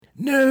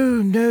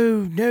No,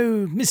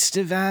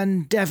 Mr.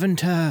 Van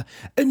Deventer,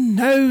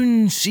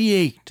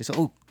 enunciate. It's,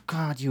 oh,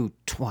 God, you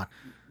twat.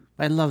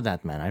 I love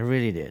that man, I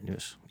really did.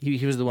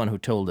 He was the one who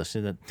told us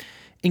that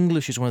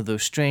English is one of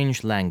those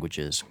strange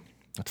languages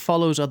that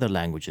follows other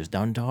languages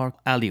down dark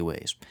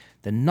alleyways,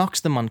 then knocks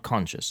them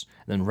unconscious,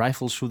 and then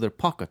rifles through their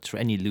pockets for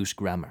any loose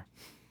grammar.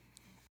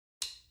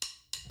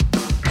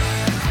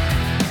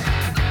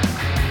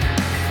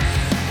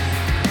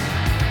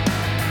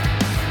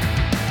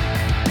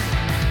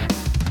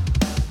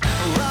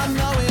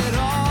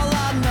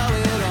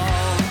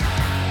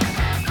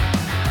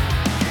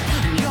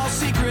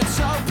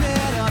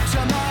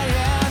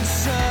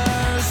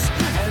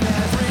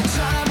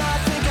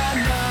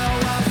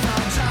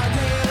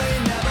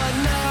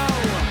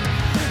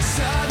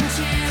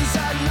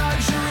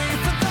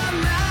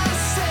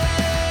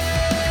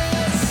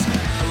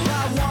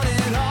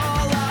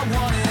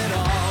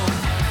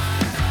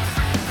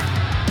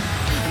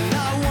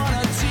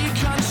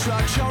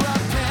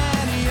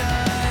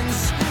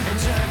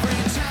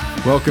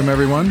 Welcome,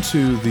 everyone,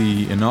 to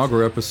the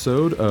inaugural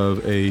episode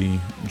of A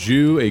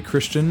Jew, a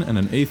Christian, and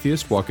an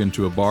Atheist Walk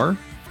Into a Bar.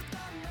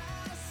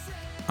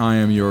 I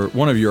am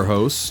one of your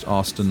hosts,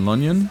 Austin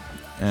Lunyon,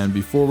 and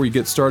before we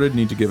get started, I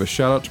need to give a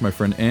shout-out to my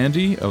friend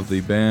Andy of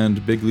the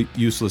band Big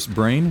Useless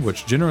Brain,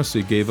 which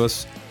generously gave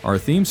us our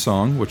theme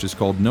song, which is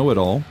called Know It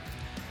All.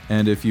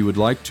 And if you would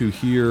like to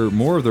hear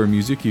more of their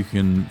music, you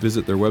can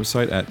visit their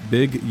website at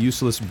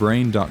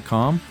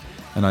biguselessbrain.com,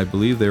 and I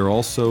believe they are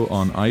also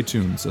on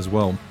iTunes as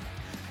well.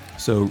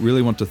 So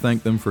really want to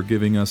thank them for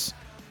giving us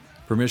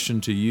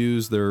permission to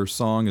use their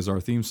song as our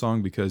theme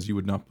song, because you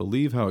would not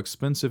believe how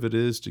expensive it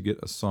is to get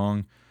a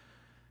song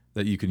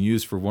that you can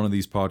use for one of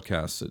these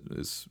podcasts. It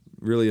is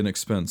really an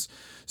expense.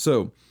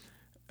 So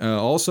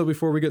also,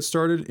 before we get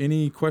started,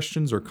 any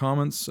questions or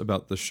comments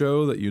about the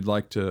show that you'd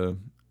like to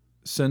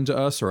send to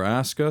us or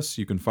ask us,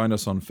 you can find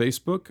us on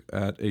Facebook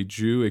at A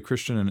Jew, a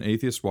Christian, and an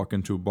Atheist Walk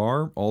Into a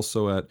Bar.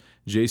 Also at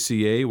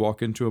JCA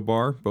Walk Into a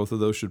Bar. Both of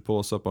those should pull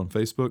us up on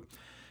Facebook.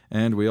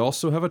 And we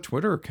also have a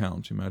Twitter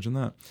account. Imagine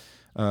that.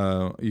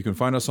 You can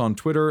find us on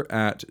Twitter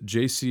at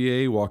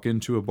JCA Walk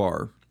Into a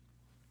Bar.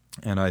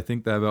 And I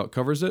think that about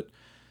covers it.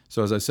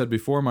 So as I said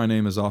before, my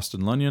name is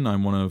Austin Lunyon.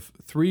 I'm one of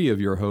three of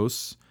your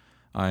hosts.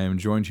 I am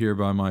joined here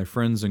by my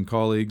friends and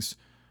colleagues,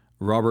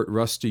 Robert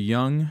Rusty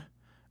Young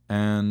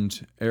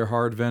and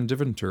Erhard Van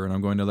Deventer. And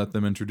I'm going to let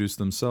them introduce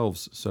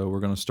themselves. So we're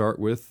going to start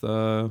with,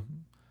 you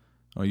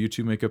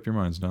two make up your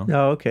minds now.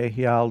 Oh, okay.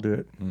 Yeah, I'll do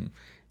it.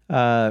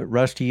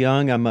 Rusty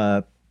Young, I'm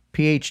a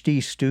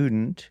PhD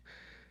student,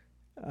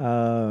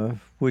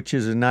 which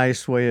is a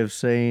nice way of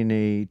saying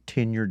a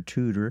tenured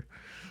tutor.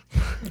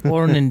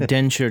 Or an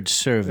indentured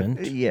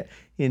servant. Yeah,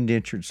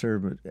 indentured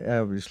servant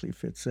obviously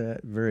fits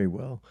that very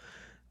well.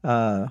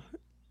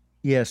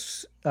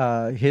 Yes,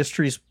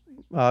 history's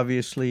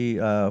obviously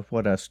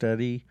what I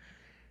study,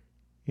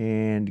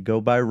 and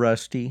go by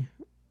Rusty,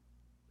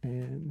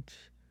 and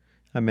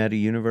I'm at a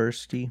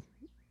university.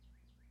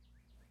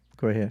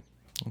 Go ahead.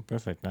 Oh,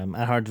 perfect. I'm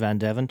Erhard Van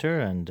Deventer,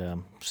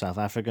 and South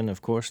African,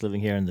 of course,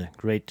 living here in the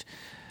great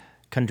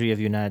country of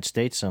the United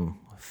States. I'm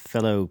a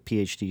fellow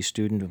PhD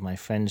student with my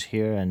friends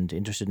here and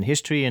interested in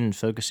history and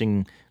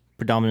focusing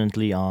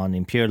predominantly on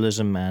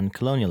imperialism and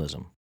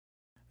colonialism.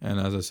 And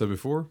as I said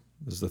before,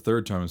 this is the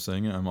third time I'm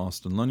saying it, I'm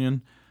Austin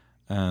Lunyon,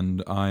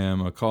 and I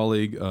am a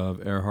colleague of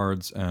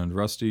Erhard's and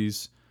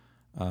Rusty's,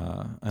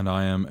 and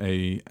I am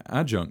a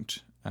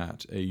adjunct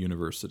at a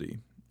university.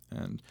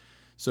 And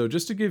so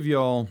just to give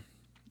y'all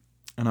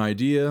an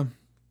idea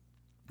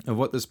of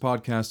what this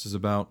podcast is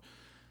about,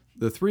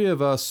 the three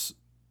of us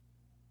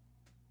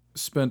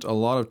spent a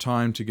lot of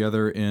time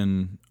together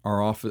in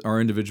our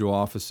individual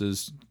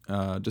offices,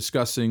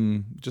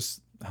 discussing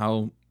just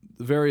how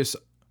the various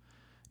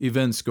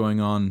events going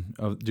on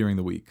during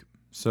the week.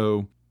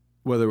 So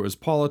whether it was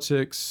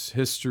politics,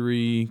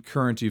 history,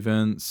 current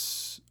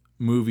events,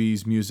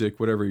 movies, music,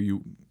 whatever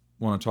you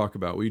want to talk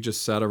about, we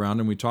just sat around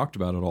and we talked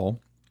about it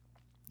all.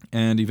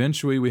 And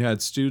eventually we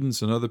had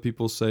students and other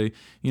people say,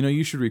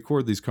 you should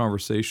record these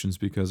conversations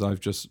because I've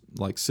just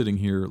like sitting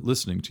here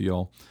listening to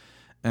y'all.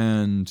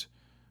 And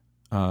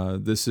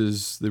this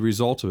is the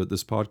result of it,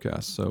 this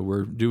podcast. So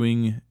we're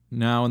doing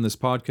now in this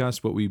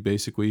podcast what we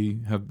basically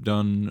have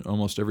done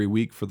almost every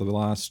week for the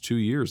last 2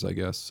 years, I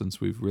guess,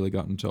 since we've really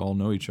gotten to all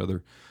know each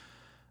other.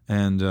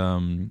 And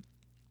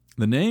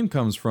the name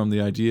comes from the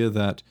idea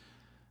that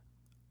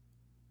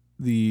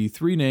the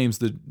three names,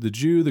 the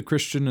Jew, the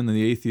Christian, and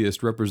the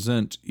atheist,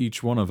 represent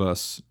each one of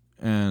us.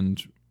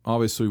 And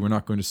obviously we're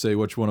not going to say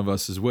which one of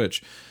us is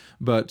which.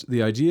 But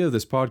the idea of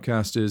this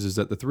podcast is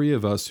that the three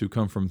of us who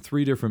come from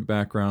three different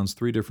backgrounds,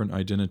 three different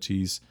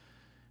identities,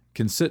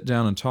 can sit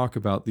down and talk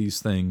about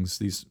these things,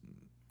 these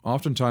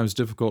oftentimes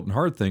difficult and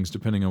hard things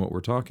depending on what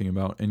we're talking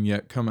about, and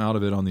yet come out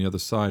of it on the other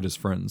side as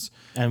friends.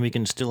 And we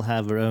can still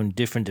have our own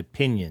different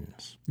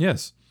opinions.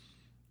 Yes.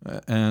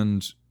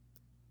 And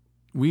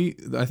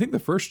I think the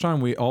first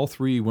time we all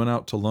three went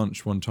out to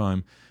lunch one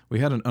time,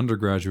 we had an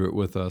undergraduate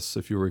with us,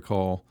 if you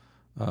recall,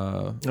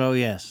 Oh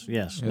yes,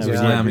 yes. Yes, No, it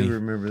was Yeah, I Lammy. do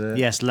remember that.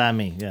 yes,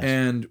 Lammy. Yes.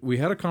 And we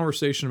had a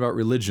conversation about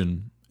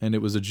religion, and it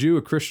was a Jew,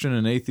 a Christian,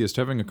 and an atheist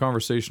having a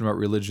conversation about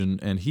religion,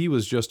 and he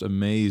was just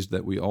amazed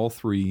that we all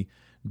three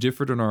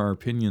differed in our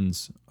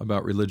opinions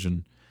about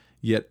religion,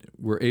 yet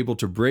were able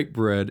to break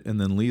bread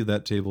and then leave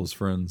that table as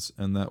friends,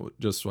 and that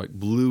just like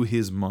blew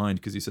his mind,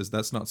 because he says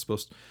that's not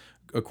supposed,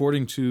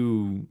 according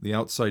to the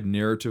outside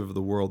narrative of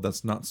the world,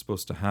 that's not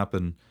supposed to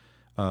happen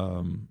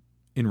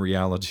in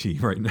reality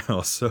right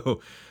now.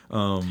 So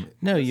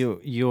No,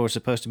 you're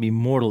supposed to be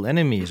mortal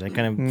enemies. I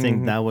kind of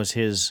think that was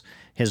his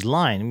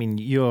line. I mean,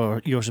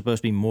 you're supposed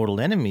to be mortal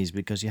enemies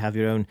because you have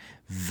your own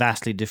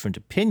vastly different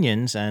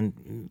opinions,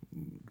 and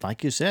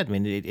like you said, I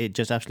mean, it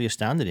just absolutely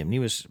astounded him. He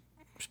was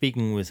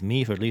speaking with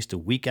me for at least a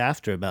week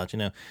after about,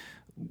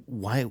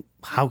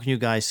 how can you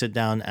guys sit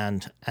down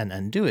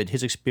and do it?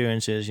 His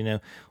experience is,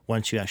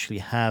 once you actually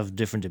have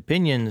different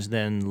opinions,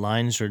 then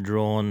lines are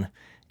drawn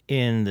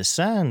in the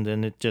sand,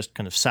 and it just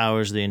kind of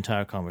sours the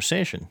entire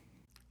conversation.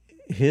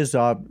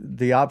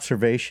 The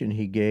observation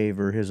he gave,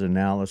 or his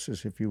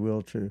analysis, if you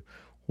will, to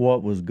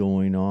what was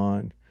going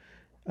on,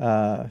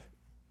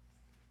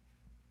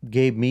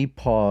 gave me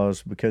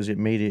pause, because it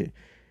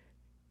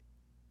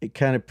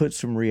kind of put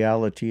some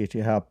reality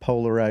to how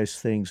polarized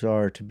things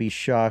are. To be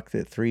shocked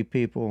that three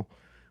people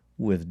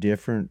with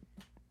different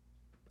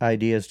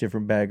ideas,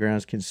 different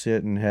backgrounds can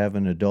sit and have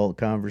an adult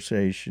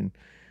conversation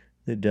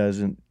that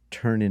doesn't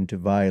turn into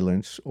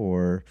violence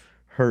or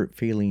hurt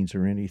feelings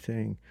or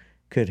anything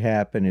could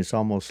happen. It's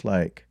almost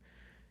like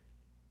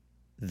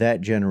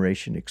that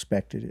generation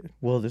expected it.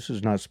 Well, this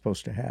is not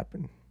supposed to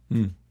happen.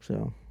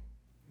 So,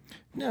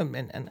 No,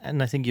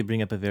 and I think you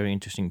bring up a very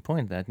interesting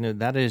point, that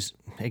that is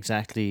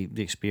exactly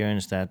the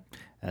experience that,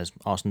 as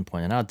Austin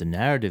pointed out, the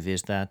narrative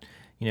is that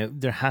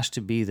there has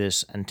to be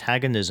this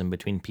antagonism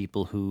between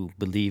people who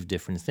believe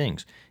different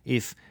things.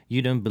 If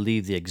you don't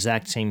believe the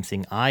exact same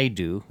thing I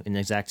do in the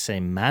exact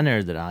same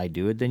manner that I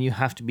do it, then you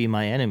have to be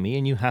my enemy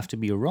and you have to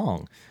be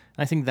wrong.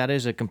 I think that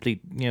is a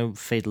complete,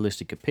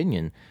 fatalistic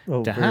opinion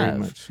to very have,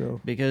 much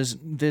so. because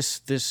this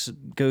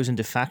goes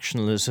into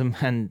factionalism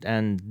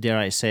and dare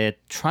I say it,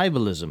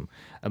 tribalism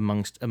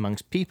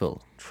amongst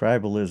people.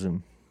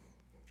 tribalism,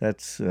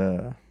 that's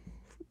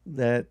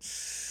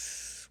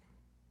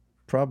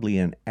probably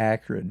an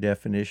accurate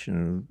definition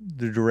of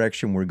the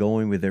direction we're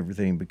going with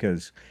everything,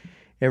 because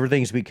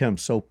everything's become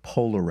so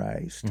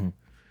polarized.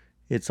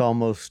 It's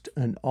almost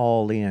an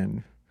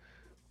all-in.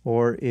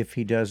 Or if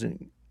he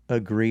doesn't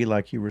agree,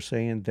 like you were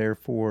saying,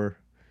 therefore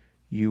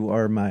you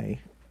are my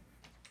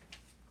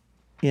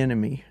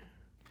enemy.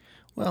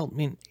 Well, I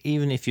mean,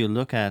 even if you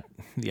look at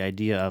the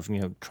idea of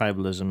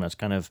tribalism as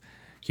kind of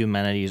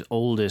humanity's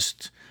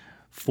oldest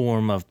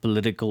form of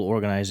political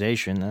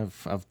organization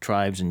of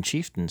tribes and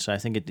chieftains, I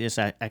think it is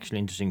actually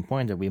an interesting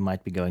point that we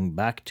might be going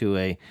back to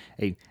a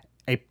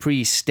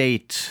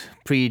pre-state,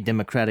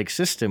 pre-democratic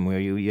system where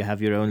you have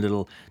your own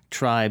little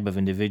tribe of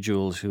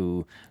individuals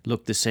who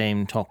look the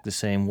same, talk the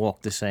same,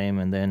 walk the same,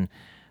 and then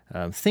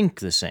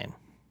think the same.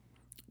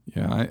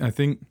 yeah,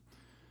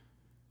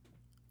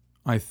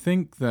 I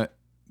think that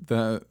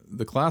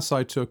the class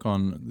I took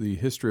on the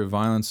history of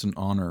violence and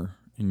honor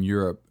in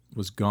Europe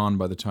was gone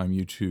by the time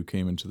you two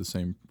came into the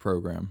same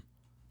program,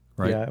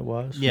 right? Yeah, it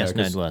was. Yes, Yeah,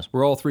 no, 'cause it was.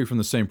 We're all three from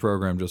the same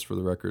program, just for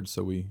the record.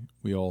 So we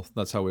all,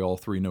 that's how we all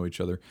three know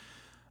each other.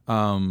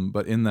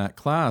 But in that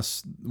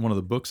class, one of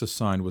the books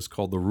assigned was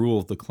called The Rule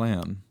of the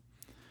Clan,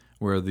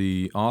 where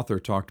the author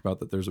talked about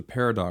that there's a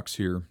paradox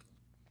here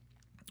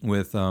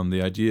with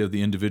the idea of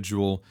the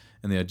individual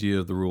and the idea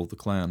of the rule of the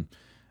clan.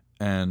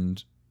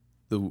 And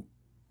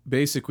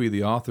basically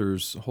the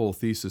author's whole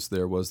thesis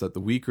there was that the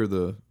weaker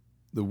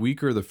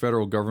the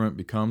federal government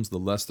becomes, the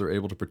less they're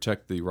able to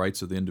protect the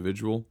rights of the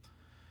individual.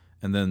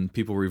 And then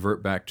people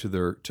revert back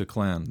to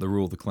clan, the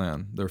rule of the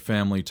clan, their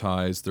family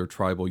ties, their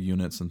tribal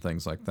units, and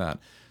things like that.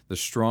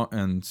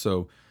 And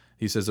so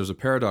he says there's a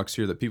paradox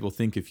here that people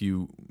think if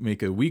you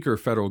make a weaker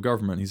federal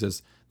government, he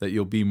says that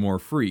you'll be more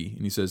free.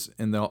 And he says,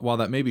 while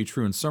that may be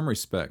true in some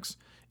respects,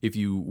 if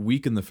you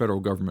weaken the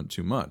federal government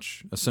too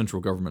much, a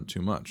central government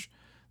too much,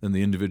 then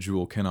the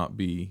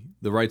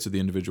rights of the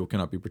individual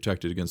cannot be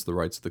protected against the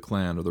rights of the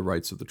clan or the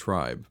rights of the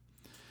tribe.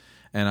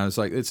 And I was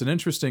like, it's an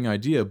interesting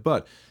idea,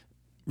 but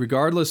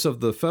regardless of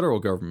the federal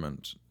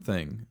government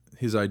thing,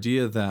 his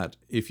idea that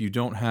if you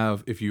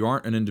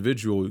aren't an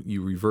individual,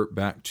 you revert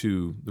back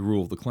to the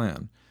rule of the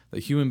clan.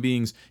 That human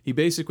beings, he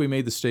basically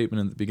made the statement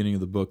in the beginning of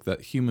the book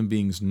that human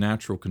beings'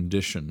 natural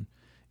condition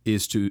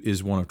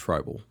is one of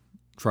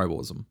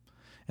tribalism,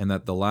 and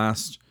that the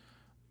last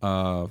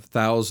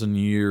 1,000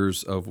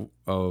 years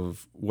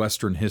of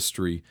Western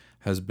history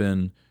has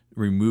been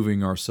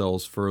removing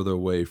ourselves further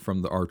away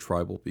from our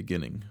tribal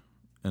beginning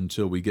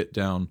until we get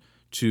down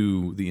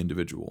to the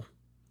individual.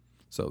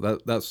 So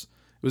it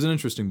was an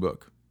interesting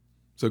book.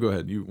 So go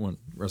ahead. You want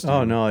rest?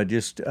 Oh no, I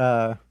just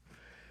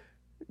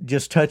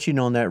touching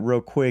on that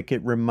real quick.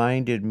 It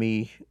reminded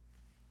me,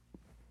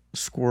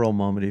 squirrel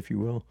moment, if you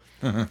will,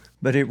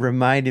 but it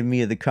reminded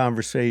me of the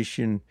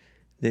conversation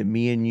that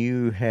me and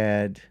you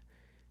had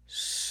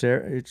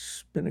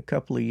it's been a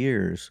couple of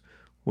years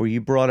where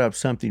you brought up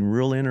something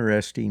real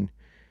interesting.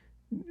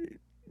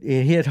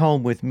 It hit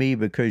home with me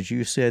because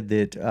you said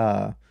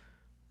that,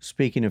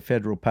 speaking of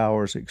federal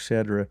powers,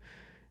 etc.,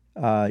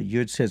 you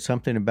had said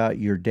something about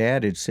your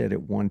dad had said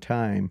at one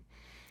time,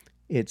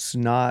 it's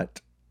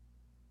not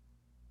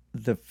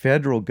the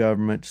federal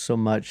government so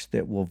much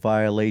that will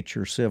violate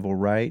your civil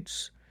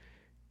rights.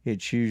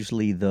 It's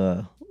usually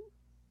the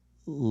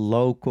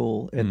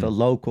local, at the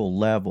local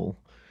level.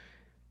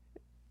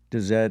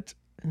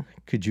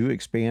 Could you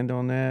expand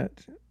on that?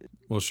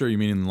 Well, sure. You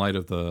mean in light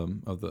of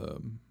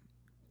the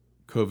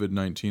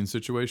COVID-19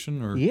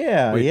 situation, or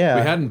Yeah, we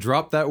yeah. hadn't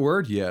dropped that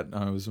word yet.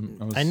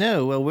 I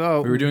know.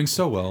 Well, We were doing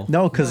so well.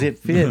 No, because it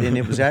fit, and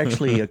it was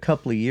actually a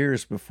couple of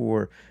years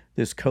before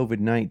this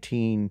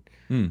COVID-19,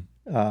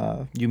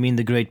 you mean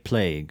the Great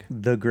Plague?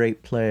 the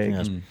Great Plague.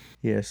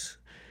 Yes.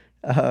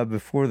 Yes.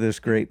 Before this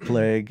Great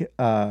Plague,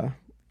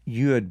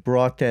 you had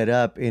brought that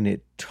up, and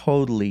it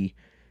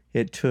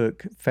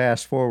took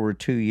fast forward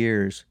 2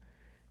 years,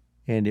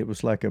 and it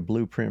was like a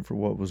blueprint for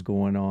what was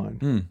going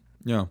on.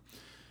 Yeah.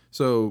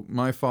 So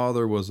my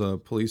father was a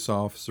police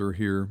officer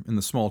here in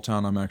the small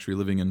town I'm actually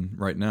living in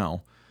right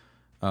now.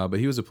 But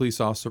he was a police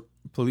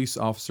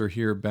officer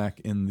here back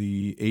in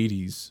the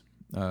 80s,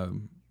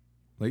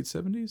 late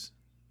 70s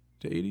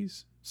to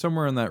 80s,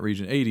 somewhere in that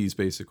region, 80s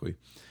basically.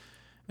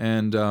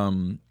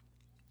 And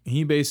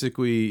he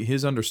basically,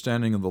 his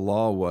understanding of the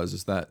law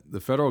is that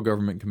the federal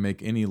government can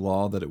make any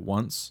law that it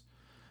wants,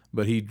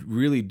 but he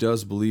really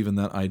does believe in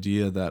that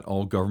idea that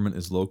all government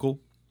is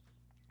local,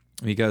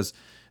 because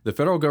the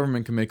federal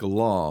government can make a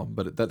law,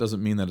 but that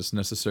doesn't mean that it's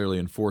necessarily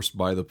enforced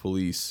by the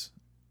police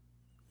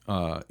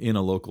in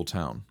a local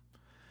town.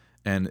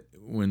 And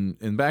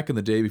back in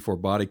the day before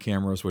body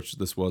cameras, which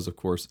this was, of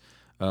course,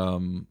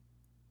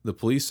 the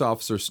police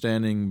officer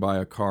standing by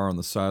a car on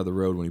the side of the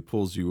road when he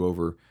pulls you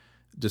over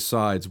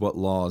decides what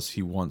laws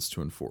he wants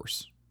to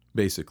enforce,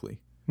 basically.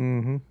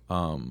 Mm-hmm.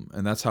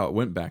 And that's how it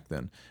went back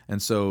then.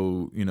 And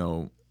so,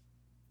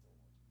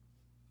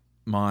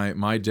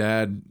 my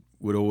dad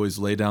would always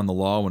lay down the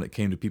law when it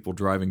came to people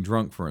driving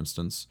drunk, for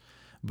instance,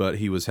 but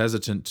he was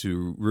hesitant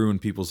to ruin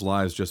people's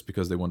lives just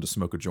because they wanted to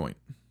smoke a joint.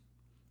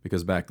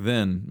 Because back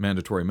then,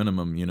 mandatory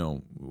minimum,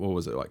 what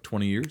was it, like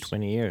 20 years?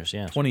 20 years,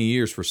 yeah. 20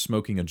 years for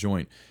smoking a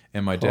joint.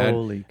 And my dad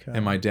Holy cow.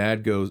 my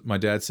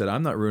dad said,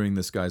 I'm not ruining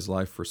this guy's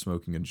life for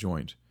smoking a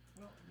joint.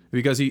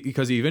 Because he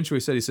eventually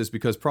said,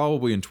 because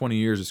probably in 20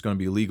 years it's going to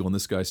be illegal and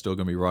this guy's still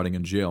going to be rotting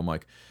in jail. I'm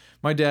like,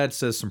 my dad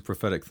says some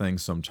prophetic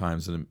things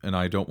sometimes, and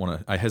I don't want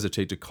to. I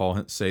hesitate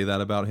to say that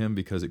about him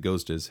because it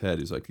goes to his head.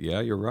 He's like, "Yeah,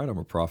 you're right. I'm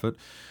a prophet."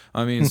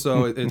 I mean,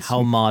 so it's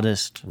How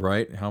modest.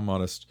 right? How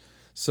modest.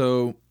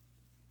 So,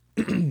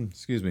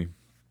 excuse me.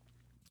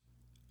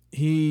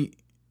 He.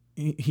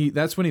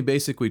 That's when he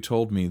basically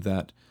told me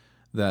that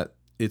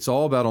it's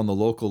all about on the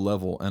local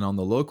level, and on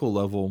the local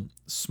level,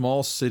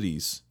 small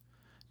cities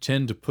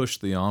tend to push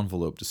the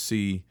envelope to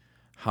see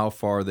how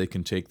far they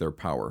can take their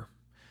power.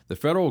 The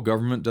federal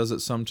government does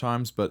it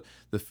sometimes, but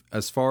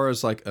as far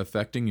as like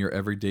affecting your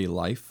everyday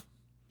life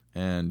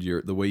and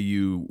the way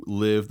you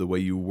live, the way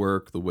you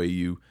work, the way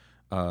you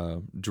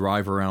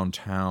drive around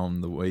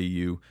town, the way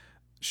you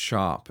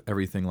shop,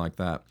 everything like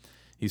that,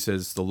 he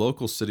says the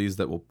local cities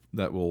that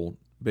will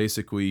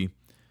basically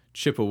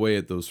chip away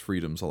at those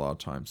freedoms a lot of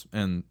times.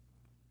 And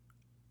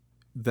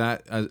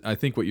that, I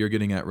think what you're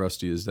getting at,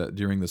 Rusty, is that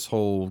during this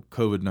whole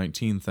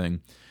COVID-19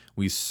 thing,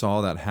 we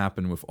saw that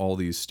happen with all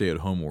these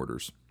stay-at-home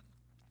orders.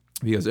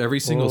 Because every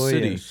single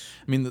city, yes.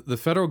 I mean, the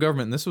federal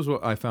government, and this was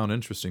what I found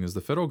interesting, is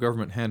the federal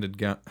government handed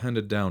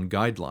down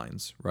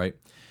guidelines, right?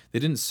 They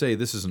didn't say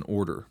this is an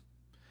order.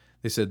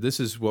 They said this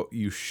is what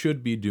you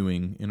should be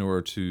doing in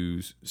order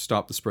to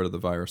stop the spread of the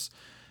virus.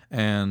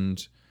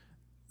 And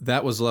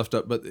that was left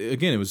up. But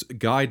again, it was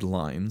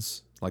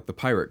guidelines, like the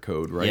pirate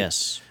code, right?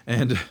 Yes.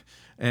 And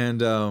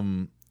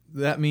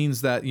that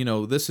means that,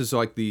 this is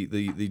like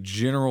the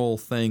general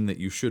thing that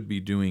you should be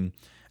doing.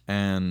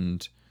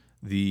 And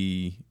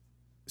the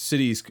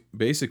cities,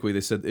 basically,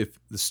 they said if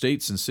the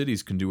states and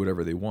cities can do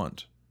whatever they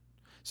want.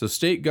 So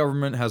state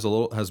government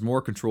has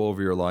more control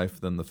over your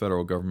life than the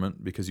federal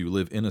government because you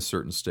live in a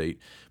certain state.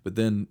 But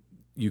then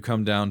you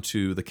come down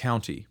to the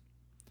county,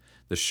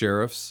 the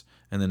sheriffs,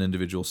 and then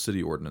individual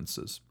city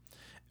ordinances.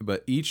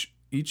 But each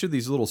of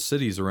these little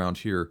cities around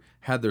here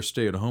had their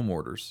stay-at-home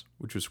orders,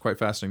 which was quite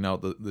fascinating. Now,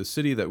 the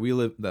city that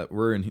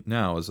we're in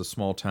now is a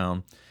small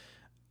town.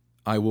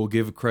 I will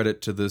give credit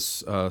to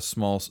this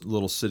small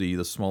little city,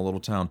 this small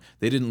little town.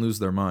 They didn't lose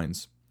their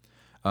minds.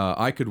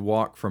 I could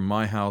walk from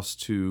my house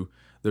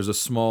there's a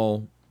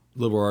small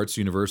liberal arts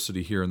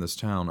university here in this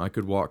town. I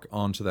could walk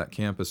onto that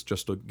campus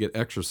just to get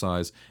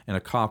exercise, and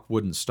a cop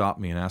wouldn't stop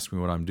me and ask me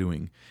what I'm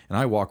doing. And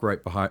I walk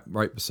right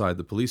beside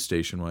the police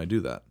station when I do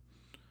that,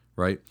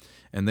 right?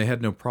 And they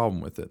had no problem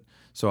with it.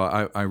 So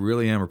I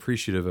really am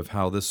appreciative of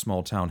how this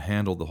small town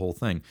handled the whole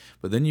thing.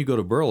 But then you go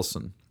to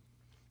Burleson,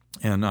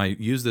 and I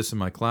used this in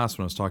my class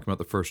when I was talking about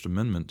the First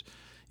Amendment.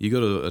 You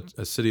go to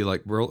a city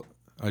like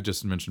I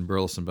just mentioned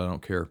Burleson, but I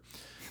don't care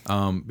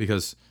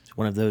because It's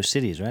one of those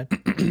cities, right?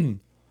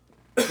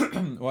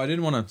 Well, I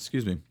didn't want to.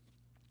 Excuse me.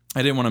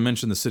 I didn't want to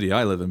mention the city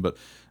I live in, but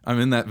I'm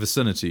in that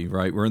vicinity,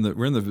 right? We're in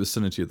the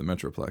vicinity of the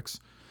Metroplex,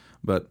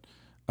 but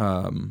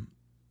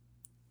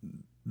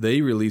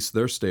they released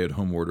their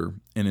stay-at-home order,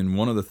 and in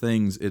one of the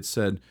things it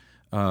said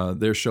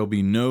there shall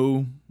be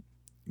no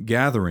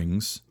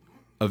gatherings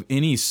of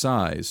any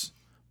size,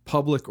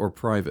 public or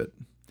private,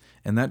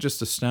 and that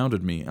just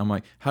astounded me. I'm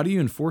like, how do you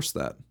enforce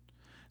that?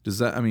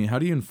 How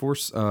do you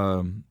enforce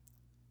a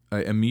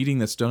meeting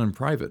that's done in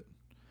private?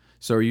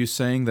 So are you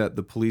saying that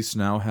the police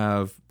now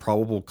have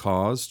probable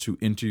cause to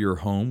enter your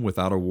home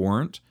without a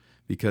warrant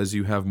because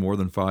you have more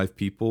than 5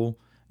 people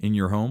in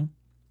your home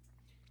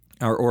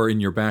or in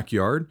your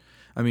backyard?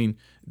 I mean,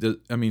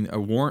 a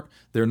warrant,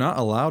 they're not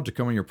allowed to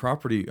come on your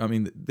property. I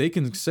mean, they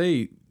can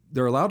say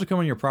they're allowed to come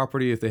on your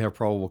property if they have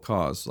probable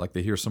cause, like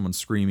they hear someone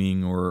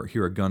screaming or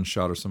hear a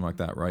gunshot or something like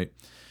that, right?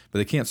 But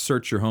they can't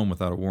search your home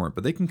without a warrant.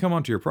 But they can come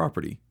onto your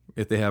property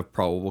if they have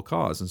probable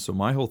cause. And so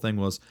my whole thing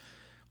was,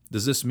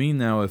 does this mean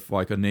now if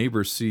like a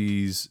neighbor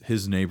sees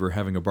his neighbor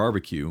having a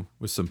barbecue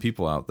with some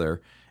people out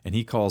there and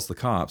he calls the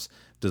cops,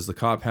 does the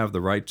cop have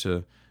the right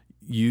to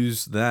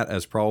use that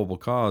as probable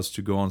cause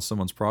to go on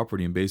someone's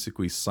property and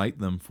basically cite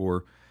them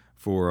for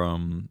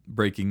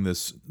breaking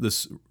this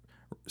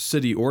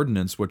city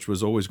ordinance, which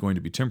was always going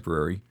to be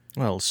temporary?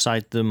 Well,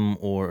 cite them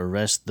or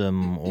arrest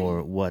them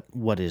or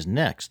what is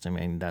next? I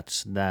mean,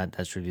 that's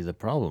really the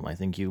problem. I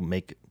think you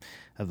make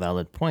a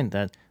valid point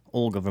that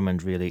all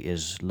government really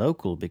is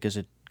local because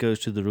it goes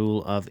to the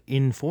rule of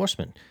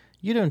enforcement.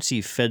 You don't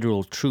see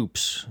federal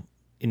troops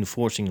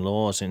enforcing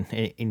laws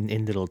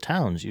in little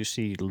towns. You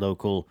see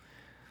local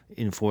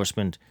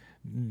enforcement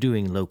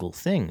doing local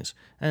things.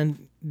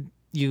 And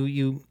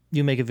you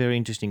make a very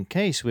interesting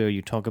case where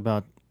you talk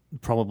about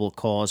probable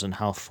cause and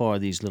how far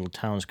these little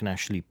towns can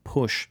actually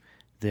push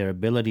their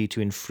ability to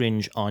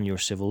infringe on your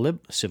civil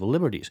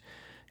liberties.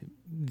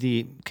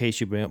 The case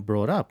you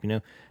brought up,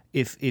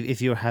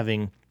 if you're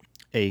having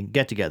a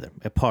get-together,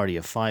 a party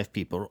of 5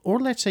 people, or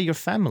let's say your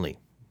family,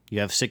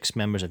 you have 6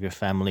 members of your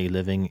family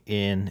living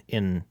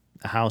in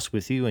a house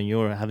with you and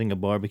you're having a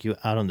barbecue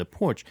out on the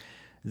porch,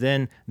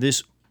 then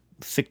this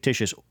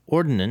fictitious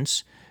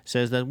ordinance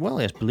says that,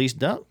 well, yes, police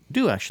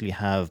do actually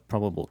have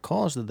probable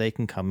cause that they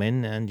can come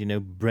in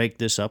and, break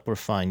this up or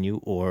fine you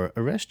or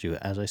arrest you,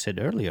 as I said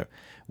earlier.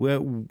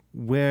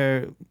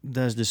 Where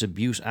does this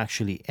abuse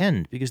actually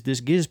end? Because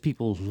this gives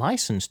people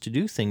license to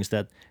do things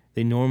that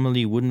they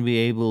normally wouldn't be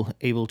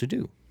able to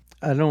do.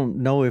 I don't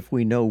know if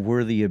we know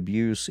where the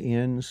abuse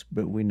ends,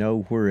 but we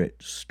know where it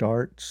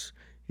starts.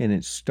 And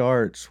it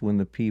starts when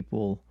the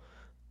people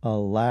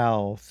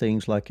allow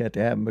things like that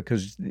to happen.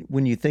 Because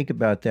when you think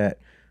about that,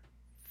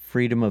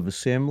 freedom of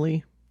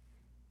assembly,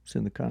 it's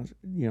in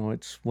the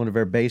it's one of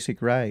our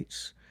basic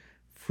rights.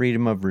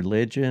 Freedom of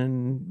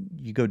religion,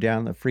 you go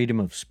down the freedom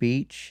of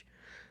speech,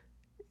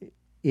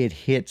 it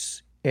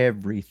hits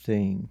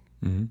everything.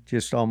 Mm-hmm.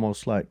 Just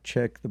almost like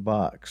check the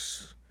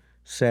box.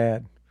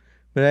 Sad.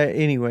 But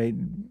anyway,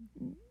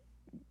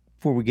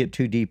 before we get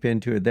too deep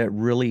into it, that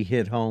really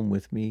hit home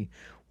with me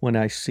when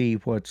I see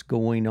what's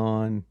going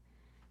on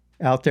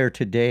out there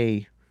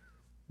today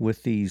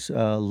with these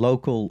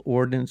local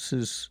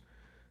ordinances,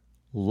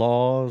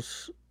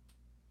 laws.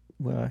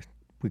 Well,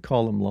 we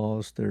call them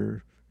laws.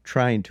 They're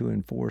trying to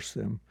enforce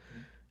them.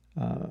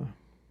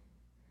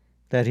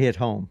 That hit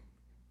home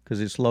because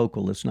it's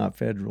local. It's not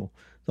federal.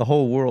 The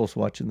whole world's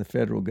watching the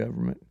federal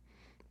government,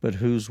 but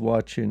who's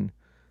watching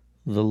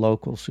the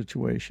local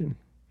situation?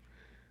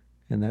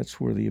 And that's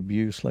where the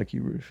abuse, like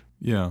you were.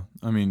 Yeah,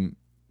 I mean,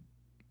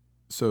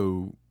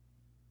 so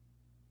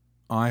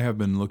I have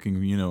been looking,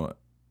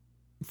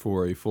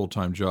 for a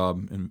full-time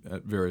job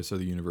at various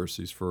other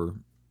universities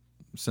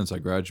since I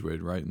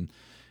graduated, right?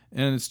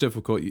 And it's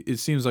difficult. It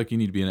seems like you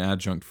need to be an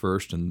adjunct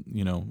first and,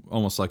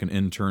 almost like an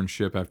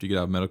internship after you get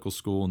out of medical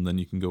school, and then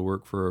you can go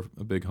work for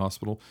a big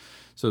hospital.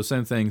 So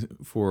same thing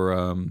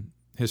for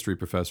history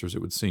professors,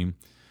 it would seem,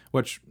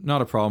 which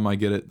not a problem. I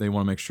get it. They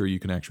want to make sure you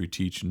can actually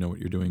teach and know what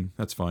you're doing.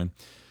 That's fine.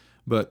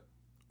 But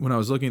when I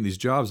was looking at these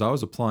jobs, I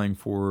was applying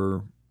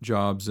for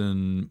jobs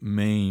in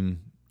Maine.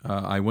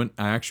 I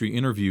actually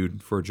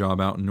interviewed for a job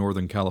out in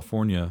Northern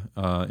California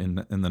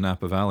in the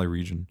Napa Valley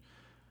region.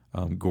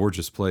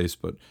 Gorgeous place,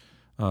 but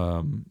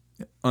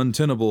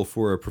untenable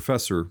for a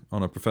professor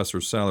on a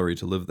professor's salary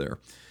to live there.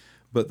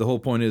 But the whole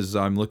point is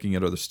I'm looking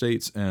at other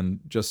states and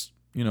just,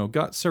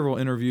 got several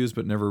interviews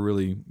but never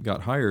really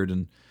got hired.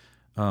 And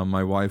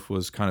my wife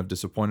was kind of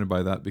disappointed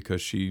by that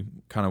because she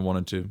kind of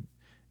wanted to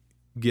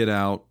get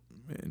out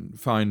and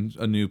find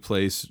a new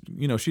place.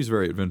 She's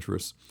very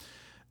adventurous.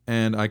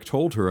 And I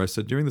told her, I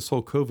said, during this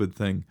whole COVID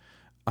thing,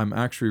 I'm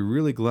actually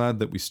really glad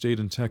that we stayed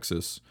in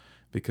Texas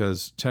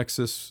because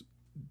Texas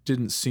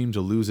didn't seem to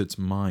lose its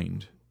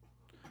mind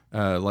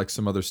like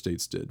some other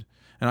states did.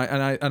 And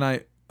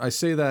I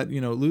say that,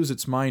 lose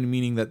its mind,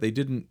 meaning that they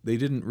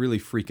didn't really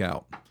freak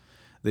out.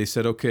 They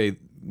said, okay,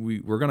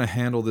 we're going to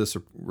handle this.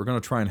 We're going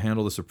to try and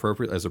handle this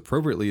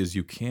appropriately as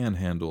you can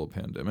handle a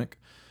pandemic.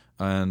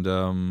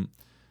 And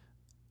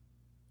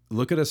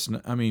look at us.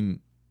 I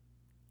mean,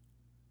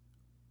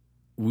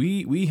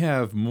 we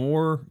have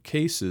more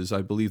cases,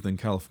 I believe, than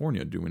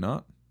California, do we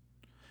not?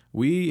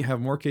 We have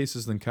more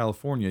cases than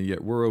California,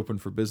 yet we're open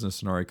for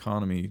business and our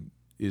economy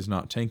is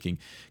not tanking.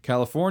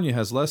 California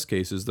has less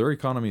cases. Their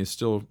economy is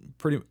still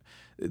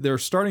they're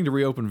starting to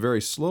reopen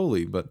very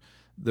slowly, but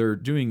they're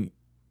doing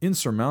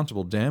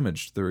insurmountable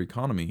damage to their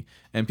economy.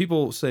 And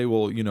people say,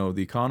 well,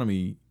 the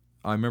economy,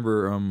 I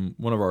remember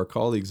one of our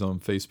colleagues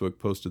on Facebook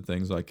posted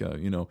things like, here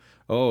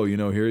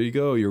you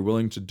go, you're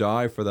willing to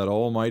die for that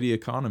almighty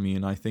economy.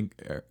 And I think,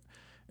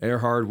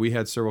 Erhard, we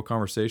had several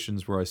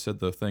conversations where I said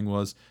the thing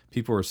was,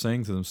 people are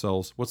saying to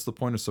themselves, what's the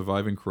point of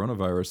surviving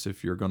coronavirus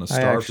if you're going to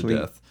starve to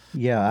death?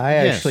 Yeah, I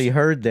actually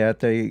heard that.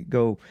 They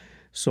go,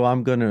 so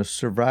I'm going to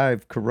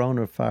survive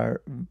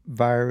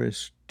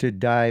coronavirus to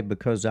die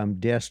because I'm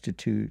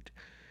destitute.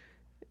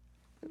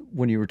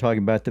 When you were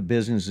talking about the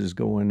businesses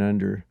going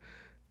under,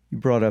 you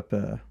brought up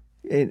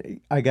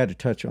I got to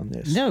touch on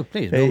this. No,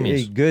 please.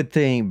 A good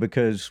thing,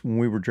 because when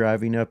we were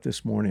driving up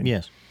this morning,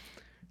 yes,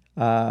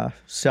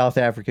 South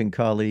African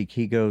colleague,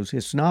 he goes,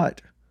 it's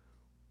not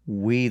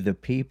we the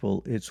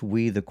people, it's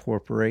we the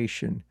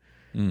corporation.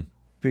 And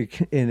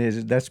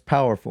that's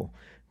powerful,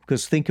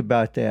 because think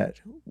about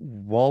that.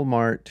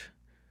 Walmart,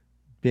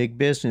 big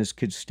business,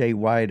 could stay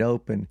wide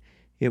open.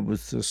 It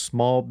was the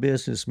small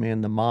businessman,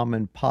 the mom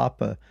and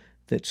papa,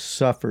 that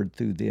suffered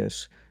through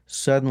this.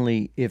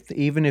 Suddenly,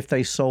 even if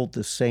they sold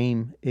the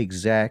same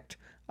exact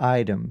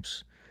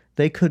items,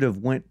 they could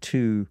have gone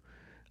to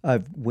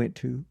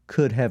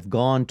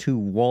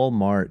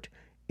Walmart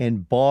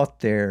and bought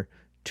there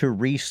to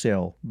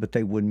resell, but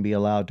they wouldn't be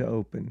allowed to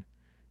open.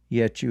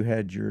 Yet you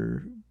had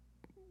your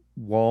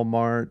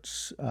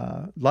Walmarts,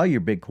 a lot of your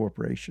big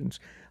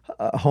corporations,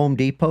 Home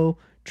Depot.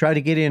 Try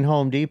to get in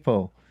Home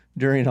Depot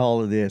during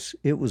all of this.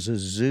 It was a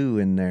zoo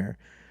in there.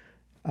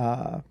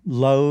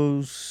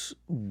 Lowe's,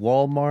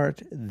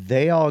 Walmart,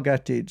 they all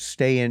got to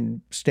stay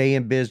in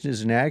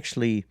business and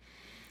actually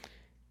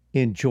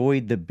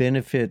enjoyed the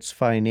benefits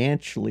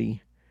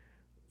financially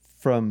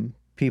from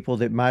people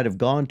that might have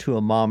gone to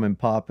a mom and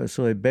papa.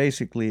 So it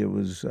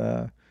was,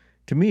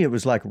 to me, it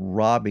was like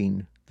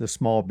robbing the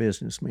small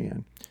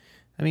businessman.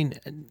 I mean,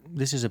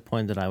 this is a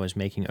point that I was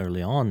making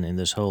early on in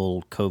this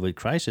whole COVID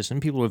crisis,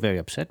 and people were very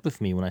upset with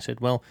me when I said,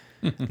 well,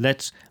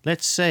 let's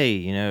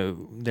say,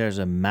 there's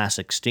a mass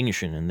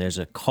extinction and there's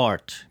a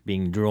cart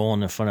being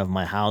drawn in front of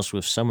my house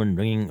with someone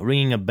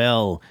ringing a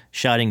bell,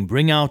 shouting,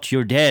 bring out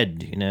your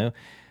dead,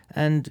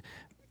 And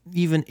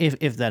even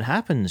if that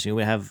happens,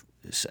 we have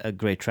a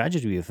great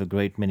tragedy with a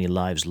great many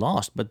lives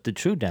lost, but the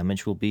true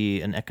damage will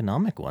be an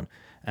economic one.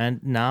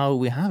 And now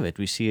we have it.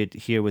 We see it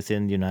here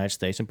within the United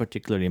States, and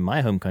particularly in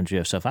my home country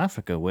of South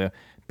Africa, where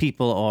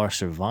people are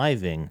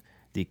surviving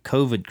the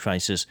COVID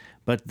crisis,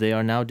 but they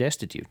are now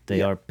destitute.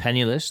 They are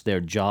penniless, they're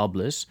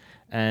jobless,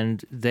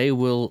 and they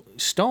will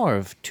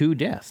starve to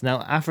death.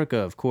 Now, Africa,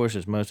 of course,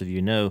 as most of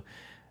you know,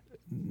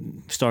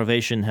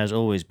 starvation has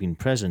always been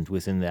present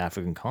within the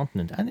African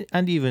continent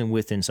and even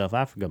within South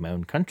Africa, my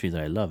own country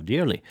that I love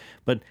dearly.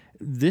 But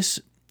this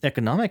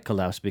economic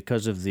collapse,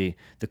 because of the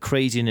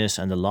craziness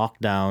and the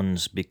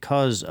lockdowns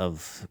because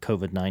of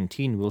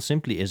COVID-19, will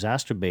simply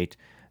exacerbate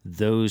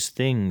those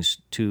things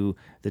to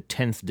the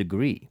 10th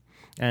degree.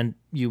 And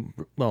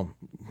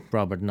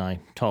Robert and I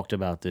talked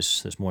about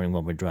this morning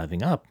when we're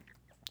driving up.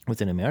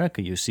 Within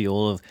America, you see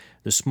all of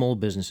the small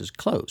businesses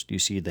closed. You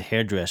see the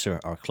hairdresser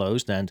are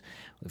closed, and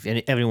if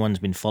everyone's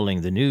been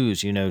following the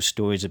news,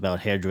 stories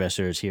about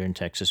hairdressers here in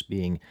Texas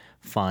being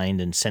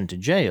fined and sent to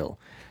jail.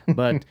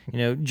 But,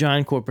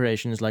 giant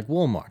corporations like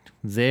Walmart,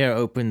 they're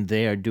open,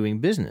 they are doing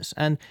business.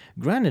 And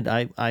granted,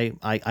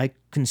 I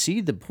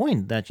concede the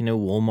point that,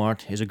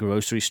 Walmart is a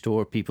grocery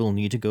store, people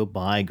need to go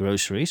buy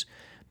groceries.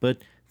 But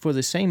for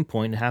the same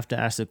point, I have to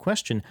ask the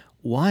question,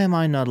 why am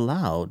I not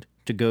allowed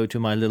to go to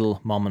my little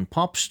mom and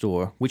pop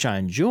store, which I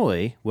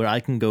enjoy, where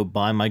I can go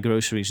buy my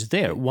groceries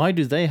there? Why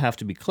do they have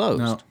to be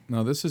closed?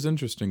 Now this is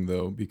interesting,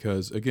 though,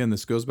 because, again,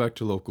 this goes back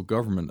to local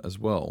government as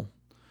well.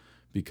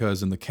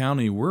 Because in the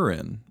county we're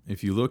in,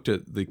 if you looked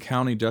at the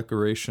county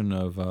declaration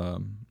of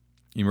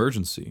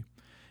emergency,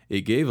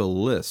 it gave a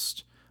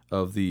list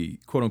of the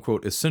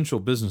quote-unquote essential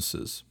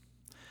businesses.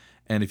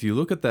 And if you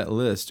look at that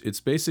list, it's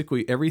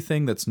basically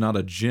everything that's not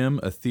a gym,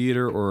 a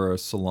theater, or a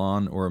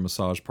salon, or a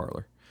massage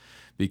parlor.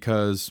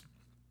 Because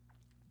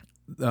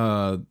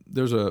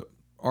there's a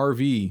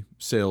RV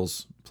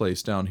sales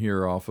place down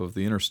here off of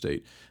the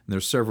interstate, and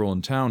there's several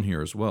in town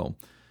here as well.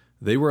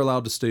 They were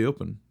allowed to stay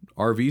open.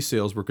 RV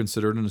sales were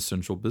considered an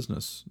essential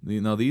business.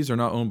 Now, these are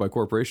not owned by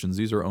corporations.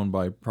 These are owned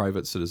by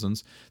private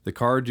citizens. The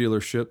car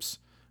dealerships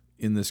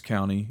in this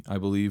county, I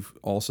believe,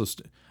 also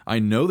I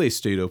know they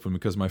stayed open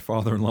because my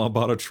father-in-law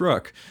bought a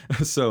truck.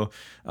 So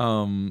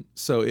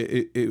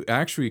it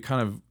actually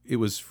it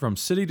was from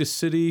city to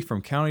city,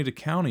 from county to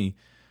county.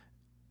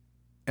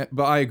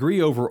 But I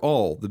agree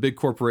overall, the big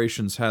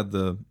corporations had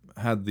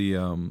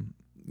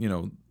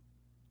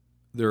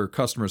their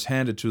customers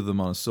handed to them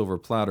on a silver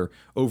platter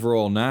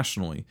overall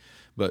nationally.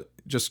 But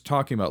just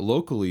talking about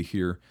locally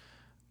here,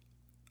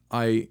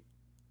 I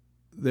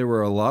there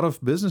were a lot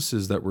of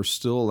businesses that were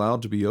still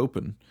allowed to be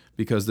open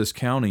because this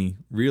county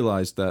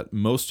realized that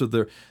most of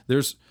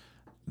there's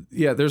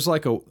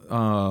like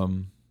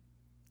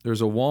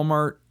there's a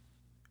Walmart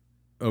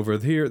over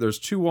here. There's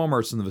 2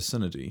 Walmarts in the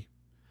vicinity,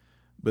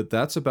 but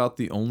that's about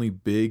the only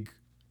big,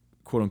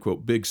 quote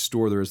unquote, big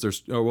store there is.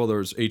 There's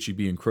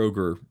H-E-B and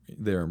Kroger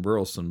there in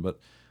Burleson, but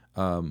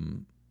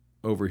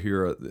over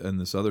here in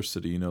this other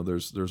city,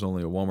 there's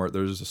only a Walmart.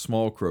 There's a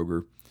small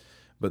Kroger,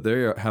 but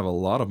they have a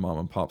lot of mom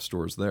and pop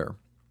stores there.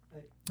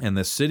 And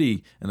the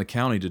city and the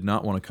county did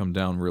not want to come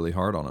down really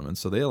hard on them, and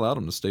so they allowed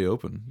them to stay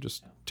open.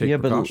 Just take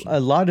precautions. But a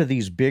lot of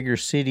these bigger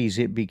cities,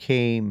 it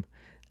became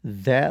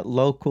that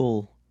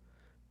local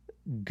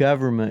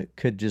government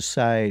could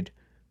decide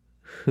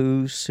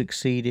who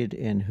succeeded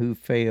and who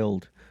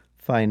failed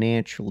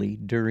financially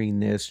during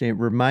this. It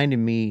reminded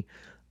me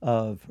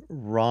of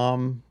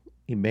Rahm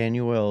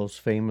Emanuel's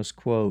famous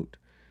quote,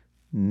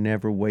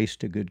 "Never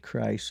waste a good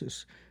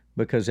crisis,"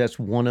 because that's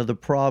one of the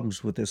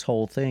problems with this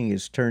whole thing.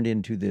 It's turned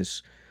into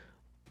this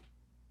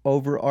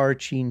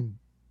overarching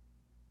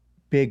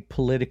big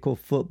political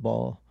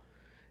football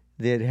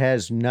that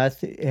has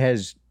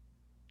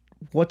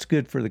what's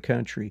good for the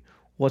country,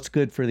 what's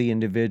good for the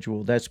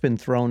individual. That's been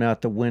thrown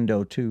out the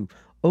window to,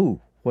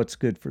 what's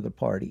good for the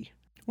party.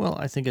 Well,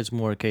 I think it's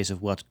more a case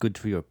of what's good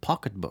for your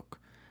pocketbook.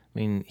 I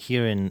mean,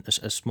 here in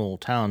a small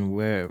town,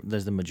 where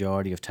does the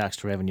majority of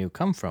tax revenue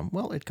come from?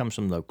 Well, it comes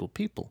from local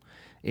people.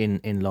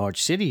 In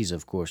large cities,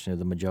 of course,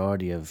 the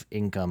majority of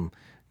income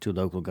to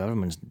local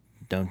governments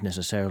don't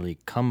necessarily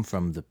come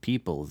from the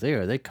people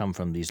there. They come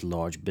from these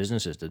large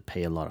businesses that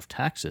pay a lot of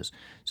taxes.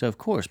 So, of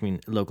course,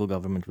 local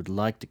government would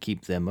like to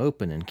keep them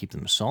open and keep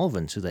them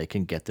solvent so they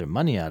can get their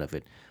money out of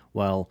it.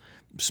 While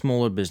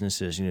smaller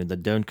businesses,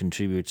 that don't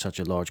contribute such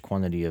a large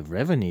quantity of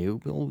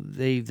revenue, well,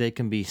 they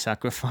can be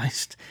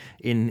sacrificed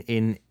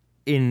in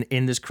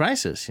this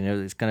crisis.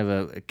 It's kind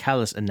of a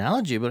callous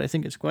analogy, but I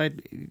think it's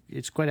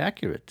quite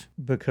accurate.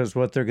 Because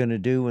what they're going to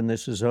do when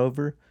this is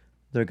over,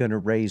 they're going to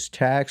raise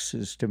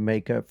taxes to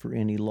make up for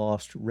any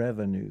lost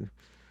revenue,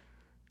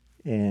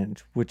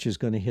 and which is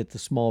going to hit the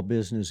small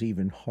business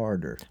even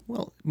harder.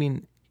 Well,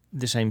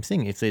 the same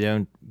thing. If they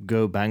don't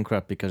go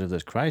bankrupt because of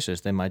this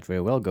crisis, they might very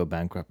well go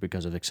bankrupt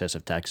because of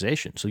excessive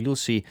taxation. So you'll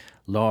see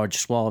large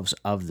swaths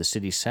of the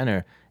city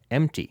center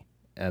empty,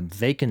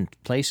 vacant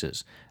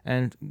places.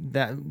 And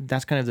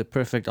that's kind of the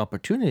perfect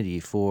opportunity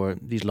for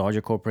these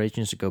larger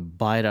corporations to go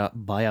buy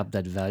up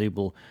that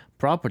valuable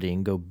property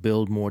and go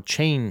build more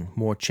chain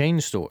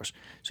stores.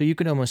 So you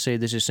could almost say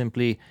this is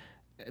simply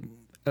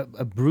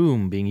a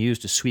broom being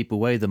used to sweep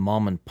away the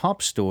mom and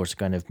pop stores to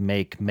kind of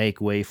make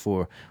way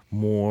for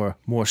more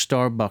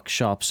Starbucks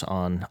shops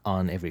on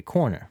every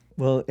corner.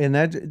 Well, and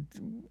that,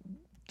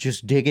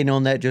 just digging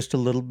on that just a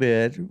little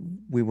bit,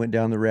 we went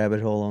down the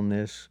rabbit hole on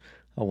this.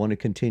 I want to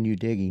continue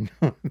digging.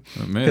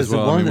 May as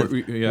well.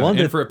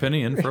 In for a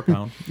penny, in for a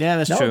pound. Yeah,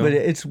 that's true. But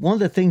it's one of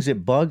the things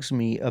that bugs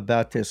me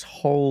about this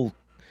whole,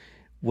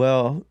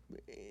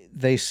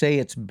 they say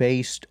it's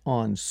based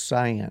on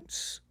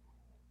science.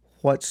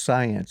 What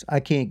science? I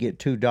can't get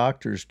 2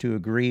 doctors to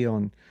agree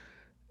on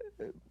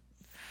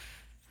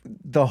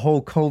the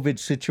whole COVID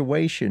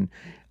situation.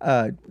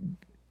 I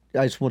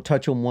just want to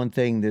touch on one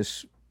thing.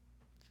 This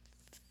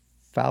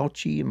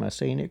Fauci, am I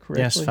saying it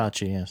correctly? Yes,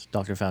 Fauci, yes.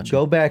 Dr. Fauci.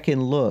 Go back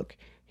and look.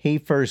 He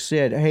first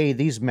said, hey,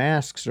 these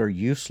masks are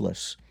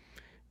useless.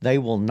 They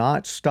will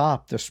not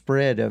stop the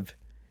spread of...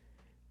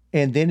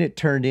 And then it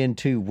turned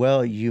into,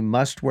 you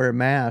must wear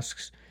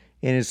masks.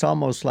 And it's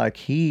almost like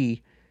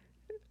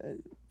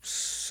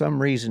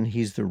some reason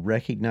he's the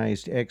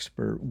recognized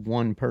expert,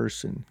 one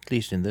person. At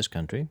least in this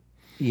country.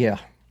 Yeah,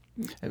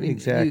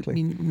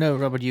 exactly. No,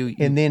 Robert, you...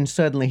 And then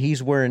suddenly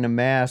he's wearing a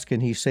mask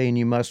and he's saying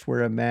you must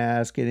wear a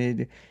mask.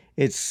 And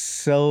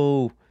it's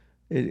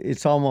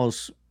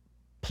almost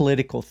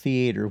political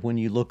theater when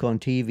you look on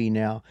TV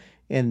now.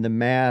 And the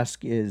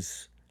mask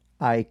is,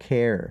 I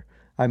care.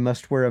 I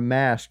must wear a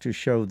mask to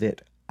show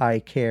that I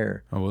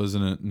care. Oh, well,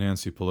 isn't it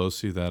Nancy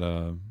Pelosi that...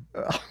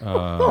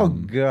 oh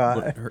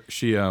God!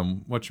 She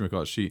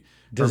whatchamacallit? She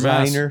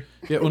designer.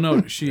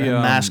 She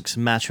masks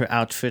match her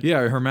outfit.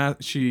 Yeah, her mask.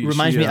 She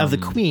reminds me of the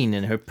Queen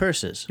and her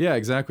purses. Yeah,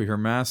 exactly. Her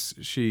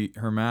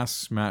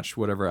masks match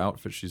whatever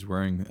outfit she's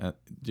wearing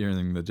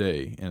during the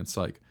day, and it's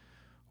like,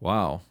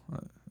 wow,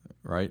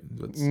 right?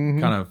 It's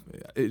kind of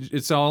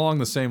it's all along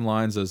the same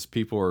lines as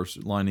people are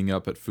lining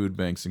up at food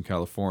banks in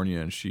California,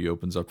 and she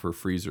opens up her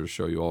freezer to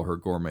show you all her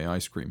gourmet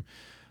ice cream,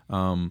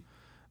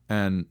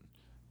 and.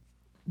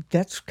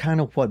 That's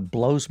kind of what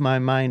blows my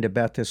mind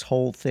about this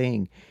whole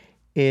thing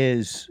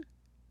is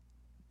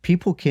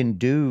people can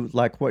do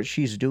like what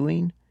she's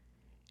doing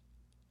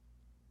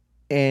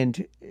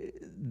and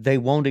they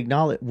won't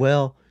acknowledge,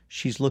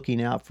 she's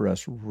looking out for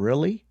us.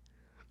 Really?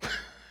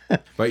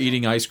 By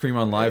eating ice cream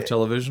on live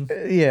television?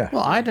 Yeah.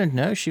 Well, I don't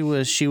know. She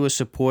was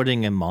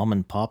supporting a mom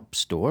and pop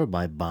store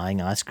by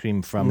buying ice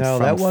cream from No,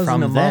 that wasn't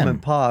from a them. mom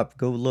and pop.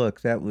 Go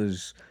look. That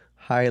was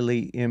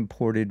highly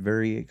imported,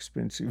 very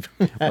expensive.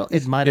 Well,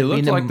 it might It have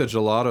looked been like the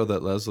gelato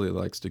that Leslie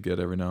likes to get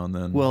every now and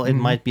then. well, it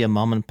might be a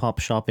mom and pop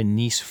shop in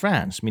Nice,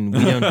 France. I mean,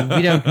 we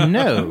don't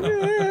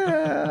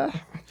know.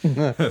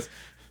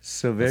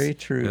 So very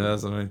true. Yeah,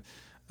 that's what I mean.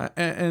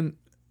 And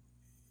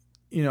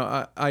you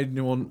know, I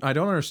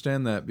don't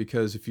understand that,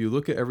 because if you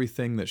look at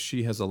everything that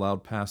she has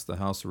allowed past the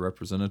House of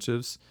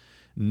Representatives,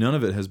 none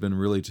of it has been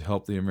really to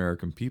help the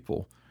American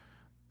people.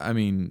 I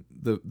mean,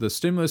 the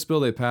stimulus bill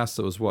they passed,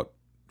 that was what,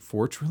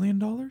 $4 trillion?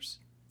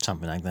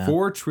 Something like that.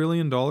 $4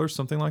 trillion,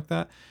 something like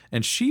that.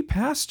 And she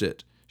passed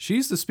it.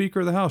 She's the Speaker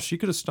of the House. She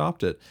could have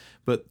stopped it.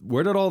 But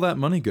where did all that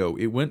money go?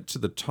 It went to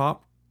the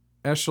top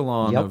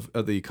echelon Yep.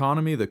 of the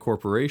economy, the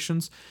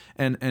corporations.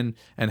 And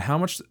how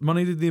much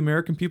money did the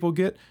American people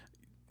get?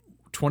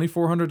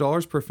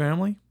 $2,400 per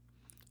family?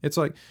 It's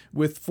like,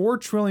 with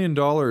 $4 trillion,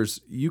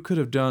 you could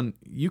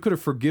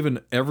have forgiven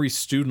every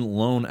student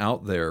loan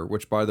out there,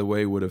 which, by the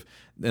way, would have,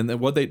 and then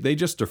what they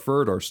just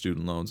deferred our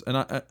student loans.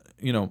 And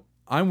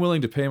I'm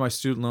willing to pay my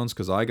student loans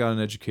because I got an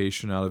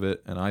education out of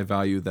it, and I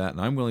value that,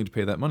 and I'm willing to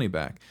pay that money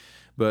back.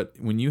 But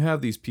when you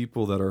have these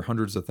people that are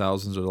hundreds of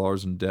thousands of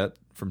dollars in debt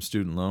from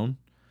student loan,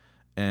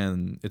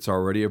 and it's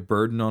already a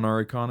burden on our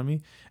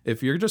economy,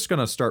 if you're just going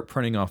to start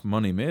printing off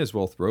money, may as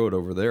well throw it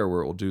over there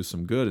where it will do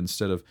some good,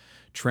 instead of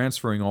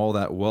transferring all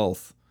that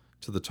wealth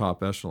to the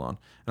top echelon.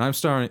 And I'm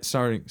starting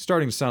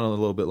to sound a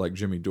little bit like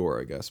Jimmy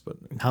Dore, I guess, but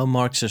How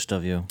Marxist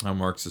of you. how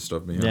Marxist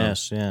of me. huh?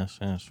 Yes.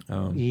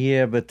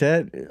 Yeah, but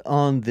that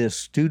on this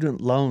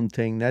student loan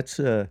thing,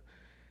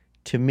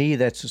 to me,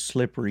 that's a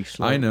slippery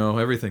slope. I know,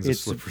 everything's a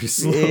It's- slippery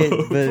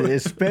slope. but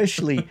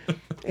especially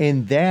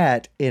in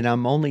that, and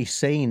I'm only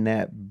saying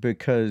that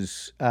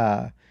because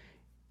a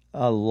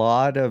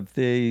lot of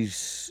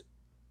these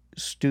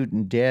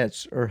student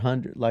debts are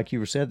like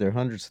you said, they're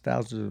hundreds of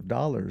thousands of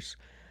dollars.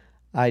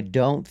 I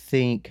don't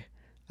think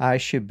I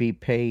should be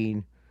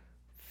paying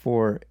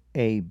for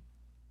a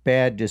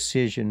bad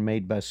decision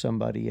made by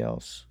somebody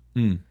else.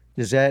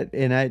 Does that,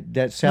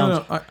 that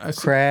sounds I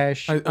see-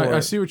 crash? I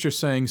or- see what you're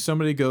saying.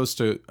 Somebody goes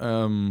to,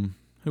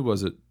 who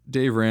was it?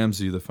 Dave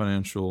Ramsey, the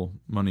financial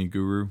money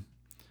guru.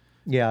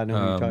 Yeah, I know what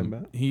you're talking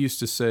about. He used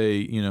to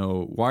say,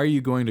 why are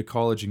you going to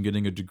college and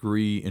getting a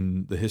degree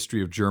in the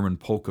history of German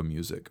polka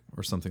music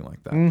or something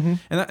like that?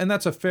 And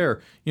that's a fair,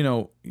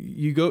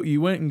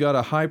 you went and got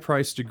a high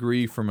priced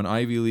degree from an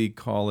Ivy League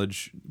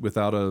college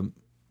without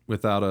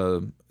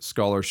a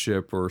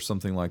scholarship or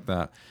something like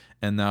that.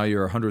 And now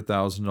you're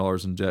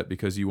 $100,000 in debt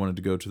because you wanted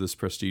to go to this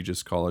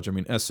prestigious college. I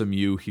mean,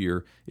 SMU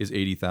here is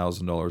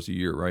 $80,000 a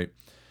year, right?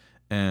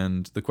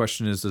 And the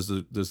question is,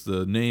 does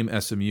the name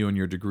SMU and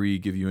your degree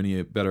give you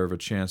any better of a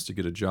chance to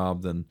get a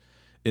job than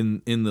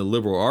in the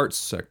liberal arts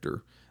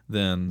sector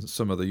than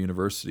some other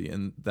university?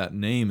 And that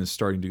name is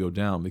starting to go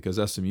down because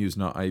SMU is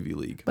not Ivy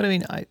League. But I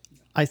mean,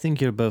 I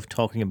think you're both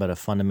talking about a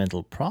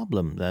fundamental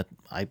problem that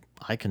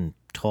I can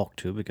talk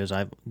to, because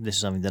this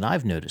is something that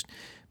I've noticed.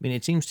 I mean,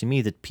 it seems to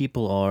me that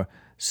people are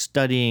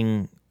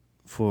studying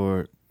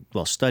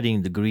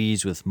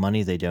degrees with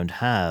money they don't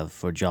have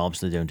for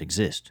jobs that don't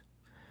exist.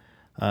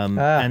 I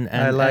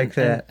like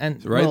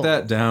that. Write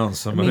that down,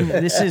 somebody. I mean,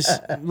 this is,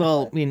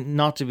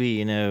 not to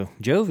be,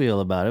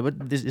 jovial about it,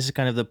 but this is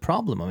kind of the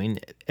problem. I mean,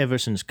 ever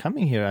since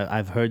coming here,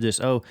 I've heard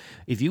this,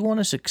 if you want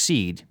to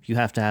succeed, you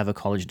have to have a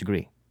college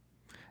degree.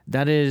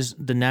 That is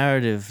the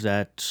narrative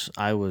that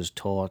I was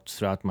taught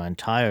throughout my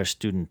entire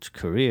student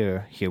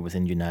career here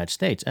within the United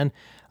States. And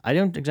I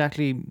don't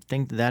exactly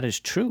think that is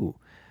true.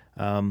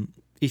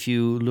 If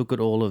you look at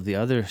all of the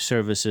other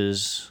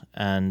services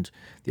and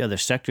the other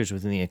sectors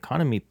within the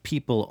economy,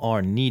 people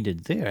are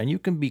needed there, and you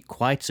can be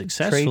quite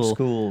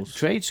successful.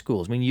 Trade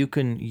schools. I mean, you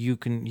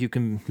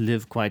can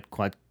live quite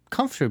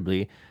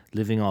comfortably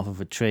living off of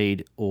a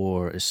trade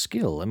or a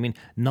skill. I mean,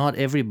 not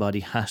everybody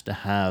has to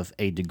have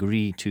a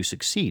degree to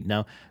succeed.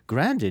 Now,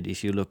 granted,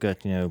 if you look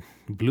at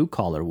blue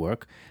collar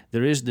work,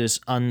 there is this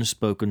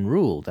unspoken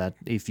rule that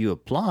if you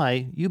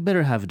apply, you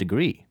better have a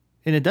degree.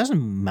 And it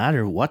doesn't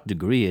matter what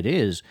degree it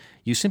is.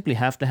 You simply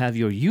have to have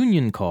your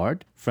union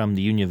card from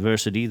the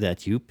university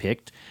that you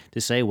picked to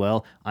say,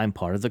 well, I'm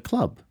part of the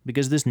club.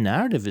 Because this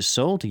narrative is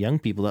sold to young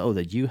people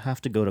that you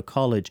have to go to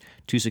college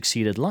to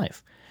succeed at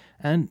life.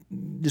 And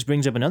this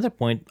brings up another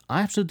point.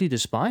 I absolutely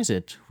despise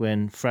it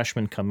when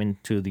freshmen come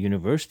into the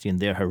university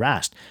and they're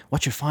harassed.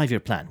 What's your 5-year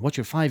plan? What's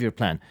your 5-year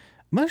plan?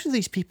 Most of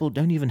these people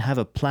don't even have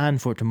a plan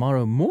for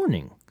tomorrow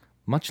morning,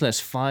 much less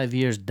 5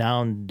 years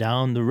down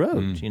the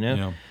road,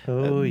 Yeah.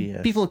 Oh,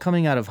 yes. People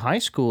coming out of high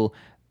school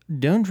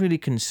don't really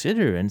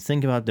consider and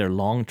think about their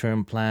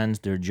long-term plans,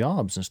 their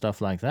jobs and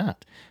stuff like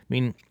that. I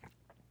mean,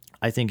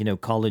 I think,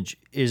 college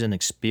is an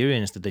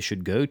experience that they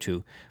should go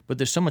to, but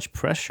there's so much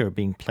pressure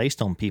being placed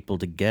on people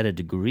to get a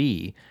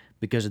degree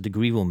because a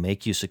degree will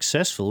make you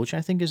successful, which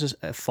I think is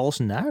a false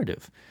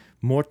narrative.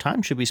 More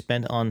time should be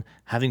spent on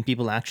having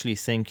people actually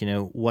think,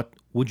 what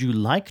would you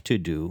like to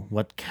do?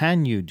 What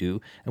can you do?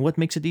 And what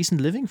makes a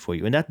decent living for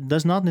you? And that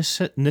does not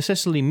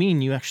necessarily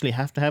mean you actually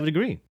have to have a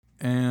degree.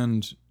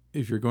 And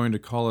if you're going to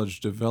college,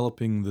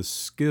 developing the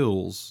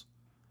skills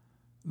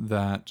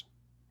that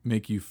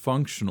make you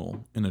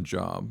functional in a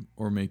job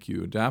or make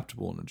you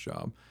adaptable in a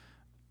job.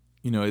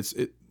 You know, it's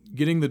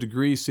getting the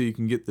degree so you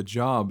can get the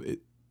job.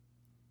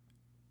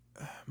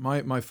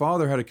 My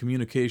father had a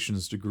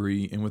communications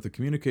degree, and with a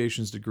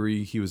communications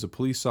degree, he was a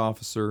police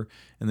officer,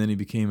 and then he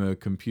became a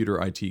computer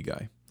IT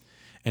guy.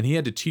 And he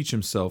had to teach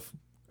himself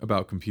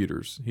about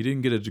computers. He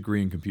didn't get a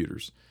degree in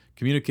computers.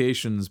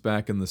 Communications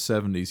back in the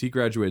 70s, he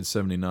graduated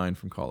 79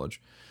 from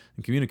college.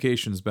 And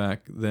communications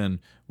back then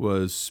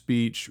was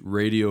speech,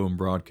 radio, and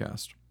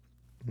broadcast.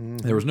 Mm-hmm.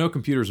 There was no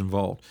computers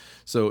involved.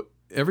 So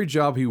every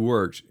job he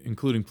worked,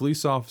 including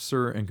police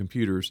officer and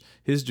computers,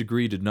 his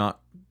degree did not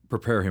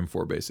prepare him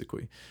for,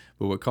 basically.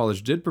 But what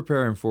college did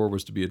prepare him for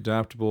was to be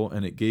adaptable,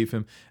 and it gave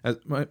him, as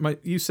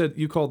you said,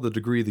 you called the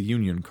degree the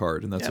union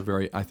card, and that's a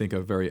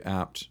very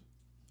apt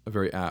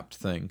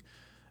thing.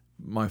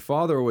 My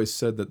father always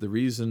said that the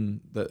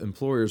reason that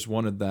employers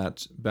wanted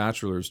that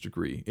bachelor's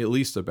degree, at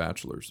least a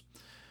bachelor's,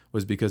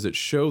 was because it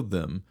showed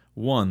them,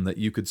 one, that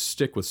you could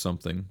stick with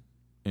something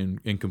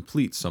and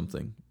complete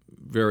something.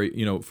 Very,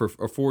 you know, for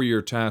a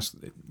 4-year task,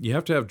 you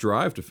have to have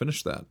drive to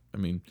finish that. I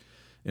mean,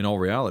 in all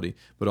reality.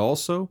 But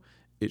also,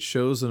 it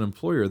shows an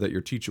employer that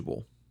you're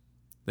teachable,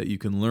 that you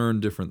can learn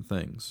different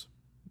things.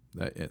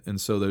 And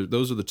so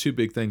those are the two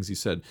big things he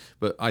said.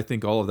 But I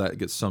think all of that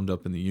gets summed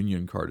up in the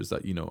union card, is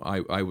that, you know,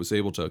 I was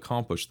able to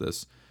accomplish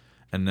this,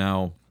 and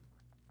now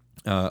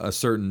a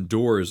certain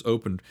door is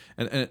opened.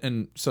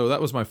 And so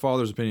that was my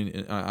father's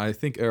opinion. I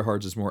think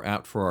Erhard's is more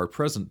apt for our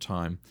present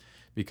time,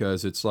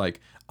 because it's like,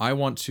 I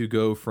want to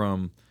go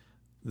from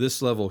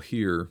this level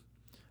here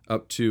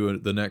up to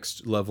the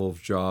next level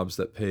of jobs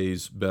that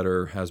pays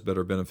better, has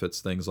better benefits,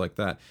 things like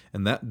that.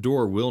 And that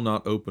door will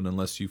not open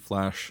unless you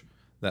flash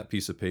that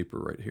piece of paper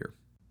right here.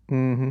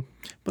 Mm-hmm.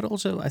 But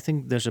also, I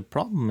think there's a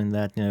problem in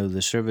that, you know,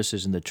 the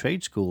services in the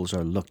trade schools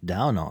are looked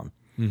down on.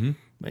 Mm-hmm.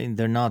 I mean,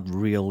 they're not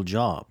real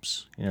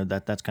jobs. You know,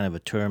 that's kind of a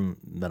term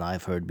that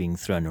I've heard being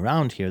thrown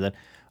around here, that,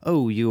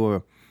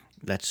 oh,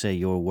 let's say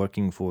you're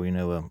working for, you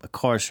know, a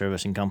car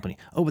servicing company.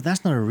 Oh, but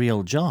that's not a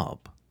real job.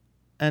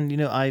 And, you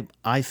know,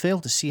 I fail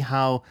to see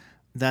how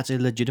that's a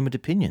legitimate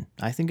opinion.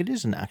 I think it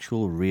is an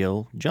actual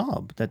real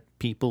job that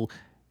people,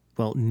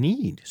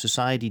 need.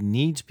 Society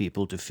needs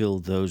people to fill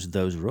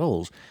those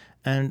roles.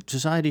 And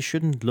society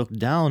shouldn't look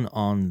down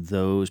on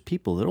those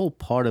people. They're all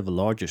part of a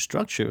larger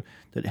structure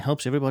that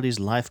helps everybody's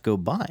life go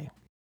by.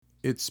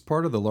 It's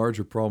part of the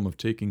larger problem of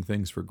taking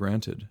things for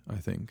granted, I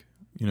think.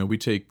 You know, we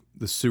take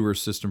the sewer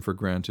system for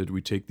granted.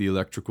 We take the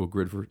electrical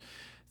grid for...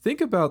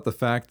 Think about the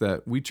fact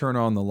that we turn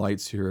on the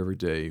lights here every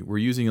day. We're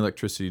using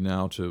electricity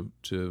now to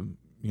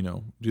you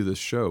know, do this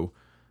show.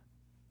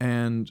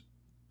 And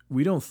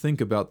we don't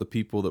think about the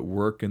people that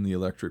work in the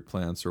electric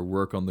plants or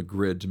work on the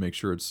grid to make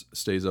sure it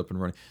stays up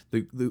and running.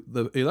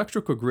 The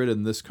electrical grid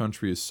in this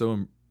country is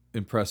so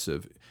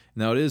impressive.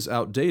 Now, it is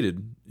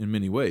outdated in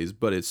many ways,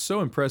 but it's so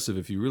impressive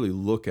if you really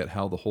look at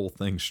how the whole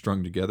thing's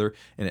strung together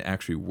and it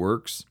actually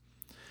works.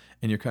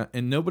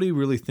 And nobody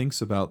really thinks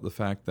about the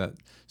fact that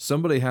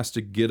somebody has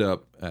to get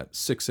up at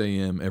 6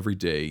 a.m. every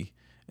day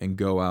and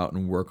go out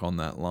and work on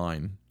that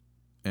line,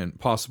 and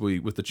possibly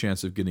with the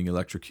chance of getting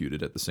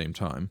electrocuted at the same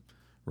time,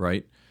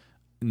 right?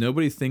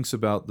 Nobody thinks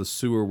about the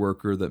sewer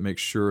worker that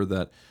makes sure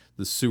that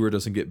the sewer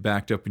doesn't get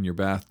backed up in your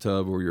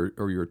bathtub or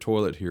your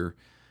toilet here.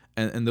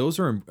 And those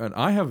are, and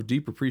I have a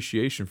deep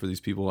appreciation for these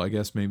people, I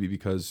guess maybe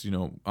because, you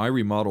know, I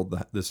remodeled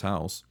this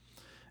house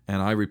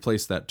and I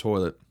replaced that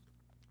toilet.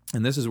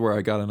 And this is where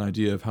I got an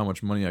idea of how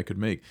much money I could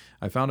make.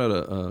 I found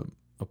out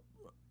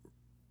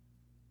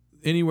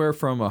anywhere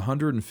from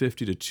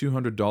 $150 to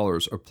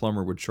 $200 a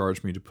plumber would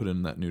charge me to put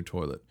in that new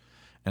toilet.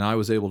 And I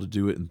was able to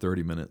do it in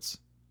 30 minutes.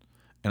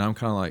 And I'm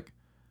kind of like,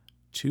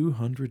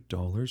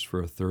 $200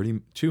 for a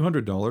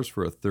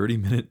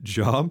 30-minute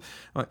job?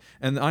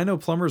 And I know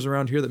plumbers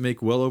around here that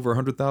make well over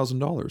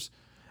 $100,000.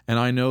 And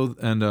I know,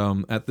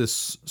 and at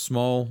this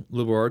small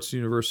liberal arts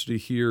university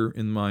here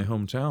in my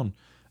hometown,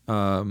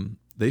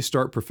 they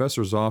start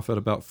professors off at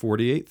about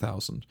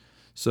 $48,000.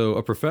 So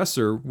a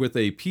professor with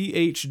a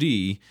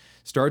PhD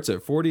starts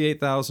at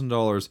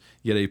 $48,000,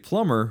 yet a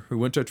plumber who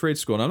went to a trade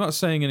school, and I'm not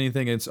saying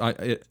anything,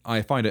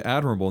 I find it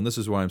admirable, and this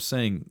is why I'm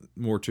saying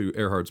more to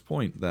Erhard's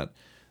point, that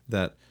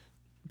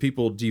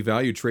people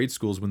devalue trade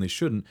schools when they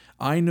shouldn't.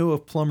 I know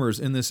of plumbers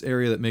in this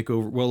area that make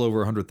well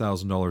over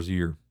 $100,000 a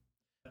year.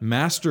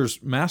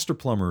 Master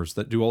plumbers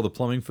that do all the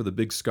plumbing for the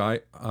big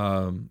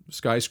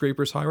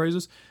skyscrapers, high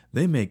rises,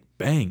 they make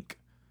bank.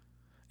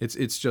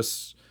 It's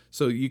just,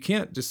 so you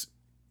can't just,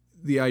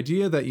 the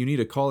idea that you need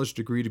a college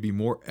degree to be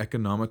more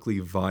economically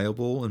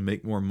viable and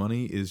make more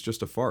money is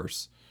just a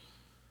farce.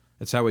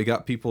 It's how we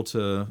got people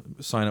to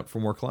sign up for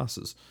more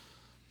classes.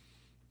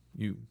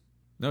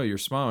 You're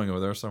smiling over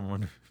there, so I'm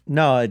wondering.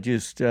 No, it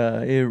just,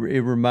 it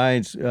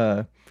reminds,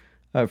 a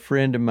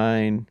friend of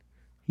mine,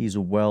 he's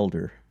a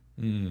welder.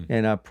 Mm.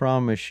 And I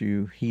promise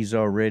you, he's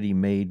already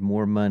made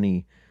more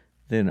money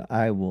than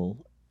I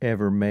will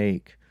ever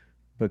make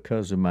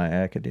because of my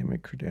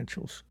academic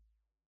credentials.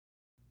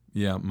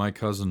 Yeah, my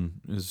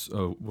cousin is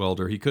a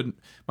welder.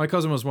 My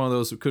cousin was one of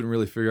those who couldn't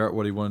really figure out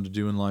what he wanted to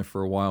do in life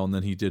for a while, and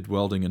then he did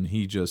welding, and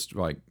he just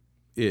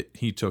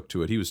he took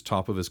to it. He was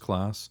top of his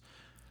class.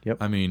 Yep.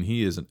 I mean,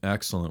 he is an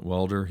excellent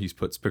welder. He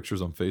puts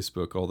pictures on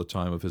Facebook all the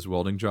time of his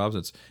welding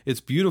jobs. It's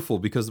beautiful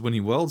because when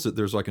he welds it,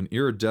 there's like an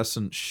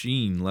iridescent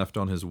sheen left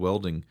on his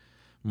welding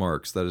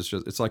marks that is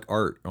just, it's like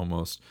art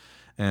almost.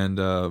 And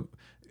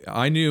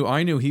I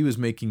knew he was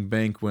making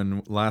bank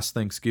when last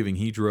Thanksgiving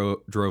he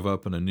drove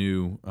up in a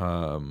new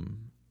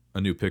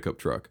pickup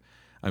truck.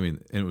 I mean,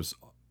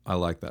 I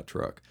like that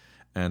truck,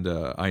 and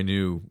I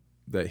knew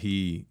that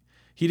he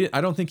did.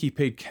 I don't think he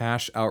paid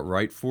cash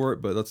outright for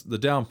it, but the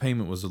down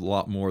payment was a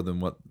lot more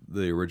than what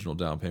the original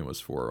down payment was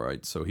for,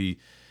 right? So he's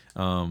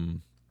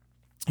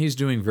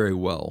doing very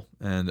well,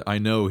 and I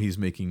know he's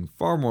making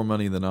far more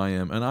money than I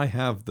am, and I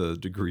have the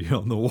degree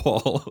on the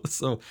wall,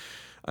 so.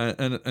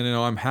 And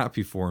I'm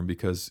happy for him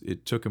because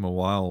it took him a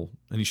while,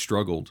 and he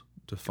struggled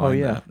to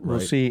find that. Right? Well,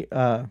 see,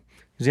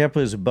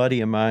 example is a buddy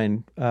of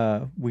mine.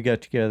 We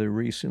got together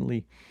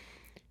recently,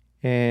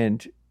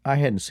 and I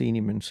hadn't seen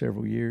him in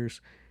several years.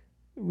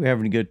 We're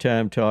having a good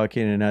time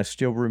talking, and I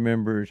still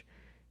remember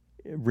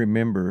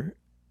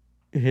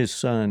his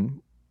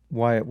son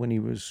Wyatt when he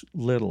was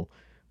little.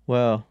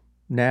 Well,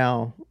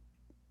 now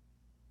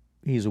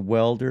he's a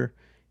welder,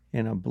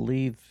 and I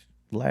believe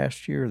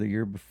last year or the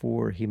year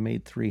before he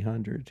made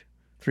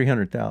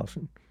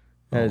 $300,000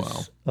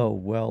 as a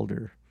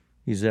welder.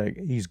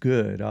 He's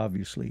good,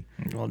 obviously.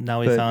 Well, now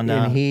we found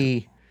out.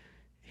 And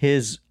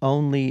his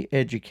only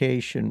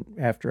education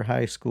after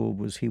high school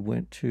was he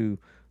went to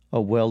a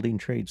welding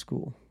trade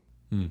school.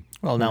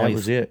 Well, now that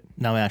was it.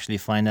 Now we actually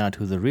find out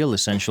who the real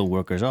essential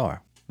workers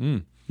are.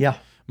 Yeah.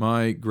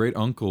 My great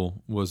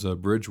uncle was a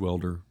bridge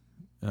welder,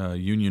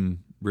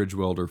 union bridge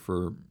welder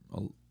for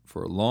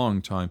a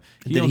long time.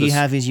 Did he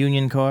have his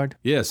union card?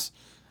 Yes.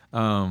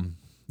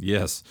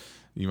 Yes,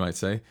 you might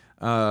say.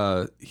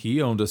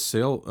 He owned a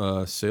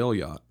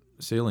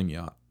sailing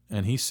yacht,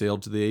 and he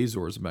sailed to the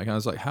Azores and back. And I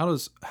was like, how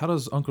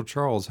does Uncle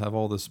Charles have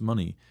all this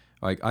money?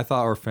 Like, I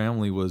thought our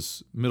family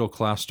was middle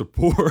class to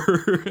poor.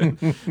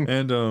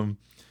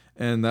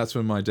 and that's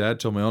when my dad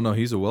told me, oh no,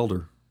 he's a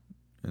welder.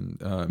 And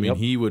I mean,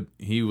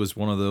 he was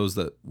one of those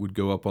that would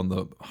go up on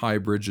the high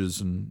bridges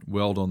and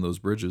weld on those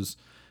bridges,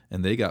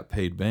 and they got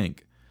paid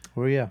bank.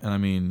 Oh yeah. And I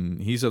mean,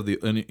 he's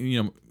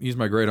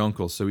my great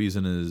uncle, so he's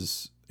in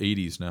his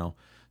 80s now.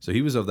 So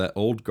he was of that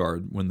old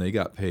guard when they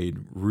got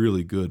paid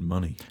really good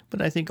money.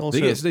 But I think also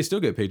they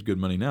still get paid good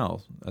money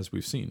now, as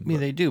we've seen. Yeah,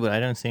 they do, but I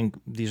don't think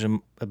these are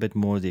a bit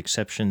more the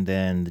exception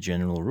than the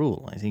general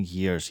rule. I think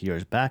years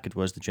back it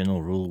was the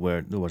general rule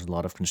where there was a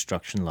lot of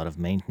construction, a lot of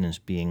maintenance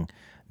being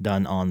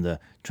done on the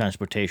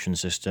transportation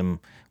system,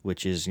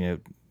 which is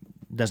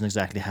doesn't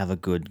exactly have a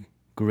good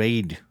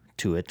grade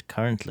to it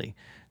currently.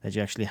 That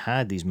you actually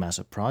had these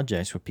massive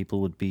projects where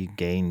people would be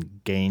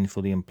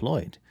gainfully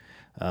employed.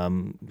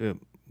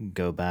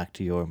 Go back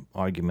to your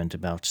argument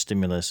about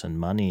stimulus and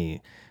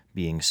money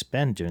being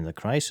spent during the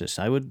crisis.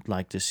 I would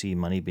like to see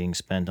money being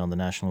spent on the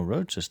national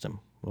road system,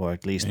 or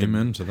at least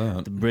Amen to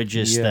that. The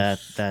bridges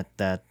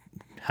that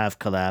have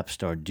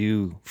collapsed or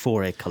due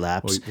for a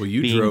collapse. Well,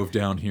 you drove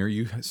down here.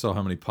 You saw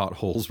how many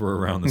potholes were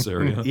around this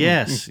area.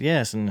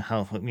 yes, and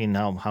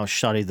how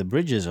shoddy the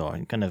bridges are.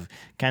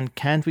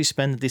 Can't we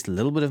spend at least a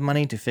little bit of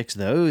money to fix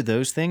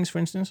those things, for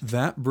instance?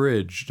 That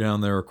bridge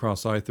down there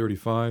across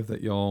I-35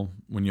 that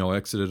when y'all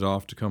exited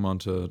off to come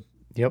onto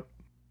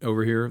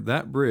over here,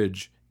 that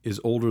bridge is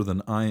older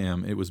than I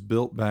am. It was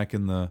built back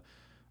in the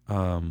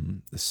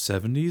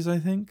 70s, I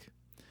think.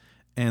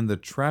 And the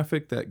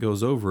traffic that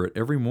goes over it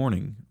every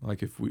morning,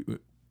 like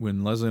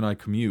when Leslie and I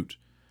commute,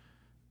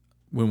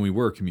 when we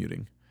were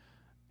commuting,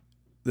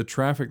 the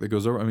traffic that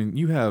goes over, I mean,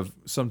 you have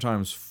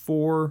sometimes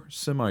 4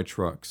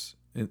 semi-trucks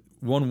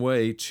one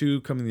way,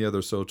 2 coming the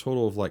other, so a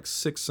total of like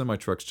 6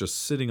 semi-trucks just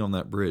sitting on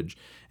that bridge.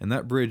 And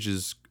that bridge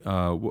is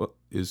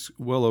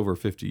well over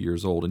 50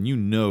 years old. And you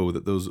know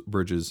that those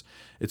bridges,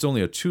 it's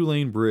only a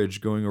 2-lane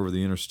bridge going over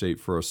the interstate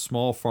for a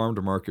small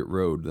farm-to-market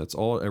road. That's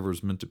all it ever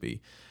is meant to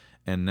be.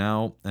 And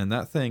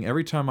that thing,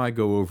 every time I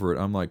go over it,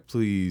 I'm like,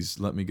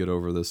 please let me get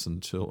over this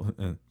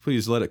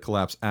please let it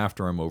collapse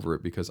after I'm over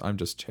it, because I'm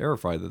just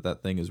terrified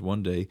that thing is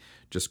one day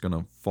just going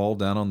to fall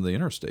down on the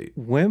interstate.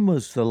 When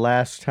was the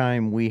last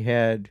time we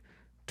had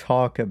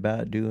talk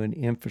about doing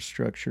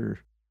infrastructure?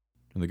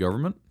 In the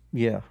government?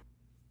 Yeah.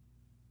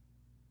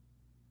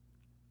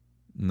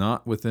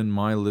 Not within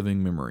my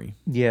living memory.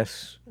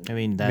 Yes. I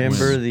mean,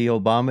 remember the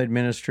Obama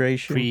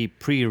administration?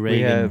 Pre-Reagan.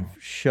 We have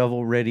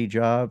shovel-ready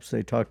jobs.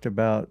 They talked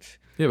about.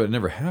 Yeah, but it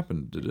never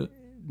happened, did it?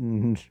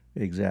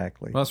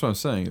 Exactly. Well, that's what I'm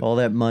saying. All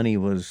that money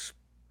was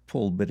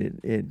pulled, but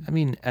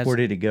where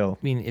did it go?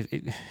 I mean,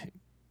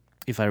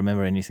 if I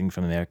remember anything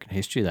from American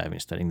history that I've been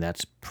studying,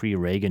 that's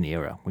pre-Reagan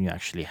era, when you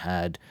actually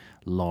had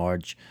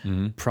large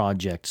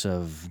projects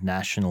of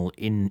national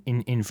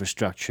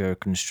infrastructure,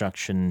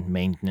 construction,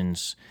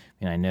 maintenance.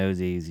 I mean, I know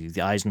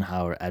the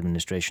Eisenhower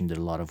administration did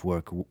a lot of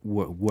work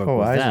with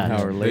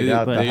Eisenhower that. laid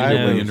out the they did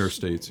highways. the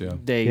interstates,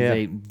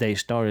 yeah. They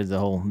started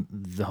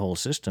the whole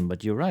system.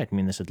 But you're right. I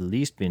mean, there's at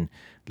least been,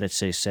 let's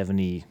say,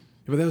 70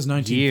 But that was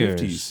 1950s.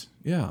 years.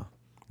 Yeah.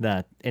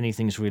 that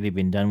anything's really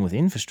been done with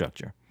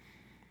infrastructure.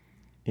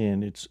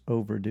 And it's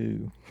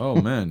overdue.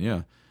 Oh man,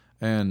 yeah.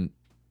 And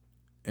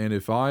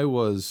if I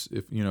was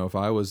the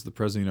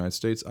president of the United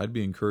States, I'd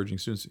be encouraging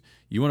students,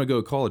 you want to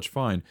go to college,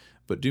 fine,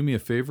 but do me a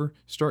favor,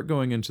 start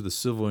going into the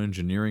civil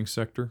engineering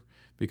sector,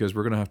 because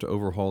we're going to have to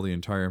overhaul the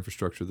entire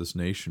infrastructure of this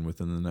nation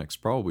within the next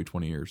probably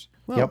 20 years.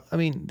 Well, Yep. I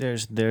mean,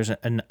 there's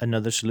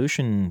another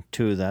solution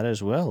to that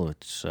as well.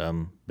 It's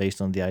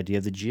based on the idea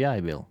of the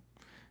GI Bill.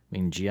 I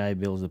mean, GI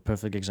Bill is the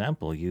perfect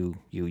example. You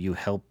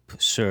help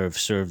serve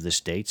the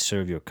state,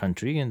 serve your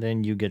country, and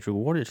then you get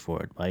rewarded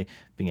for it by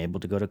being able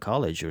to go to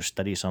college or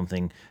study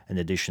something, an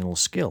additional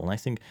skill. And I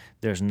think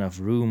there's enough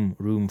room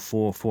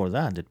for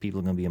that people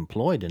are going to be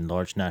employed in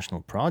large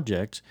national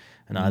projects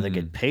and either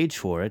get paid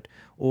for it,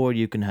 or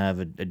you can have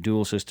a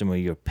dual system where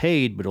you're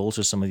paid, but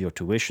also some of your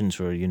tuitions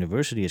for a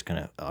university is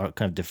kind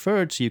of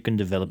deferred, so you can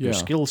develop your Yeah.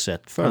 skill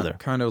set further.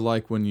 Kind of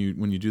like when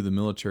you do the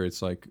military,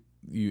 it's like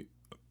you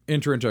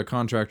enter into a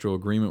contractual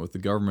agreement with the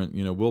government.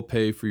 We'll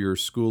pay for your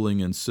schooling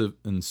in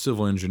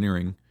civil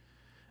engineering,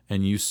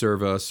 and you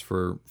serve us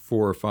for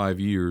 4 or 5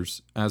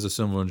 years as a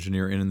civil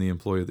engineer and in the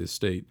employ of the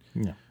state.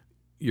 Yeah.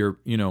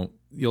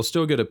 You'll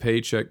still get a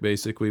paycheck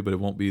basically, but it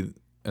won't be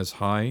as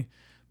high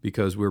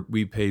because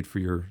we paid for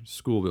your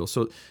school bill.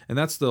 So, and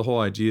that's the whole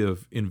idea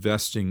of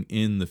investing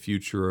in the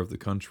future of the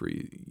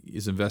country,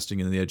 is investing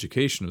in the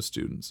education of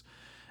students.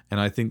 And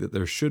I think that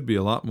there should be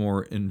a lot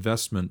more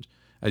investment.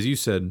 As you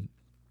said,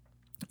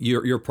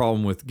 your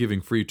problem with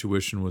giving free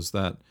tuition was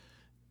that,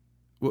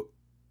 well,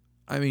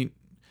 I mean,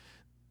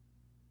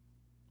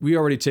 we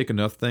already take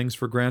enough things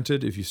for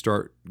granted. If you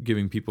start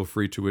giving people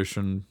free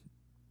tuition,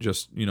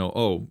 just,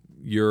 oh,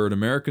 you're an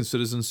American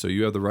citizen, so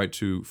you have the right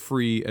to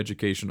free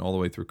education all the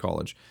way through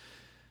college.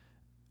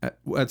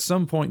 At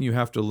some point, you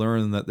have to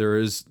learn that there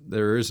is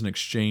an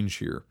exchange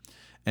here.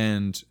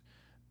 And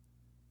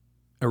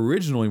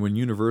originally, when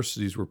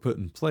universities were put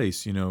in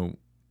place,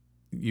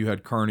 you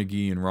had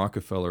Carnegie and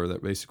Rockefeller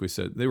that basically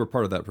said they were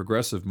part of that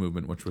progressive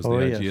movement, which was the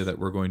idea that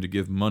we're going to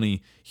give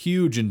money,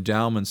 huge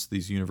endowments to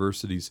these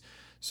universities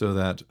so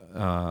that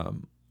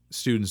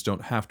students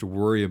don't have to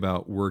worry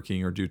about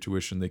working or do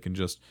tuition. They can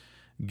just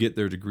get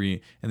their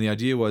degree. And the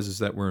idea is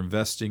that we're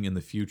investing in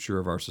the future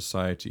of our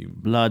society.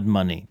 Blood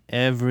money,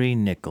 every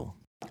nickel.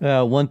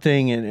 One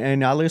thing,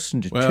 and I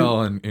listened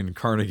to in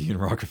Carnegie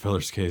and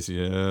Rockefeller's case,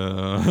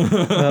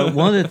 yeah.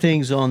 one of the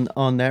things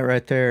on that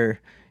right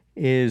there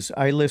is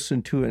I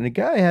listened to it, and the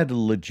guy had a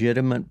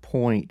legitimate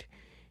point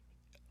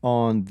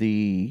on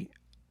the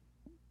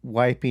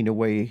wiping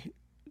away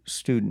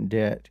student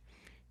debt.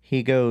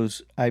 He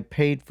goes, I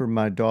paid for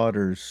my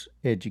daughter's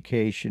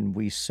education.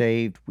 We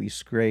saved, we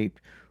scraped,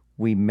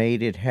 we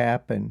made it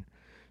happen.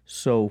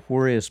 So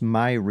where is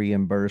my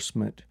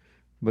reimbursement?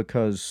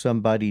 Because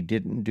somebody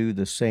didn't do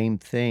the same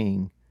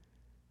thing.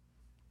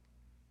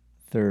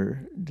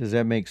 Does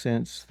that make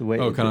sense? The way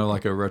kind of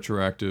like a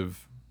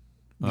retroactive.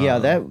 Yeah,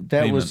 that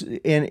payment. was,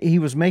 and he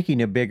was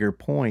making a bigger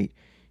point.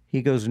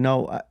 He goes,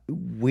 no,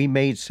 we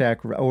made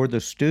sacrifice, or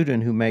the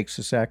student who makes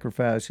the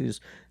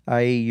sacrifices,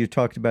 i.e., you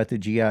talked about the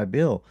GI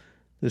Bill.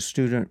 The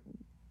student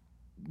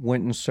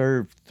went and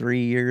served 3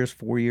 years,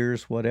 4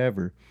 years,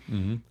 whatever.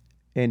 Mm-hmm.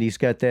 And he's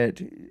got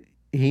that,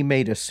 he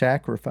made a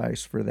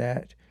sacrifice for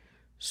that.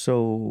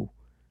 So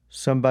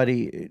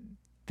somebody,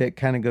 that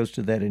kind of goes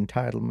to that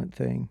entitlement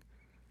thing,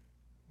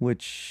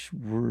 which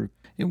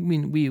I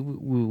mean, we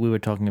were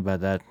talking about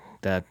that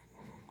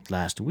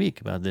last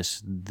week, about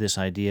this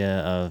idea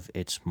of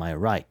it's my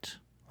right.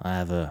 I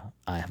have a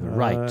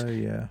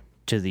right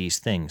to these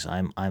things.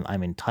 I'm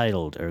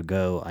entitled,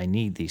 ergo I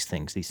need these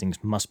things. These things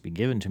must be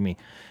given to me.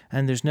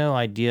 And there's no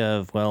idea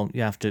of, well,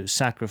 you have to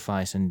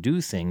sacrifice and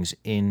do things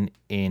in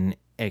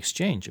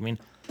exchange. I mean,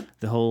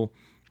 the whole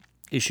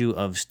issue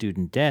of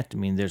student debt, I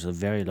mean, there's a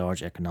very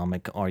large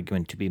economic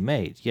argument to be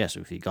made. Yes,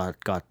 if you got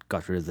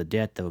rid of the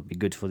debt, that would be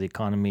good for the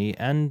economy.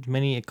 And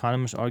many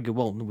economists argue,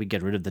 well, we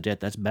get rid of the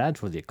debt, that's bad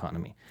for the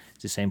economy.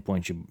 It's the same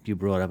point you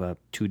brought up.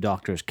 Two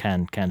doctors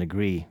can't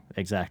agree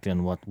exactly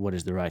on what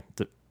is the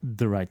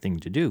right thing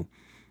to do.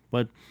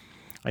 But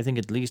I think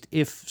at least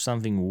if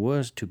something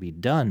was to be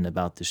done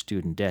about the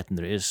student debt, and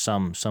there is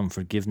some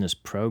forgiveness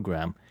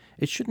program,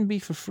 it shouldn't be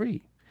for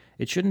free.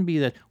 It shouldn't be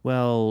that,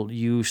 well,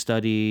 you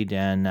studied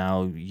and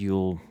now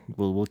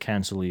we'll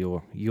cancel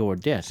your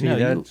debt. See,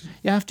 no,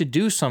 you have to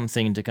do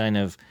something to kind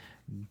of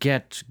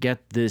get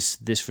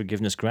this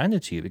forgiveness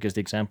granted to you, because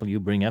the example you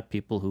bring up,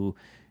 people who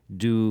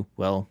do,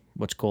 well,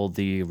 what's called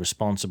the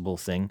responsible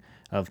thing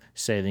of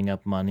saving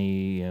up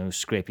money,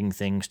 scraping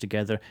things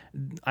together,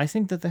 I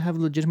think that they have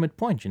a legitimate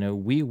point.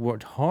 We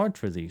worked hard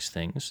for these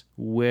things,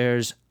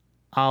 where's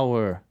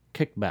our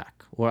kickback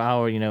or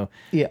our,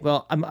 Yeah.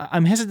 well,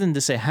 I'm hesitant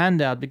to say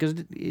handout because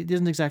it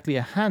isn't exactly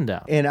a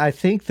handout. And I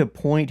think the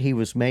point he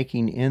was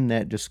making in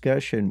that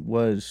discussion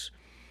was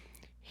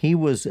he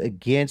was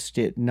against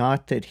it,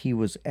 not that he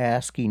was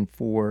asking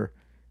for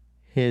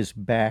his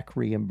back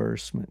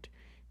reimbursement.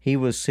 He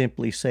was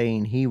simply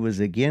saying he was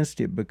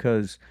against it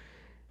because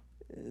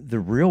the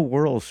real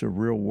world's the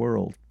real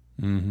world.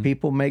 Mm-hmm.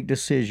 People make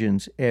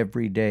decisions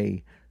every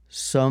day,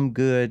 some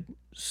good,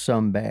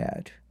 some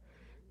bad.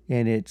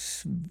 And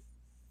it's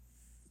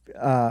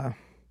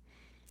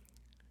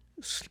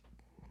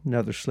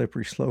another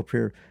slippery slope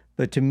here.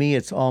 But to me,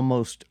 it's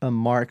almost a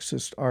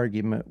Marxist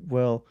argument.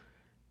 Well,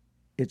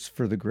 it's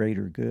for the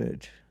greater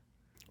good.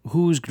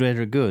 Who's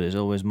greater good is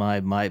always my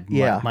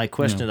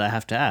question that I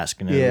have to ask.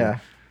 Yeah.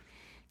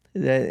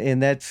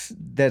 And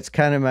that's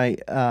kind of my,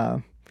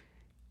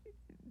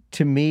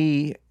 to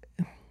me,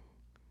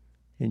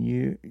 and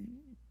you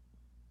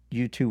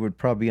two would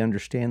probably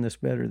understand this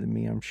better than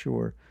me, I'm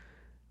sure.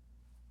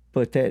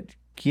 But that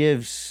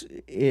gives,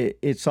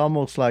 it's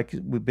almost like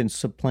we've been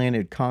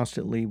supplanted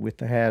constantly with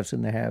the haves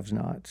and the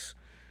have-nots.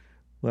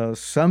 Well,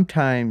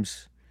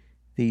 sometimes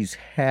these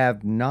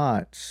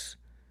have-nots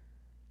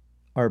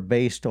are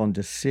based on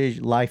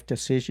life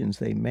decisions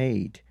they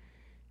made,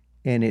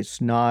 and it's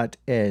not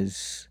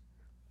as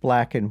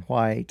black and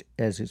white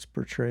as it's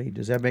portrayed.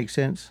 Does that make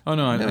sense? Oh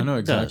no, I know it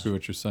exactly does.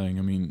 what you're saying.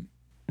 I mean,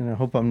 And I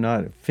hope I'm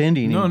not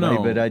offending anybody,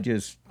 but I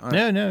just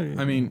No.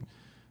 I mean,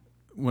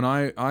 when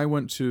I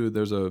went to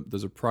there's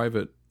a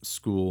private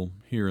school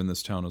here in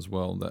this town as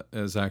well that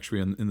is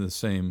actually in the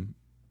same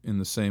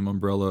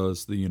umbrella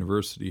as the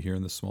university here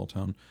in this small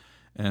town,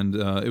 and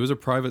it was a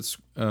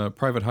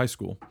private high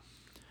school,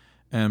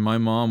 and my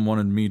mom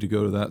wanted me to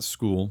go to that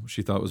school.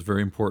 She thought it was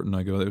very important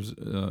I go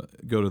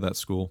to that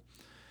school,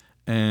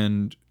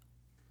 and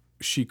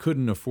she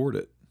couldn't afford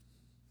it,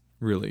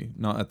 really,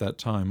 not at that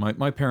time.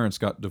 My parents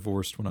got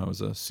divorced when I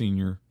was a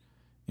senior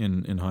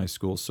in high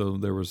school, so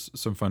there was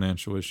some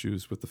financial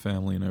issues with the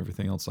family and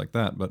everything else like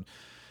that. But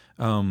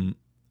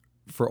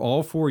for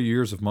all 4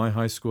 years of my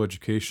high school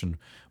education,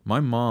 my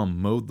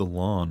mom mowed the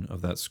lawn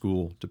of that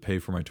school to pay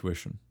for my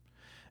tuition.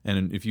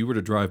 And if you were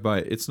to drive by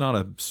it, it's not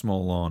a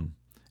small lawn.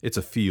 It's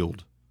a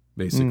field,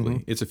 basically.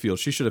 Mm-hmm. It's a field.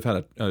 She should have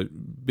had a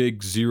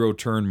big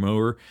zero-turn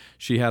mower.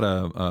 She had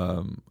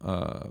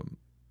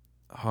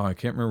I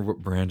can't remember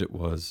what brand it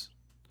was.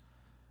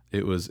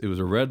 It was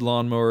a red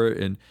lawnmower,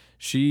 and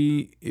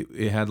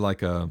it had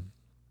like not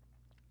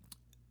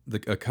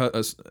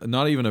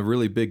even a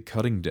really big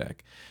cutting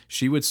deck.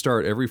 She would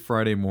start every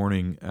Friday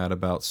morning at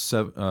about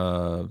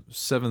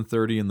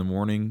 7:30 in the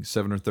morning,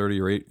 7:30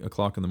 or 8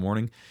 o'clock in the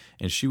morning,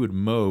 and she would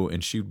mow,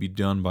 and she would be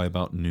done by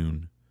about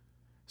noon.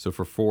 So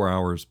for 4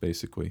 hours,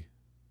 basically.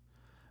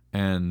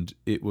 And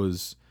it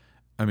was,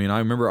 I mean, I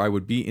remember I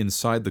would be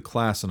inside the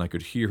class, and I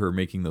could hear her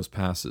making those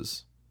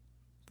passes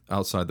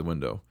outside the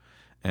window.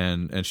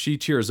 And she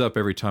tears up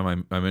every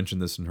time I mention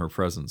this in her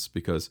presence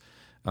because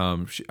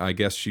I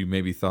guess she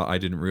maybe thought I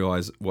didn't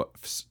realize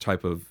what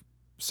type of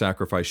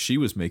sacrifice she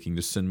was making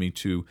to send me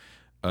to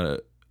a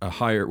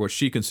higher, what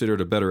she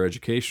considered a better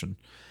education.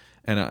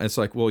 And it's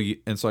like, well,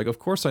 it's like, of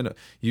course I know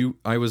you.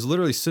 I was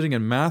literally sitting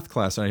in math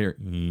class, and I hear,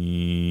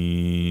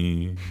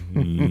 and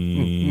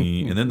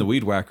then the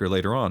weed whacker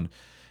later on,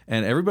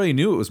 and everybody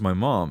knew it was my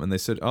mom, and they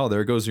said, "Oh,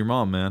 there goes your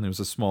mom, man." It was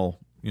a small,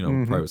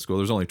 private school.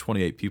 There's only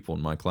 28 people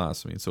in my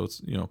class. I mean, so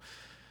it's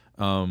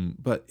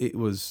but it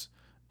was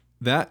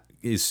that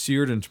is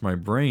seared into my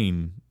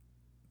brain.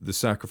 The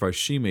sacrifice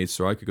she made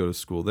so I could go to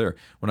school there.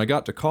 When I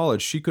got to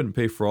college, she couldn't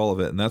pay for all of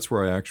it, and that's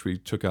where I actually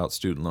took out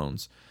student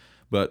loans.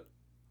 But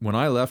when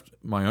I left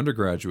my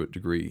undergraduate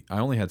degree, I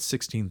only had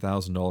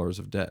 $16,000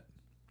 of debt,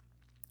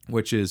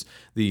 which is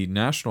the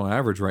national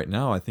average right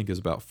now, I think, is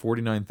about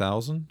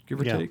 $49,000,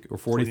 give or take, or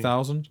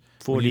 $40,000.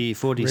 40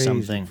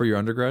 something. For your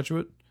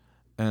undergraduate.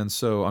 And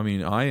so, I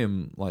mean, I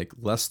am like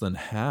less than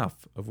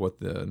half of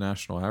what the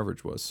national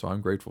average was. So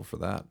I'm grateful for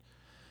that.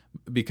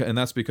 And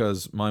that's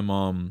because my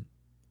mom,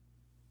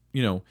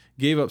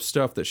 gave up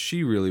stuff that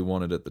she really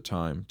wanted at the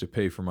time to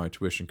pay for my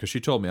tuition. Because she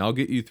told me, I'll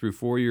get you through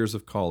 4 years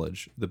of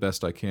college the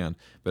best I can,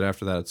 but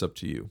after that, it's up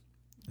to you.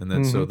 And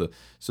then so the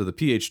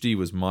PhD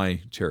was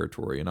my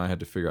territory, and I had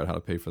to figure out how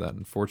to pay for that.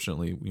 And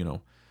fortunately,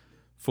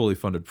 fully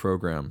funded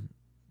program,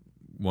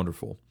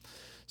 wonderful.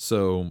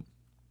 So,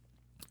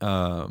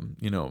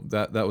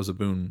 that was a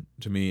boon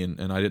to me,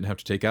 and I didn't have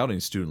to take out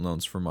any student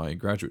loans for my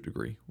graduate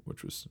degree,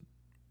 which was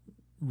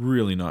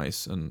really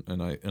nice, and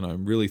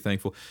I'm really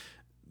thankful.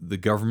 The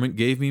government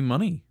gave me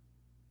money,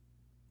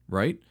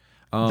 right?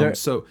 There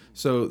was an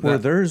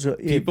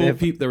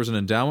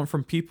endowment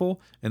from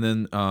people, and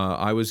then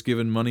I was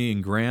given money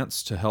and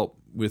grants to help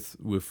with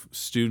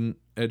student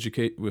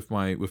educate with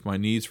my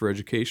needs for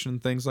education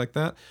and things like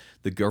that.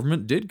 The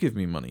government did give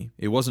me money.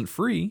 It wasn't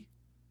free.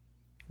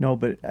 No,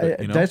 but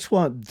that's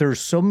what there's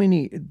so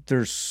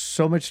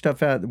much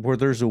stuff out where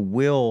there's a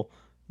will,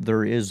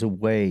 there is a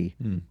way.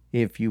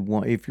 If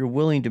you're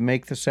willing to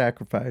make the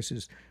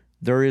sacrifices,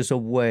 there is a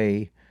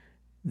way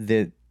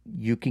that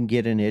you can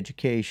get an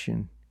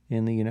education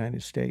in the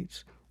United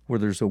States. Where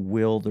there's a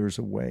will, there's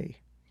a way.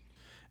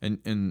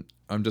 And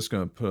I'm just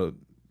going to put,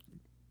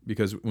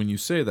 because when you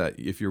say that,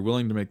 if you're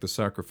willing to make the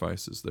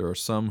sacrifices, there are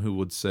some who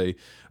would say,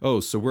 oh,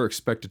 so we're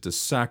expected to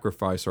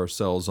sacrifice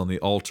ourselves on the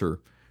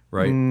altar,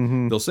 right?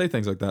 Mm-hmm. They'll say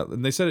things like that.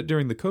 And they said it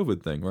during the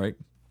COVID thing, right?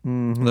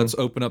 Mm-hmm. Let's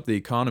open up the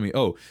economy.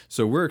 Oh,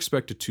 so we're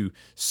expected to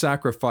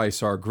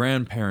sacrifice our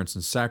grandparents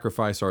and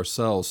sacrifice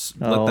ourselves.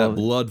 Let that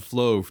blood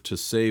flow to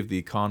save the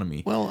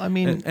economy. Well, I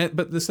mean,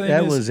 but the thing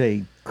that is, was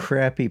a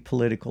crappy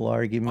political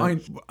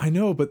argument. I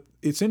know, but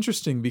it's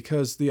interesting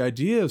because the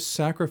idea of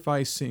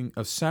sacrificing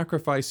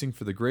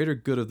for the greater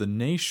good of the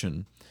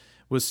nation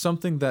was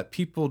something that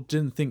people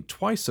didn't think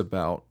twice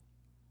about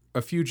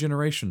a few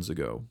generations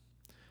ago.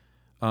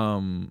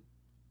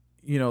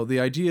 The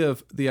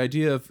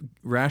idea of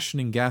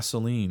rationing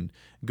gasoline,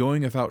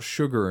 going without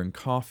sugar and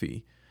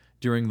coffee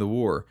during the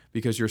war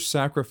because you're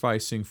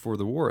sacrificing for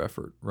the war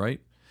effort, right?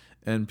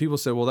 And people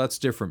say, well, that's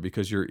different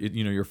because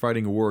you're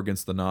fighting a war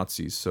against the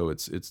Nazis, so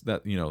it's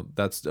that,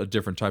 that's a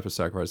different type of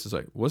sacrifice. It's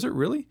like, was it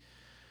really?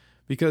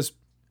 Because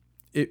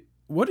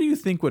what do you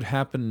think would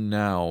happen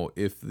now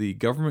if the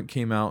government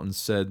came out and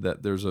said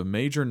that there's a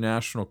major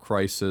national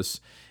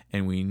crisis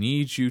and we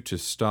need you to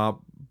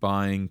stop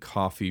buying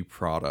coffee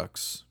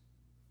products?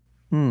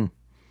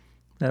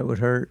 That would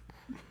hurt.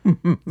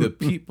 The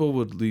people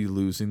would be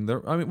losing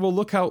their. I mean, well,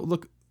 look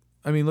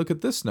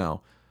at this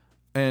now,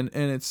 and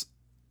it's.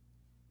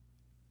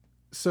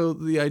 So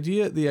the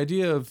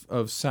idea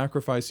of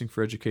sacrificing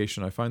for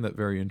education, I find that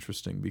very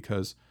interesting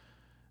because,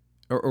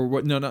 or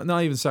what? No,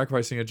 not even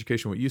sacrificing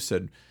education. What you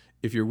said,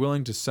 if you're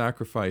willing to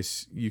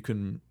sacrifice, you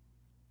can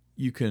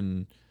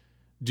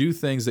do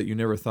things that you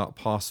never thought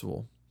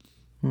possible,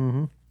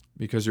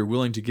 because you're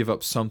willing to give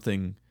up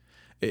something.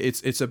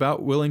 It's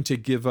about willing to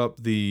give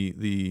up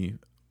the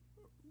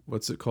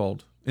what's it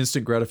called?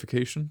 Instant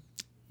gratification.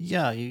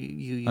 Yeah,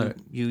 you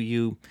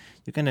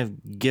kind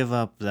of give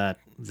up that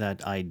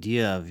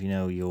idea of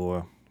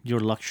your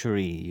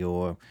luxury,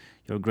 your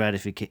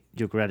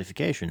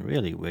gratification,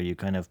 really, where you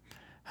kind of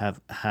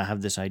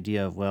have this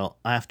idea of, well,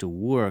 I have to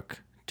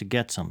work to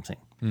get something.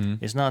 Mm-hmm.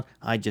 It's not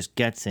I just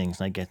get things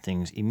and I get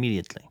things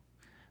immediately.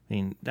 I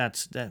mean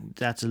that's I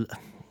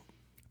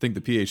think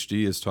the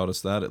PhD has taught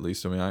us that, at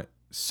least. I mean,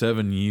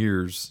 7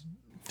 years.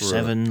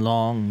 7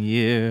 long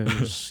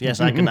years.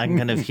 Yes, I can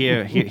kind of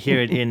hear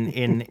it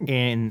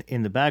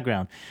in the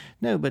background.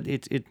 No, but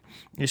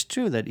it's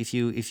true that if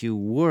you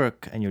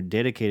work and you're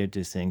dedicated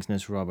to things, and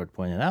as Robert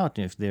pointed out,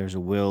 if there's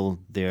a will,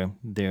 there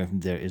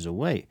is a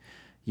way.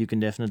 You can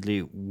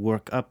definitely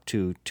work up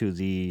to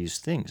these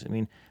things. I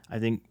mean, I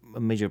think a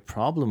major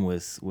problem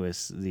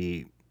with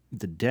the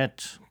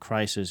debt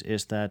crisis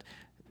is that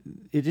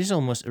it is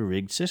almost a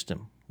rigged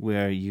system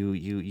where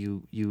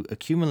you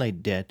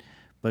accumulate debt,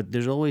 but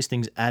there's always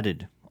things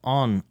added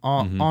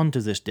onto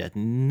this debt.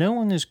 No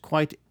one is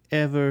quite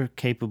ever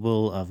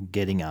capable of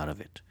getting out of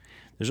it.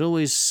 There's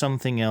always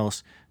something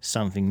else,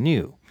 something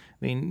new.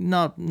 I mean,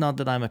 not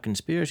that I'm a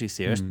conspiracy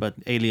theorist, but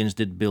aliens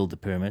did build the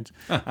pyramids.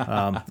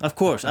 Of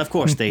course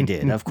they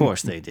did. Of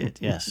course they did.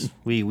 Yes,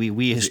 we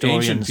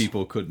historians. Ancient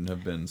people couldn't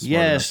have been smart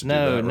yes,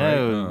 enough to do that,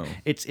 no.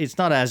 Right? It's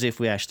not as if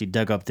we actually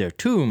dug up their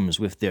tombs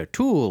with their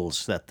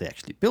tools that they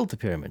actually built the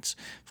pyramids.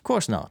 Of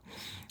course not.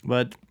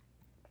 But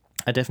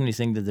I definitely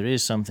think that there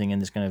is something,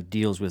 and this kind of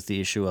deals with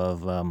the issue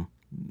of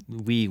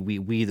we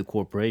the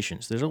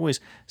corporations. There's always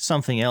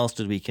something else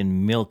that we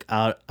can milk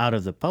out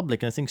of the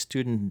public, and I think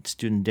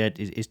student debt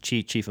is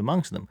chief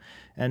amongst them.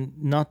 And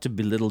not to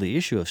belittle the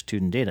issue of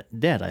student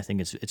debt, I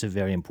think it's a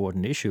very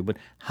important issue, but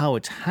how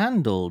it's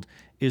handled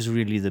is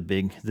really the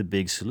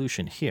big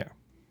solution here.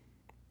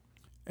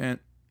 And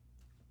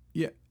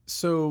yeah,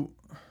 so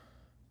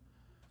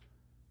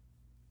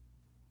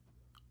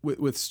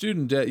with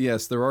student debt,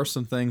 yes, there are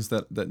some things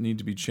that need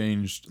to be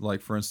changed. Like,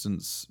 for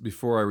instance,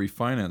 before I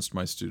refinanced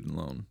my student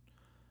loan,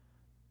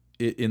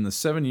 in the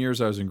 7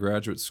 years I was in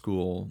graduate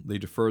school, they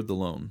deferred the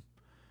loan.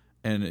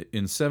 And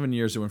in 7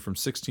 years, it went from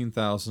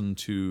 $16,000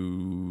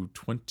 to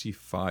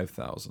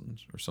 $25,000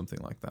 or something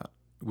like that,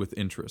 with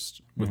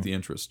interest, with the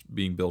interest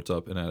being built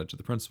up and added to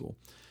the principal.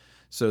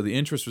 So the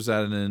interest was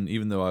added in,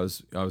 even though I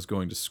was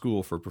going to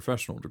school for a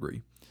professional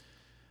degree.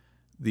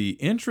 The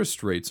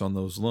interest rates on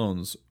those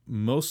loans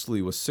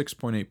mostly was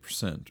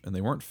 6.8%, and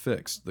they weren't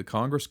fixed. The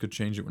Congress could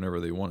change it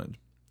whenever they wanted.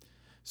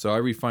 So I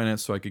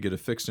refinanced so I could get a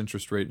fixed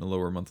interest rate and a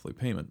lower monthly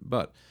payment.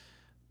 But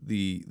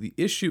the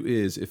issue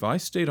is, if I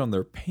stayed on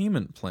their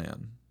payment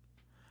plan,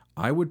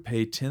 I would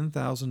pay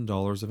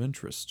 $10,000 of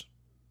interest.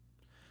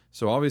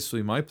 So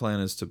obviously my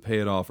plan is to pay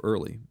it off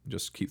early,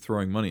 just keep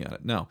throwing money at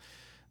it. Now,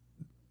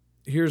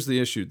 here's the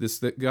issue.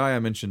 The guy I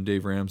mentioned,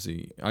 Dave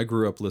Ramsey, I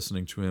grew up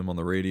listening to him on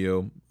the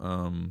radio,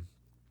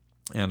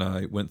 and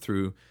I went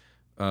through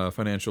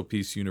Financial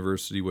Peace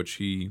University, which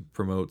he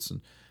promotes,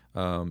 and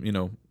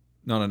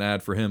not an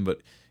ad for him, but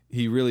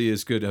he really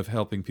is good at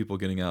helping people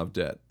getting out of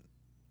debt.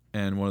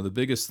 And one of the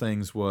biggest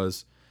things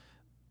was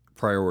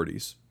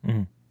priorities.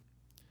 Mm-hmm.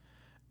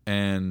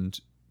 And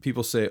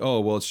people say, "Oh,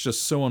 well, it's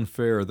just so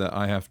unfair that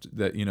I have to."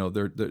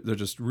 That they're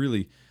just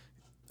really.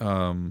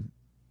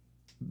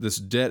 this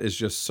debt is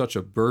just such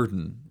a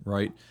burden,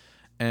 right?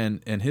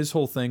 And his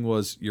whole thing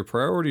was your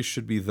priorities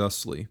should be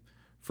thusly.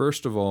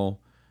 First of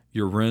all,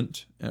 your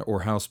rent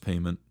or house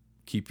payment,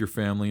 keep your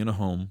family in a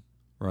home,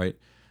 right?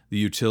 The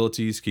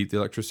utilities, keep the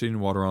electricity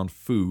and water on.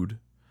 Food.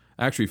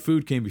 Actually,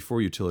 food came before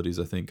utilities,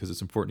 I think, because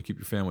it's important to keep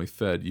your family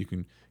fed. You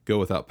can go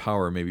without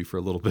power maybe for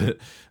a little bit.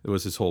 It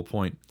was his whole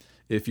point.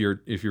 If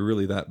you're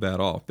really that bad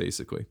off,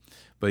 basically.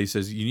 But he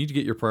says you need to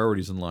get your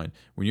priorities in line.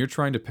 When you're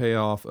trying to pay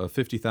off a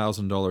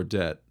 $50,000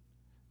 debt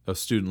of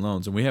student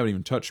loans, and we haven't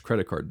even touched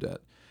credit card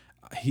debt.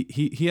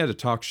 He had a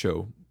talk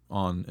show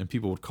on, and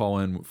people would call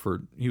in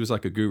he was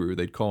like a guru.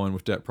 They'd call in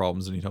with debt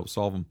problems and he'd help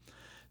solve them.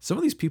 Some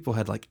of these people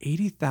had like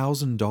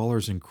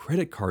 $80,000 in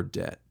credit card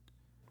debt.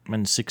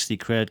 And 60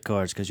 credit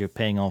cards because you're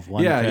paying off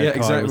one credit card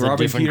exactly. With a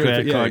different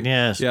credit card.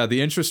 Yes. Yeah,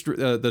 the interest,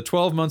 the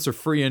 12 months of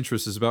free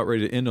interest is about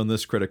ready to end on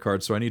this credit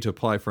card, so I need to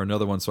apply for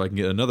another one so I can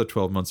get another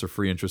 12 months of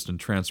free interest and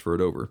transfer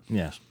it over.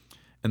 Yes.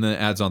 And then it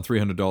adds on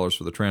 $300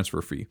 for the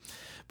transfer fee.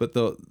 But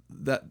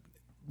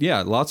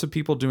lots of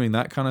people doing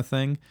that kind of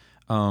thing.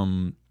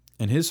 And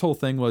his whole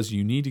thing was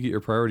you need to get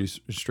your priorities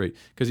straight.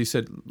 Because he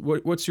said,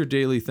 what's your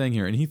daily thing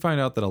here? And he found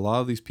out that a lot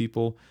of these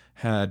people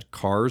had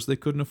cars they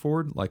couldn't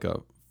afford, like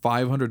a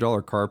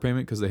 $500 car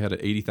payment because they had an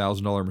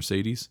 $80,000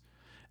 Mercedes.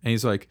 And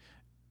he's like,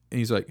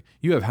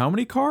 you have how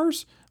many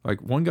cars?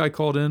 Like one guy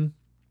called in,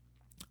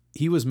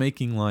 he was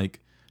making like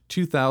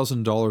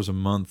 $2,000 a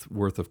month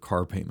worth of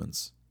car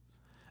payments.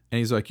 And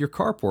he's like, you're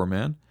car poor,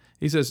 man.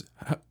 He says,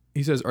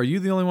 are you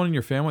the only one in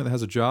your family that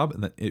has a job?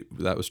 And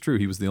that was true.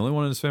 He was the only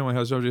one in his family that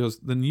has a job. He goes,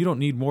 then you don't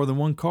need more than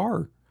one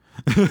car.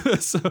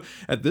 So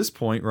at this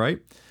point, right,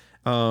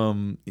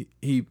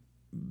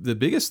 the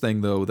biggest thing,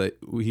 though, that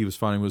he was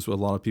finding was a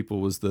lot of people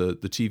was the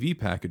TV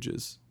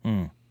packages.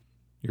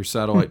 Your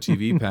satellite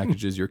TV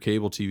packages, your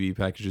cable TV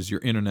packages,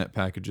 your internet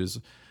packages,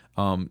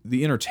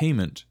 the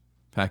entertainment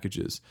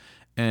packages.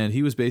 And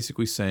he was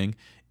basically saying,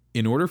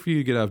 in order for you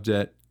to get out of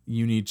debt,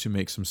 you need to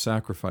make some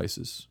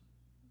sacrifices.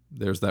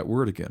 There's that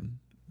word again,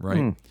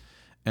 right?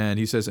 And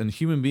he says, and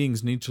human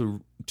beings need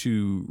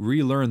to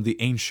relearn the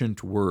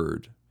ancient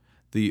word,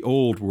 the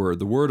old word,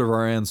 the word of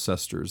our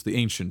ancestors, the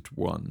ancient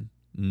one,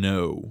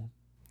 no.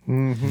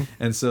 Mm-hmm.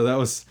 And so that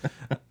was,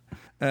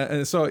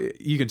 and so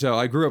you can tell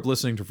I grew up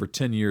listening to him for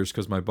 10 years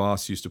because my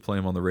boss used to play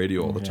him on the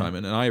radio all the time.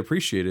 And I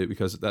appreciate it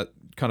because that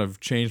kind of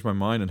changed my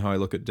mind and how I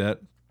look at debt.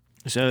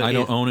 So I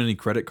don't own any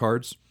credit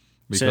cards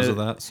because of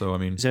that. So, I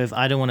mean. So if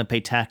I don't want to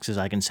pay taxes,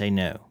 I can say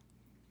no.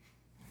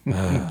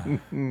 That's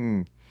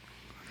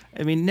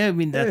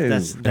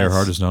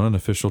Earhart is not an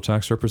official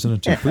tax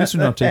representative. Please do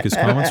not take his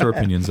comments or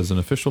opinions as an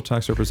official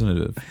tax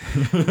representative.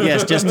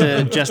 Yes, just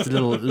a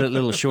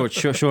little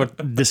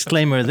short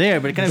disclaimer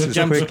there, but it kind of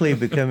jumps quickly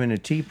becoming a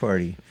tea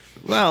party.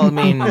 Well, I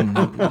mean,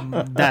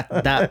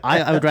 that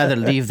I would rather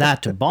leave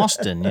that to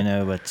Boston,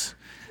 but.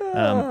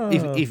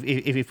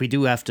 If we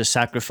do have to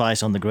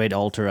sacrifice on the great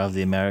altar of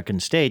the American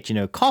state,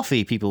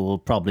 coffee, people will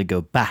probably go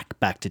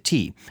back to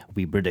tea.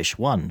 We British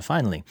won,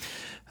 finally.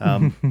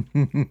 No,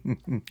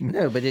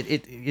 but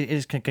it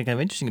is kind of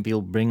interesting that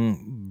people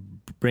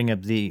bring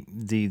up the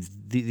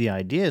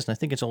ideas, and I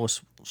think it's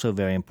also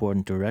very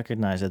important to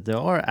recognize that there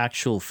are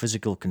actual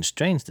physical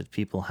constraints that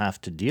people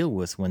have to deal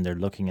with when they're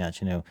looking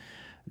at,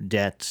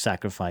 debt,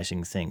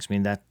 sacrificing things. I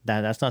mean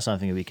that's not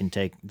something that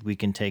we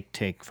can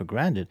take for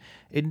granted.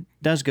 It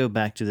does go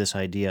back to this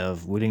idea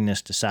of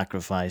willingness to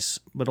sacrifice,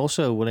 but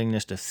also a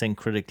willingness to think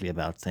critically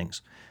about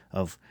things,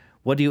 of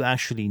what do you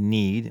actually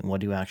need and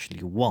what do you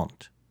actually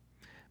want.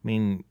 I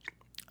mean,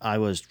 I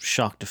was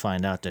shocked to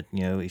find out that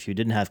if you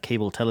didn't have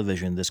cable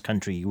television in this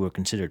country, you were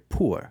considered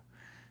poor.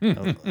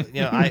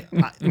 I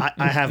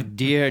have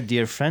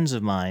dear friends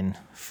of mine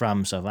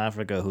from South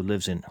Africa who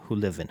live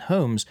in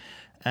homes.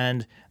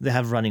 And they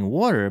have running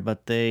water,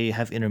 but they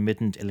have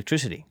intermittent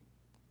electricity.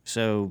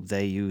 So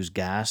they use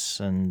gas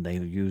and they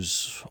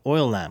use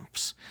oil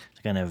lamps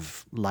to kind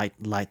of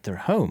light their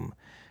home.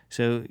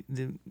 So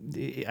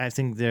I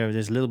think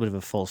there's a little bit of a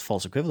false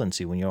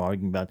equivalency when you're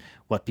arguing about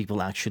what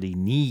people actually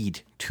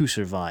need to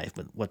survive,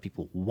 but what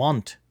people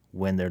want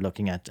when they're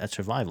looking at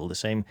survival. The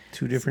same.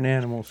 Two different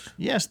animals.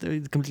 Yes,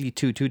 they're completely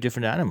two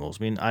different animals.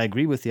 I mean, I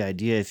agree with the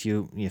idea if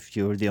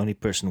you're the only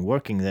person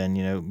working, then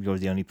you're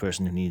the only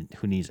person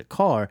who needs a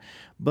car.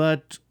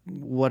 But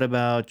what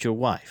about your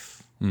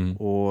wife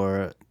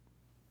or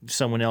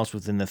someone else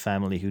within the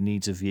family who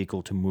needs a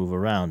vehicle to move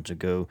around, to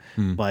go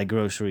buy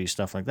groceries,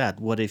 stuff like that?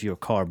 What if your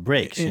car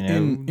breaks? You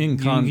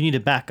need a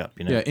backup.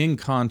 Yeah, in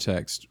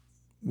context,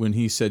 when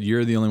he said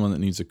you're the only one that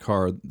needs a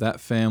car, that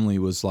family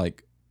was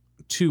like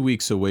 2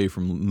 weeks away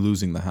from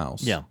losing the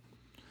house. Yeah.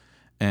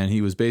 And he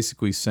was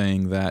basically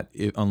saying that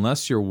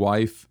unless your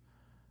wife,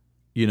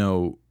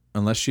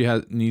 unless she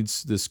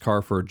needs this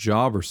car for a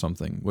job or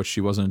something, which she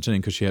wasn't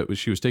intending because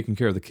she was taking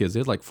care of the kids. They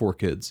had like 4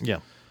 kids. Yeah.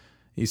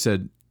 He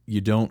said, you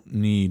don't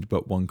need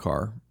but one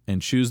car, and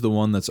choose the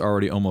one that's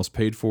already almost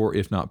paid for,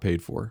 if not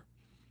paid for,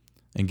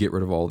 and get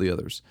rid of all the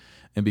others.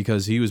 And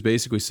because he was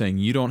basically saying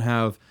you don't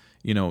have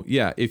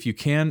if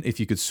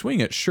you could swing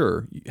it,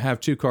 sure, have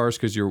 2 cars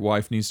because your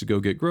wife needs to go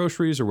get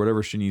groceries or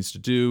whatever she needs to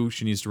do.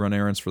 She needs to run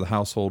errands for the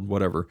household,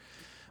 whatever.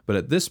 But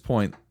at this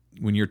point,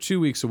 when you're 2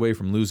 weeks away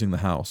from losing the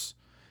house,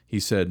 he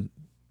said,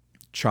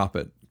 chop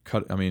it,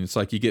 cut. I mean, it's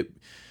like you get.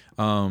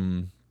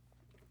 I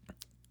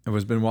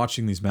was been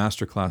watching these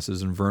master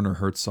classes in Werner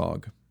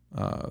Herzog,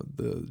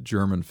 the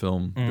German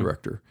film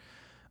director.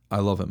 I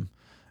love him.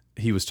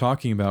 He was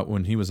talking about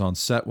when he was on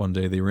set one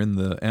day. They were in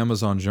the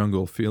Amazon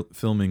jungle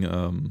filming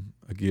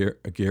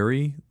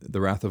Aguirre, The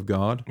Wrath of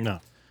God,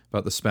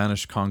 about the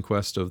Spanish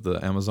conquest of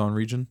the Amazon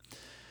region.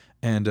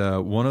 And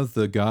one of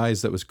the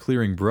guys that was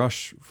clearing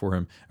brush for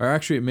him, or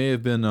actually it may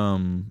have been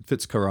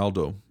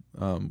Fitzcarraldo,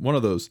 one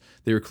of those.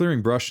 They were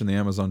clearing brush in the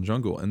Amazon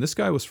jungle, and this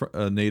guy was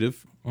a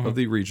native of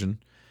the region,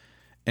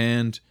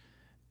 and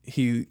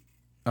he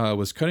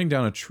was cutting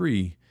down a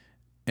tree.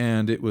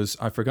 And it was,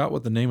 I forgot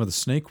what the name of the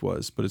snake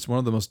was, but it's one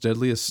of the most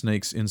deadliest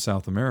snakes in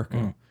South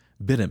America.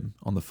 Bit him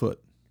on the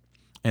foot.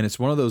 And it's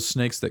one of those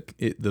snakes that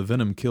the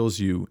venom kills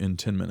you in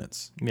 10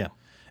 minutes. Yeah.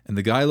 And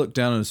the guy looked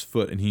down at his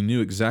foot and he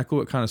knew exactly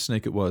what kind of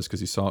snake it was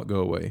because he saw it go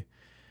away.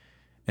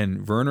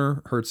 And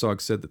Werner Herzog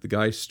said that the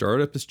guy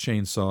started up his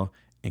chainsaw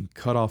and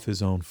cut off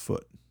his own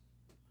foot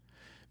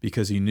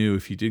because he knew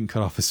if he didn't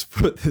cut off his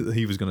foot,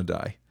 he was going to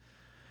die.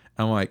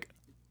 And I'm like,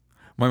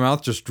 my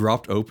mouth just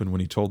dropped open when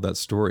he told that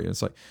story.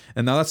 It's like,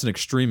 and now that's an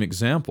extreme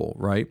example,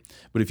 right?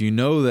 But if you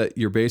know that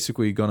you're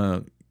basically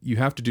you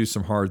have to do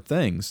some hard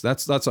things.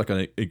 That's like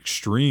an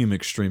extreme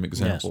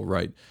example,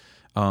 right?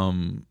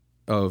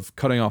 Of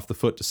cutting off the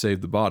foot to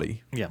save the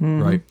body,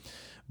 right?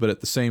 But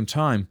at the same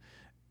time,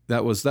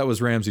 that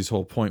was Ramsey's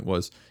whole point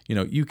was,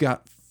 you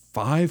got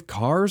 5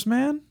 cars,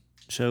 man.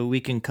 So we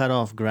can cut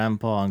off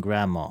Grandpa and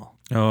Grandma.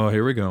 Oh,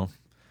 here we go.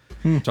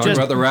 Talking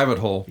about the rabbit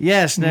hole.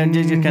 Yes, no,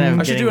 just kind of.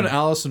 I should do an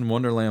Alice in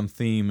Wonderland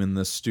theme in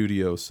this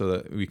studio so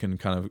that we can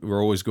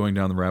we're always going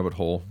down the rabbit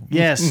hole.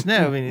 Yes,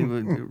 no, I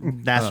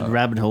mean that's what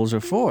rabbit holes are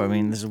for. I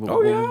mean, this is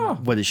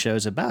what the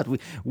show's about.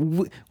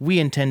 We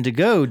intend to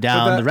go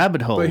down the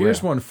rabbit hole. But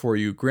here's one for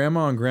you,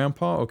 Grandma and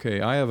Grandpa.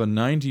 Okay, I have a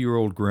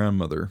 90-year-old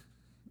grandmother,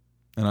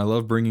 and I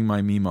love bringing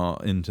my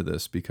Mima into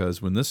this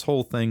because when this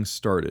whole thing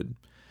started.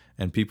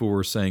 And people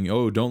were saying,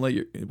 "Oh,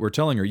 we're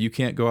telling her you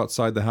can't go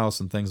outside the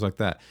house and things like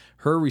that."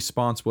 Her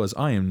response was,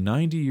 "I am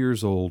 90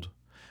 years old.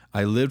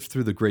 I lived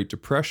through the Great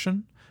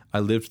Depression.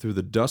 I lived through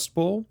the Dust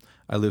Bowl.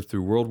 I lived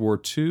through World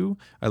War II.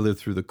 I lived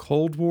through the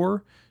Cold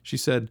War." She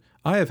said,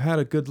 "I have had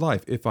a good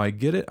life. If I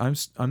get it, I'm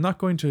not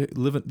going to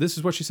live in." This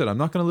is what she said. "I'm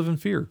not going to live in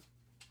fear."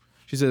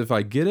 She said, "If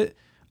I get it,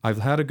 I've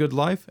had a good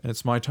life, and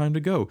it's my time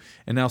to go."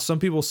 And now some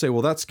people say,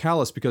 "Well, that's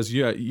callous because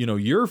you're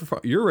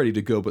ready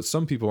to go, but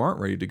some people aren't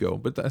ready to go."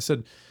 But I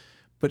said.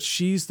 But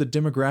she's the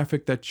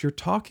demographic that you're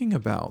talking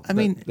about. I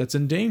mean, that's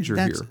in danger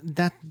here.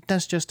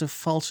 That's just a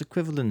false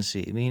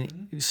equivalency. I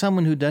mean,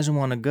 someone who doesn't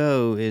want to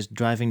go is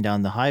driving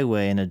down the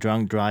highway and a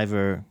drunk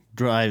driver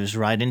drives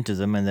right into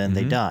them and then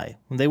they die.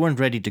 They weren't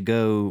ready to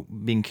go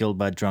being killed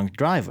by a drunk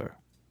driver.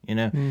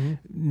 No, and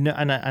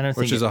I don't think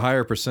which is a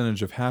higher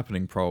percentage of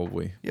happening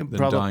probably than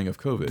dying of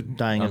COVID.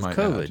 Dying of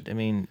COVID. I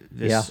mean,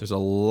 there's a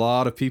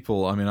lot of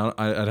people. I mean,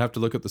 I'd have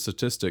to look at the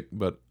statistic,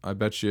 but I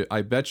bet you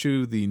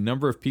the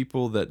number of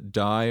people that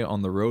die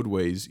on the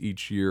roadways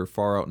each year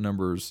far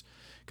outnumbers.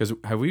 Because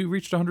have we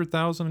reached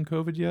 100,000 in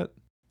COVID yet?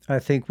 I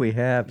think we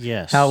have.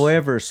 Yes.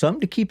 However,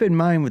 something to keep in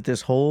mind with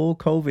this whole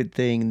COVID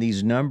thing,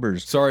 these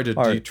numbers. Sorry to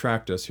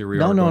detract us. Here we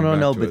are.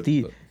 No. But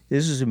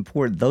this is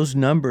important. Those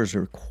numbers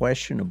are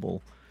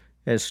questionable.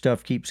 As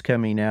stuff keeps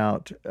coming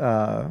out,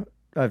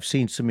 I've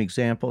seen some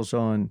examples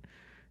on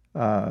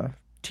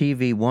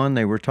TV. One,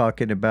 they were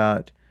talking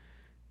about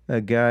a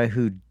guy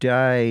who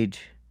died,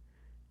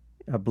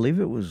 I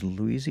believe it was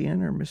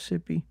Louisiana or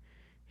Mississippi.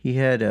 He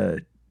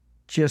had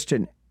just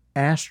an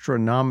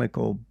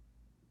astronomical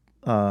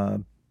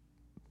BAC,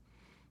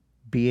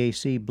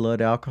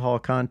 blood alcohol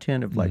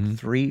content of like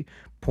 3.3.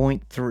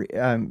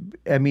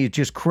 I mean, it's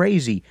just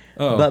crazy.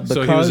 Oh, but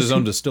so he was his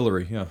own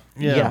distillery,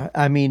 Yeah,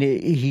 I mean,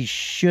 he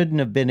shouldn't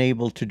have been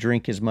able to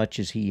drink as much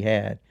as he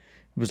had. It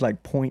was like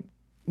I think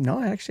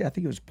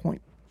it was 0.5.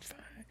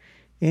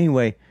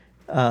 Anyway,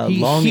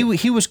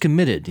 he was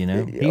committed, He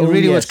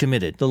really was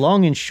committed. The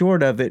long and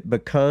short of it,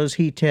 because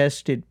he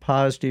tested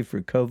positive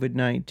for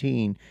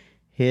COVID-19,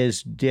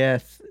 his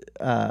death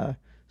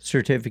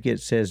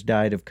certificate says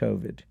died of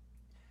COVID.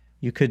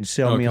 You couldn't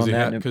sell me on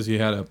that because he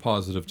had a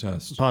positive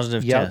test.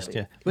 Test,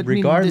 yeah. But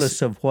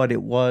regardless of what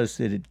it was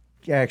that it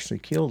actually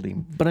killed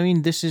him. But I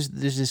mean, this is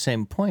the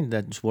same point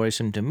that's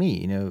worrisome to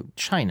me.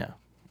 China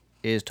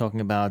is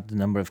talking about the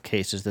number of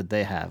cases that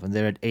they have, and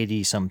they're at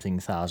 80-something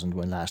thousand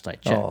when last I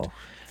checked. Oh,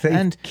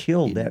 they've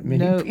killed that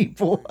many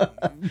people.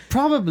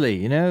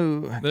 Probably,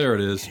 There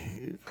it is.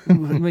 I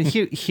mean,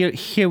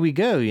 here we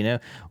go.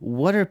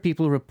 What are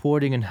people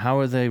reporting and how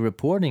are they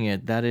reporting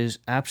it? That is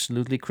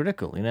absolutely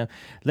critical.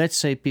 Let's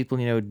say people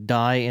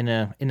die in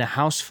a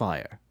house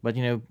fire. but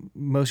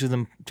most of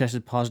them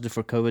tested positive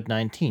for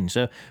COVID-19.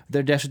 So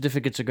their death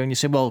certificates are going to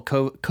say, well,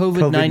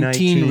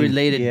 COVID-19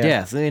 related yeah.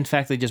 death. In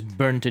fact, they just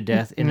burned to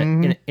death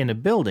in a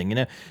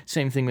building.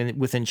 Same thing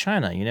within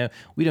China.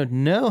 We don't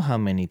know how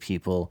many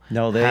people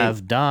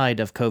have died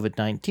of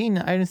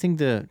COVID-19. I don't think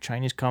the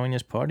Chinese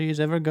Communist Party is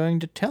ever going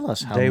to tell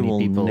us how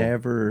many people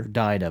never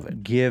died of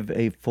it. Give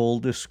a full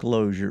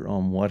disclosure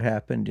on what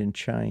happened in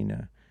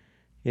China.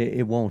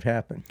 It won't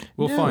happen.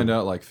 We'll find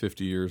out like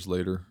 50 years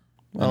later.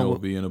 And it will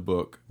be in a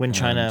book. When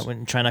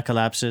China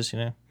collapses,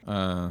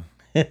 I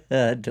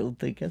don't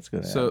think that's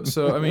going to happen.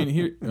 So I mean,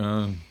 here,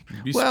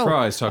 you'd be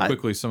surprised how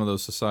quickly some of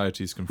those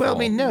societies can fall. Well, I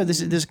mean, no,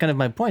 this is kind of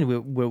my point.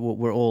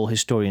 We're all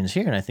historians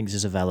here, and I think this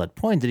is a valid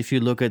point, that if you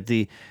look at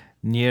the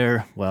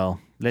near,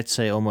 let's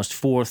say almost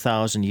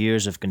 4,000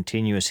 years of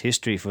continuous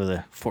history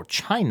for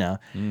China,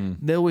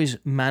 they always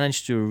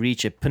manage to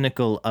reach a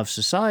pinnacle of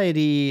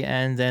society,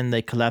 and then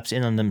they collapse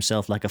in on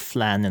themselves like a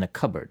flan in a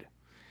cupboard.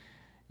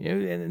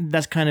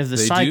 That's kind of the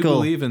cycle. They do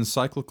believe in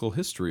cyclical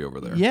history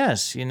over there.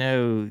 Yes,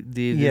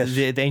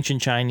 the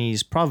ancient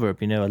Chinese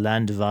proverb, a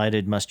land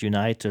divided must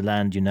unite, a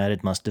land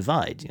united must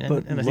divide.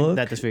 And I think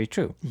that is very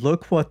true.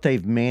 Look what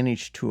they've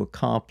managed to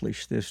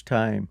accomplish this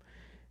time.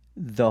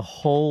 The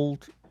whole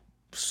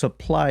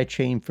supply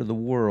chain for the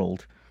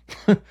world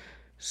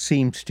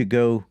seems to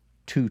go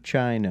to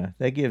China.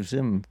 That gives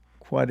them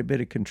quite a bit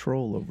of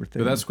control over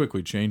things. But that's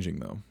quickly changing,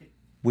 though.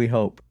 We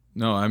hope.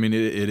 No, I mean,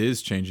 it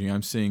is changing.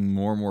 I'm seeing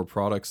more and more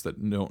products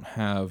that don't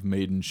have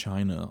made in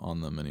China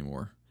on them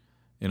anymore.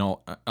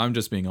 I'm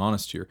just being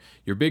honest here.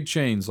 Your big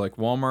chains like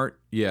Walmart,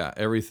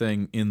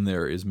 everything in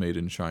there is made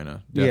in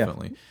China,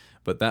 definitely. Yeah.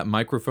 But that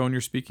microphone you're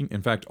speaking,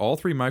 in fact, all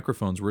 3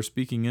 microphones we're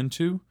speaking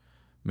into,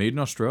 made in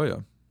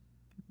Australia.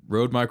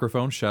 Rode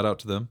microphones, shout out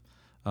to them.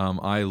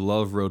 I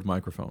love Rode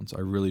microphones.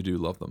 I really do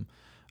love them.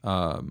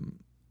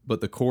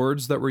 But the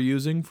cords that we're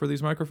using for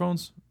these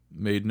microphones,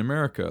 made in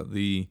America.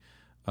 The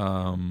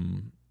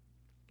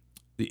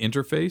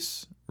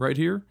interface right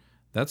here,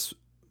 that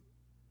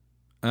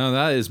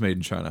is made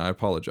in China. I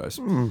apologize.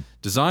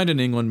 Designed in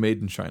England,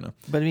 made in China.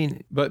 But I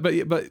mean,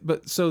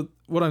 but so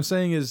what I'm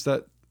saying is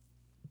that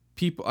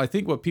I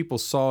think what people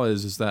saw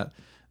is that,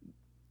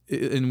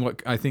 and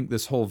what I think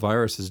this whole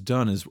virus has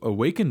done is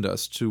awakened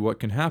us to what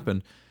can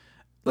happen.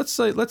 Let's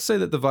say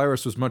that the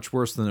virus was much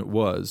worse than it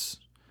was,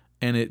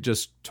 and it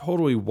just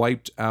totally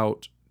wiped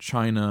out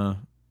China's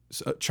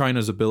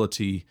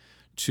ability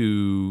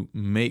to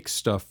make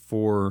stuff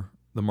for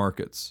the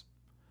markets.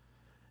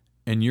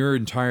 And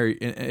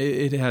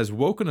it has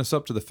woken us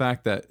up to the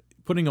fact that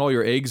putting all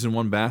your eggs in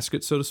one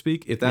basket, so to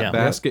speak, if that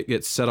basket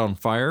gets set on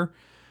fire,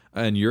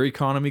 and your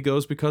economy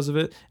goes because of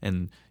it,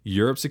 and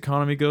Europe's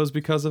economy goes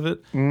because of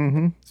it.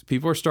 Mm-hmm.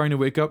 People are starting to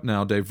wake up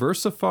now.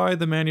 Diversify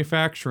the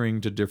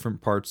manufacturing to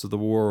different parts of the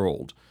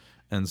world,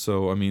 and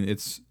so I mean,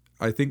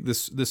 I think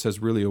this has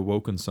really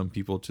awoken some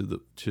people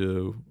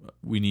to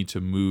we need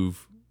to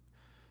move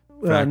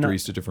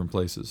factories to different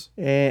places.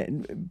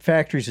 And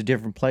factories to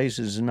different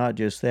places, and not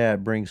just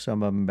that, bring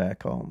some of them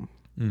back home.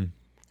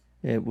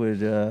 It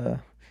would,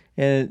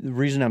 and the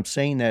reason I'm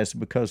saying that is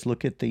because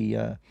look at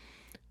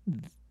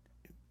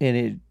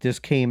this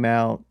came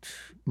out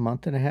a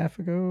month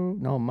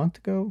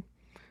ago,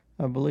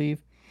 I believe.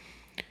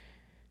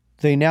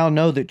 They now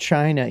know that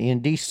China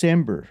in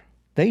December,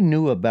 they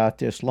knew about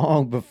this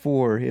long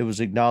before it was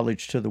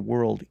acknowledged to the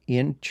world.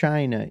 In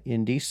China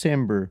in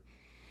December,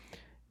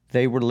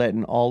 they were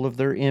letting all of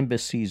their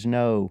embassies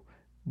know,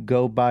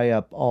 go buy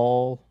up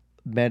all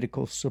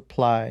medical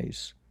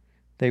supplies.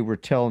 They were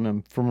telling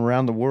them from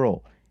around the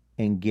world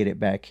and get it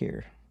back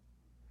here.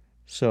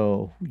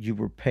 So you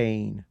were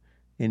paying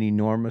an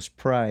enormous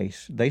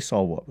price. They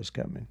saw what was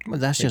coming. Well,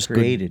 that's they just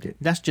created good. It.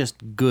 That's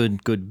just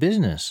good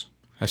business.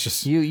 That's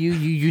just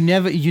you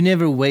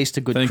never waste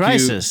a good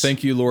crisis.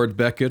 Thank you, Lord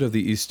Beckett of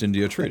the East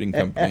India Trading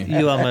Company.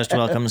 You are most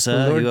welcome,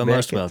 sir. Lord you are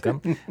Beckett. most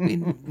welcome.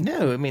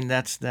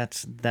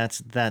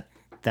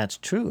 That's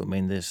true. I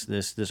mean,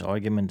 this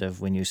argument of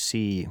when you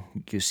see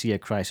a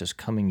crisis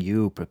coming,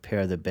 you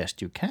prepare the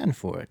best you can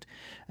for it,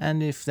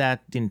 and if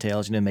that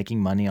entails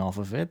making money off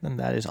of it, then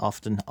that is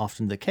often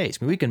the case.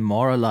 I mean, we can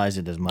moralize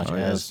it as much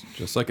as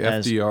just like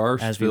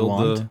FDR as we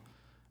want.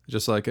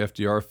 Just like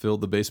FDR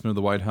filled the basement of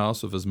the White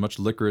House with as much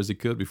liquor as he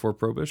could before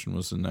Prohibition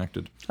was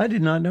enacted. I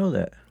did not know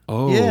that.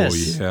 Oh,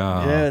 yes.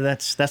 yeah.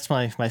 That's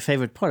my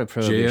favorite part of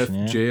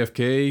Prohibition.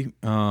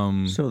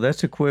 JFK. So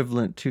that's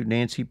equivalent to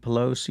Nancy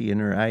Pelosi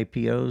and her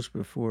IPOs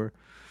before.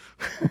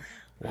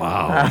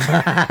 Wow.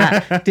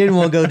 Didn't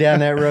want to go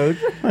down that road.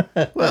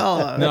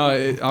 Well,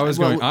 no, I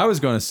was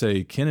going to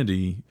say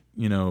Kennedy,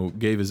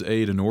 gave his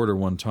aide an order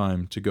one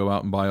time to go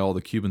out and buy all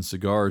the Cuban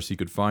cigars he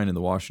could find in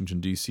the Washington,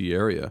 D.C.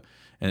 area.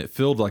 And it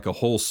filled like a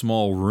whole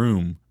small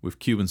room with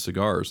Cuban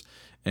cigars.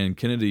 And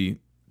Kennedy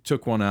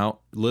took one out,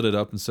 lit it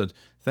up, and said,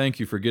 "Thank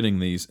you for getting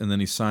these." And then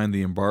he signed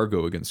the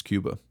embargo against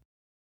Cuba.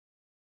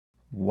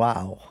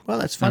 Wow. Well,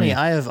 that's funny.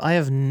 I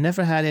have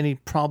never had any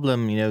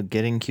problem,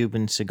 getting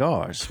Cuban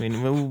cigars. I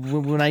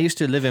mean, when I used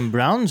to live in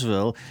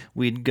Brownsville,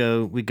 we'd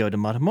go to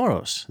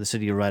Matamoros, the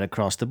city right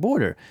across the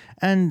border,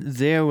 and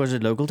there was a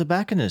local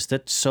tobacconist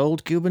that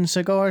sold Cuban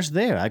cigars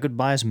there. I could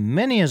buy as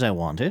many as I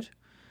wanted,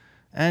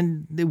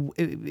 and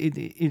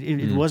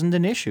it wasn't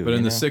an issue. But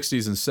in the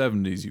 60s and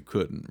 70s, you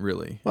couldn't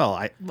really.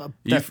 Well,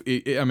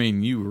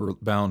 you were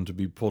bound to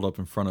be pulled up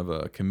in front of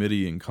a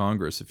committee in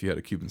Congress if you had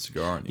a Cuban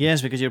cigar on you.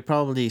 Yes, because you're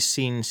probably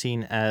seen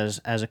as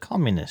a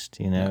communist.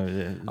 I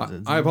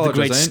apologize. The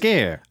Great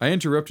Scare. I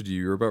interrupted you.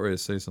 You were about ready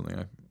to say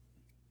something.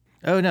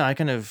 Oh no, I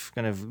kind of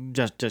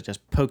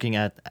just poking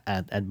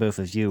at both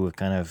of you with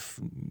kind of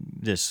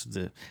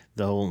the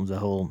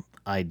whole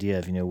idea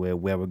of where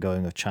we're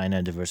going with China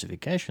and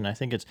diversification. I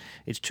think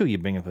it's true. You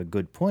bring up a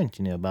good point,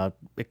 about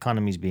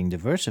economies being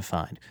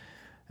diversified,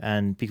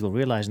 and people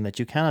realizing that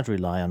you cannot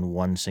rely on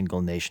one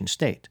single nation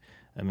state.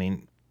 I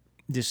mean,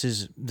 this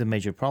is the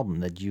major problem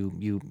that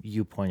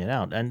you pointed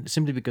out, and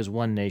simply because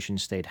one nation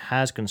state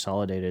has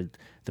consolidated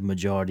the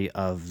majority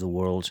of the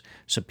world's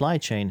supply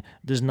chain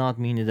does not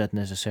mean that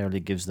necessarily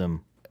gives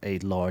them a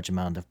large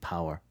amount of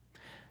power.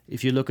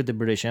 If you look at the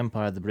British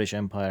Empire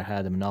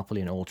had a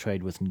monopoly in all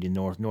trade with the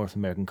North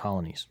American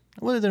colonies.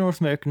 What did the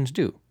North Americans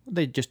do?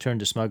 They just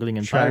turned to smuggling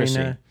and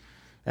piracy.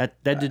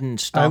 That didn't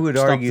stop. I would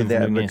stop argue them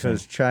from that doing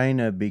because anything.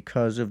 China,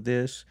 because of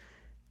this,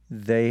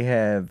 they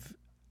are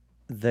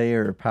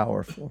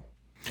powerful.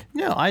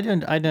 No, I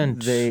don't I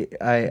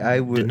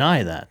would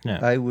deny that. No.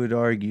 I would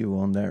argue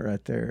on that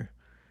right there,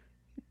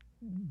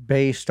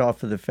 based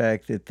off of the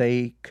fact that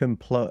they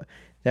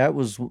that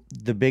was one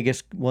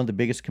of the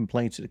biggest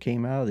complaints that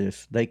came out of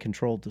this. They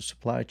controlled the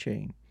supply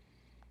chain.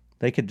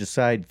 They could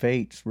decide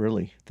fates,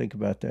 really. Think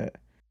about that.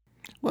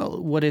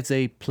 Well, what if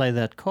they play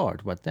that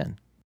card? What then?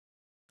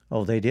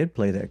 Oh, they did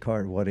play that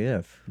card. What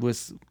if?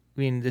 This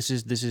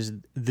is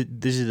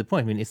the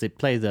point. I mean, if they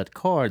play that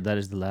card, that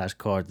is the last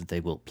card that they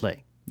will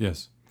play.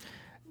 Yes.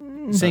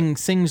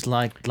 Things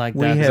like We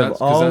that.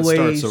 have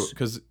always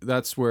because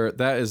we're at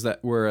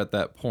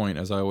that point,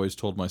 as I always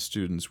told my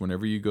students,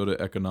 whenever you go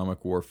to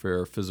economic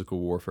warfare, physical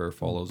warfare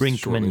follows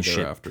shortly Brinkmanship.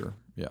 thereafter.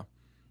 Yeah.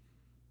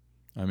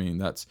 I mean,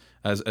 that's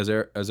as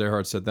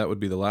Erhard said, that would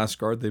be the last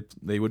card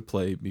they would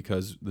play,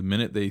 because the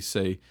minute they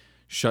say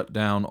shut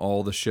down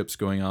all the ships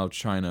going out of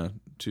China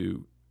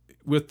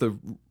with the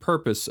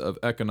purpose of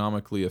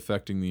economically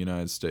affecting the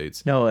United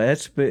States. No,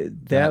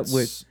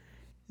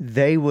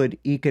 they would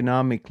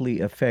economically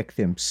affect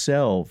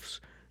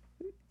themselves,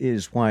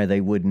 is why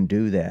they wouldn't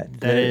do that.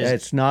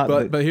 It's not.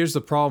 But here's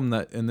the problem,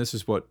 and this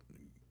is what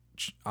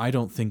I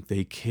don't think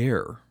they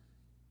care.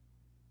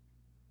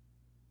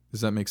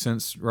 Does that make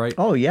sense, right?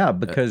 Oh yeah,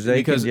 because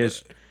they can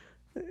just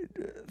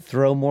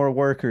throw more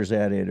workers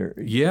at it,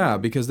 yeah,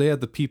 because they had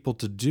the people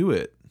to do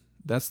it.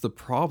 That's the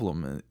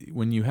problem.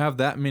 When you have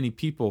that many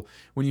people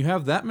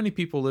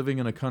living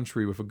in a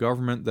country with a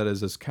government that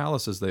is as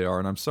callous as they are,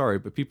 and I'm sorry,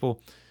 but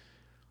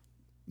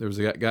there was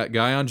a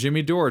guy on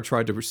Jimmy Dore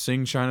tried to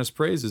sing China's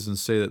praises and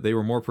say that they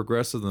were more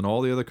progressive than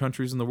all the other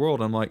countries in the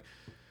world. I'm like,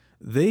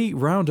 they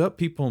round up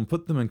people and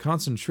put them in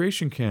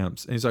concentration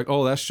camps. And he's like,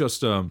 oh, that's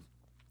just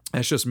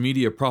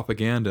media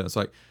propaganda. It's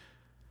like,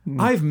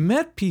 I've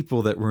met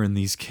people that were in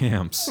these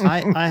camps.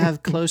 I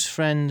have close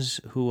friends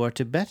who are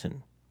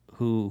Tibetan,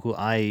 who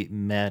I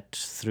met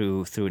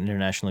through an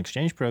international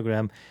exchange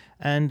program,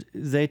 and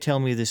they tell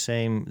me the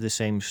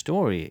same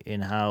story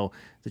in how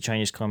the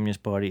Chinese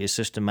Communist Party is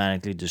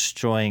systematically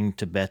destroying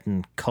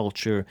Tibetan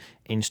culture,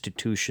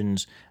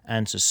 institutions,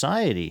 and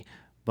society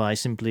by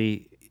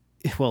simply,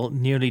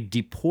 nearly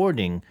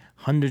deporting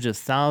hundreds of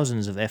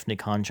thousands of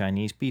ethnic Han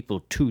Chinese people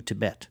to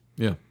Tibet.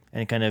 Yeah.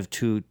 And kind of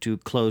to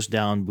close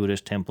down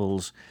Buddhist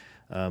temples,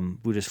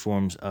 Buddhist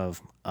forms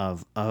of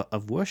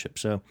worship.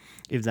 So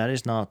if that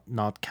is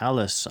not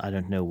callous, I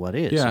don't know what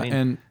is. Yeah, I mean,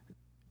 and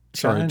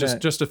sorry, China-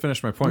 just to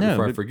finish my point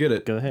before I forget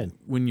it. Go ahead.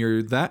 When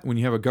you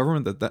have a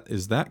government that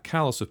is that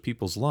callous of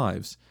people's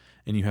lives,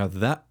 and you have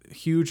that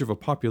huge of a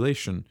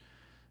population,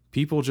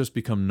 people just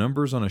become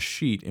numbers on a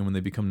sheet, and when they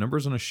become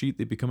numbers on a sheet,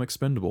 they become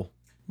expendable.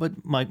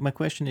 But my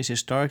question is,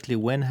 historically,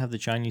 when have the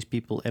Chinese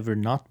people ever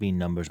not been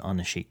numbers on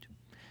a sheet?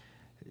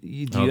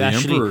 Do you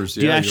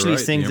actually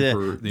think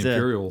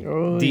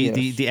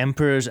the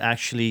emperors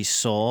actually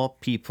saw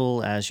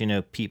people as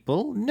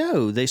people?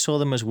 No, they saw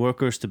them as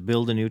workers to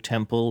build a new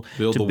temple,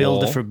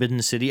 build the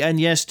Forbidden City, and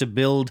yes, to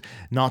build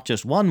not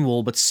just one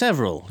wall but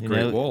several.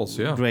 Great walls,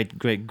 yeah.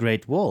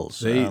 Great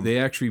walls. They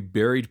actually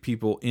buried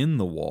people in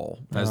the wall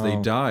as they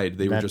died.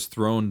 They were just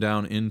thrown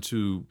down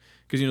into,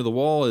 because the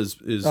wall is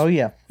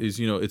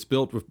it's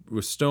built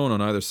with stone on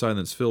either side,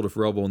 and it's filled with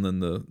rubble, and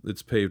then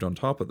it's paved on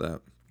top of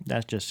that.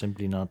 That's just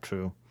simply not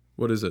true.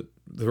 What is it?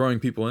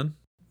 Throwing people in?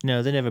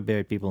 No, they never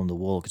buried people in the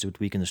wall because it would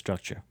weaken the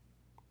structure.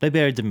 They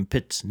buried them in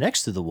pits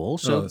next to the wall,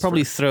 so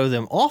probably throw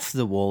them off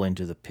the wall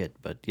into the pit,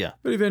 but yeah.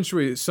 But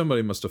eventually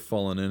somebody must have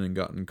fallen in and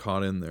gotten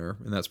caught in there,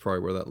 and that's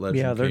probably where that legend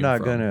came from. Yeah, they're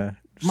not going to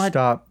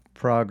stop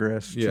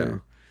progress.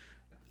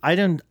 I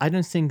don't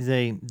think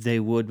they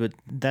would, but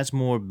that's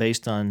more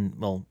based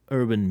on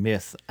urban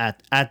myth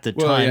at the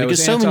time. Yeah,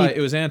 because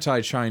it was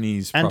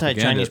anti-Chinese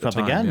anti-Chinese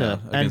propaganda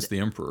propaganda against the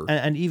emperor.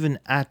 and even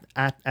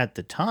at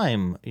the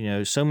time,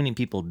 so many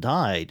people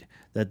died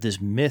that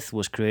this myth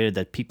was created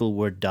that people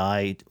were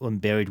died and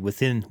buried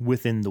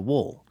within the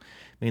wall.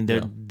 I mean,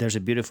 there's a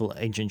beautiful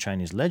ancient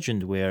Chinese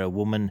legend where a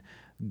woman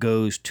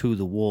goes to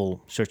the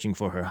wall searching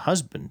for her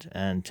husband,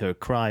 and her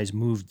cries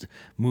moved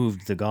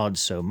the gods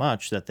so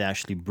much that they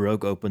actually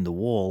broke open the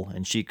wall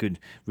and she could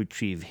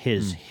retrieve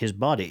his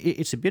body.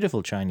 It's a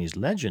beautiful Chinese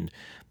legend,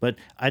 but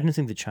I don't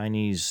think the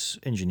Chinese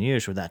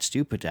engineers were that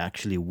stupid to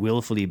actually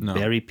willfully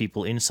bury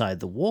people inside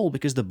the wall,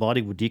 because the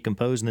body would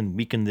decompose and then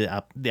weaken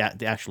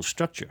the actual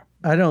structure.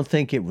 I don't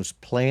think it was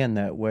planned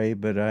that way,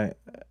 but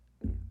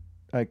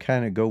I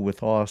kind of go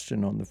with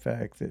Austin on the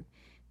fact that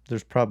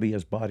there's probably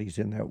his bodies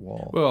in that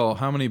wall. Well,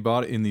 how many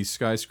in these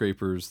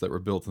skyscrapers that were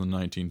built in the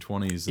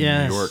 1920s in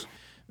Yes. New York,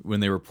 when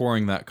they were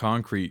pouring that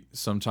concrete,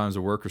 sometimes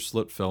a worker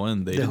slip fell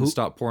in. They didn't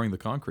stop pouring the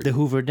concrete. The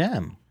Hoover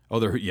Dam. Oh,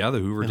 the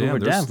Hoover Dam. Hoover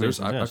Dam, for instance,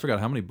 I yes. forgot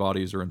how many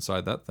bodies are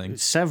inside that thing.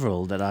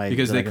 Several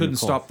Because that they I can couldn't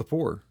recall. stop the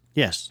pour.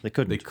 Yes, they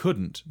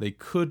couldn't. They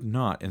could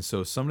not. And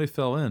so if somebody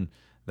fell in,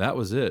 that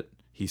was it.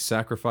 He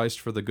sacrificed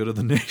for the good of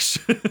the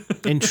nation.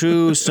 In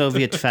true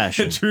Soviet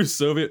fashion. in true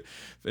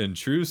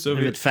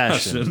Soviet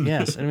fashion.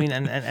 Yes, I mean,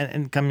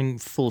 and coming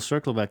full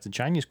circle back to the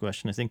Chinese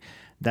question, I think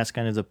that's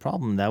kind of the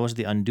problem. That was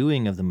the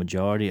undoing of the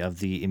majority of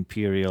the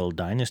imperial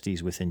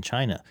dynasties within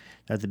China,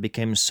 that they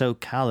became so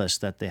callous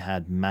that they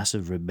had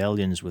massive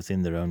rebellions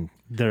within their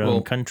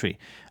own country,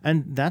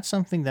 and that's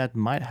something that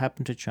might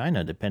happen to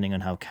China, depending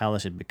on how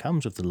callous it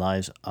becomes with the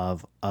lives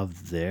of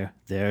their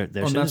And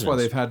citizens. that's why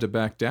they've had to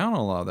back down on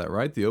a lot of that,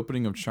 right? The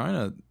opening of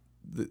China,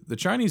 the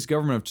Chinese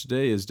government of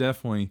today is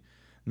definitely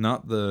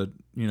not the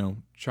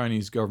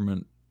Chinese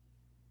government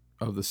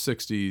of the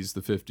 60s,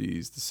 the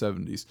 50s, the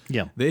 70s.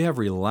 Yeah. They have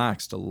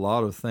relaxed a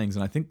lot of things,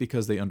 and I think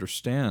because they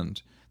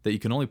understand that you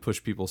can only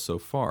push people so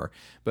far.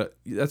 But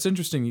that's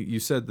interesting. You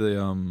said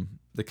the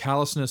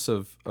callousness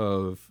of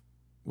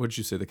what did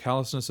you say? The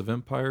callousness of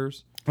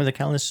empires Or the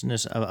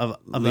callousness of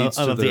leads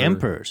to the their-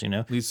 emperors,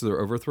 leads to their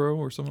overthrow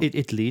or something.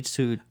 It leads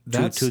to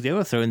the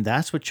overthrow, and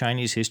that's what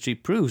Chinese history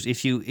proves.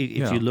 If you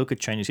look at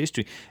Chinese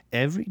history,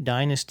 every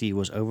dynasty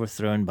was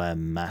overthrown by a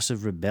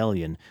massive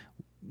rebellion,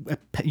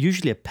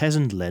 usually a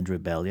peasant-led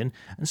rebellion,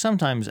 and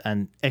sometimes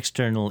an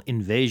external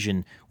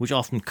invasion, which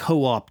often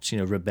co-opts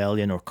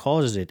rebellion or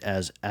causes it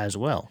as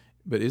well.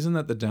 But isn't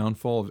that the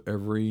downfall of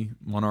every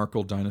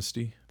monarchical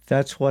dynasty?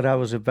 That's what I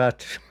was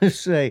about to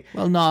say.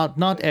 Well,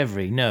 not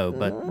every, no,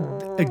 but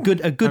a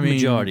good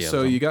majority of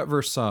so them. you got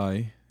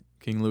Versailles,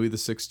 King Louis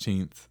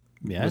XVI was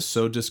Yes.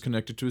 so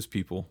disconnected to his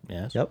people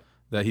Yes. Yep.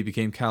 that he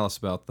became callous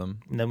about them.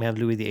 And then we have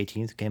Louis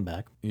XVIII who came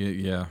back.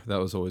 Yeah, that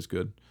was always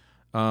good.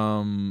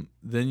 Then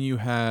you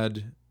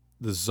had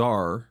the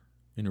Tsar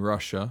in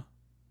Russia.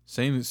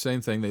 Same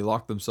thing. They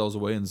locked themselves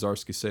away in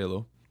Tsarsky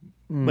Selo.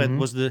 But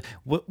was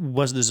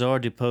the Tsar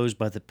deposed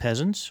by the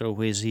peasants, or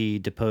was he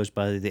deposed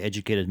by the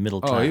educated middle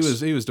class?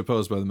 Oh, he was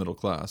deposed by the middle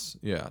class.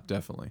 Yeah,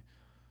 definitely.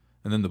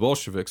 And then the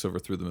Bolsheviks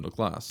overthrew the middle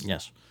class.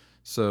 Yes.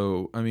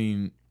 So, I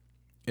mean,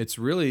 it's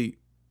really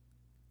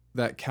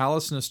that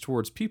callousness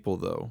towards people,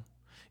 though.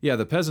 Yeah,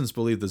 the peasants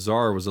believed the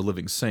Tsar was a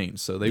living saint,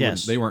 so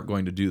they weren't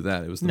going to do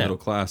that. It was the middle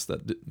class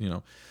that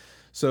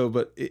So,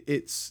 but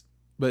it's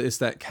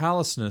that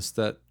callousness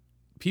that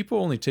people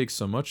only take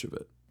so much of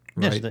it,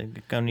 right? Yes, they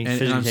only and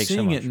physically I'm take so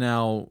seeing much. it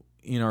now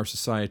in our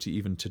society,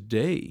 even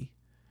today,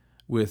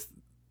 with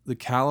the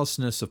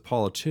callousness of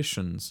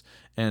politicians.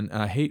 And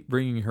I hate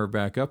bringing her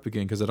back up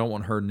again because I don't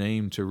want her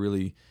name to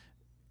really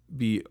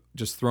be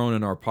just thrown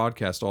in our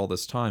podcast all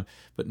this time.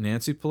 But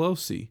Nancy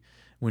Pelosi,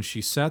 when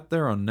she sat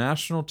there on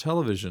national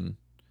television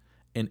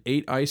and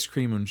ate ice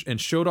cream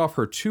and showed off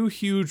her 2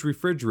 huge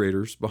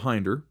refrigerators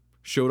behind her,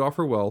 showed off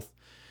her wealth,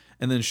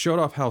 and then showed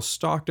off how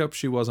stocked up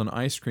she was on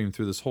ice cream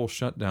through this whole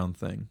shutdown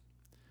thing.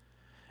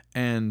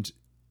 And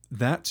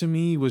that to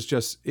me was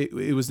just it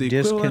was the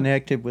equivalent.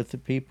 Disconnected with the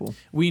people.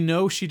 We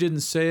know she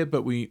didn't say it,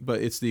 but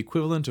it's the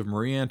equivalent of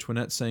Marie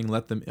Antoinette saying,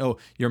 "Let them, oh,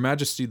 Your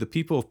Majesty, the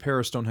people of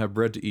Paris don't have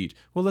bread to eat.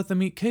 Well, let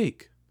them eat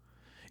cake."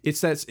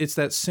 It's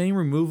that same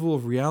removal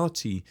of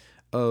reality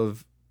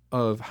of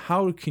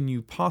how can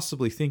you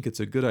possibly think it's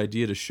a good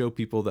idea to show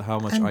people how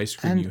much ice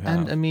cream you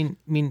have. And I mean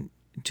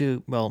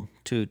to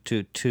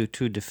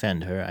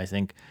defend her, I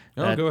think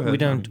that go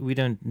ahead. we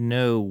don't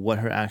know what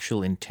her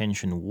actual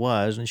intention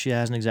was, and she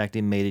hasn't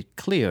exactly made it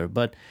clear.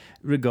 But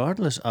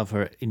regardless of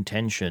her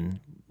intention,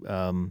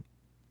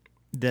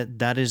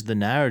 that is the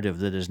narrative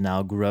that has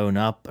now grown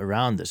up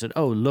around this. That,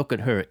 oh, look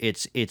at her,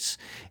 it's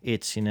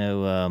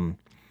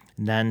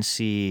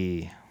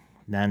Nancy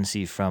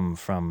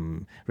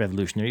from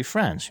revolutionary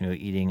France,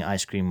 eating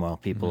ice cream while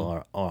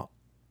people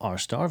are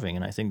starving.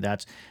 And I think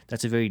that's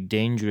a very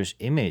dangerous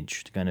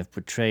image to kind of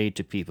portray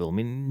to people. I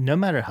mean, no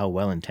matter how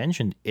well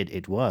intentioned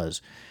it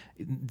was,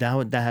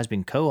 that has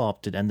been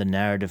co-opted, and the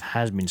narrative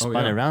has been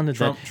spun around it.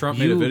 Trump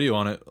made a video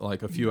on it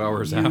like a few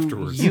hours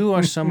afterwards. You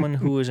are someone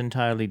who is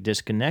entirely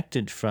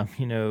disconnected from,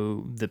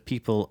 the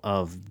people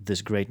of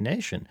this great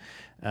nation.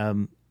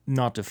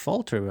 Not to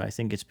falter, I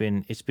think it's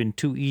been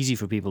too easy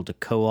for people to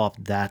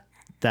co-opt that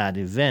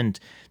event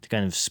to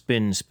kind of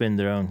spin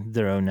their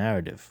own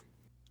narrative.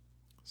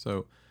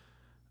 So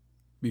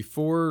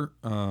before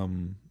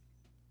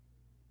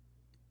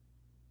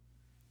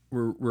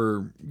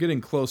we're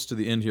getting close to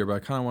the end here, but I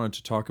kind of wanted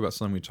to talk about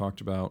something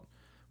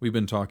we've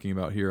been talking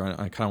about here.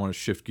 I kind of want to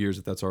shift gears,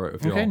 if that's all right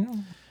with you all,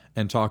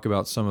 and talk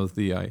about some of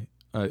the,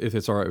 if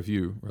it's all right with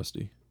you,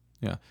 Rusty.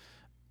 Yeah.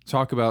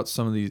 Talk about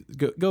some of these,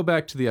 go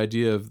back to the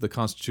idea of the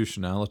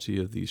constitutionality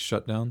of these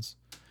shutdowns,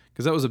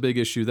 because that was a big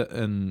issue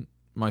and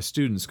my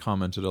students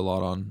commented a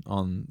lot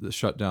on the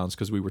shutdowns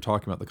because we were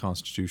talking about the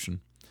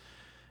Constitution.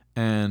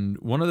 And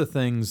one of the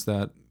things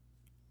that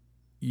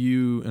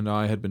you and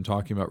I had been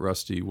talking about,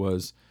 Rusty,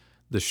 was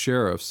the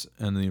sheriffs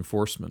and the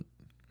enforcement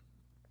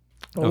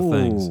of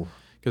things.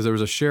 Because there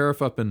was a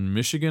sheriff up in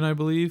Michigan, I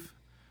believe.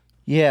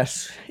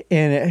 Yes,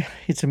 and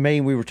it's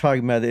amazing. We were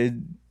talking about it.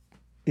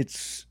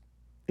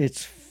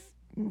 It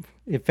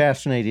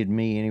fascinated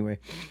me anyway.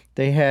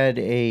 They had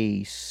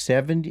a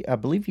 70, I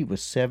believe he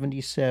was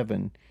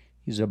 77.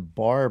 He's a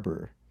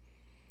barber,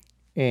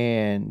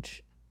 and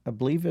I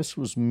believe this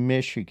was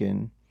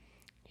Michigan.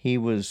 He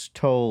was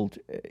told,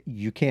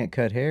 you can't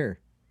cut hair.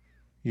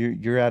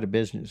 You're out of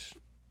business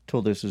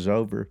till this is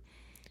over.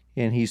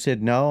 And he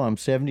said, no, I'm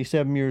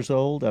 77 years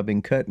old. I've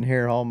been cutting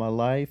hair all my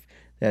life.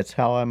 That's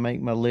how I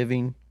make my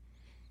living.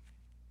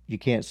 You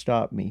can't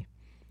stop me.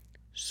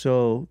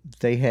 So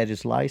they had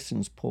his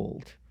license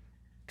pulled.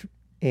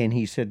 And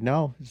he said,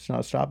 no, it's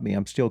not stopping me.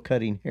 I'm still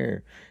cutting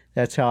hair.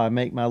 That's how I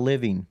make my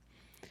living.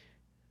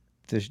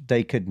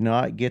 They could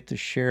not get the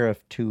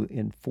sheriff to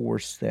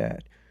enforce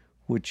that,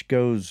 which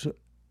goes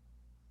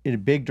in a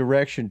big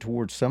direction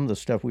towards some of the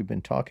stuff we've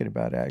been talking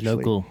about,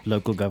 actually.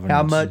 Local governance.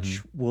 How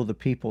much will the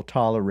people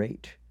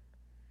tolerate?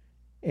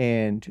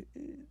 And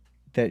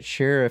that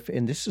sheriff,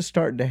 and this is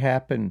starting to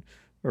happen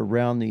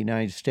around the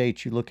United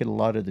States. You look at a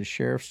lot of the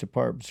sheriff's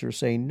departments are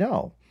saying,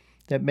 no,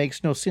 that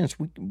makes no sense.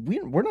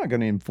 We're not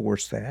going to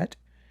enforce that.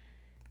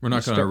 We're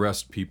not going to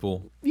arrest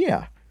people.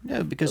 Yeah.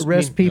 No, because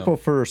arrest people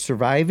for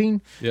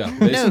surviving. Yeah,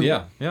 basically,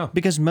 yeah.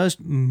 Because most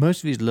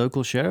of these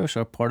local sheriffs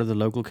are part of the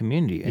local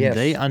community, and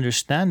they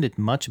understand it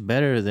much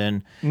better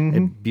than a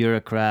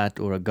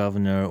bureaucrat or a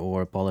governor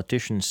or a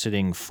politician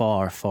sitting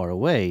far, far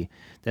away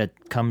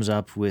that comes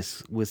up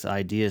with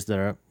ideas that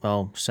are,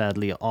 well,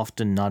 sadly,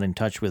 often not in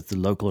touch with the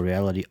local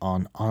reality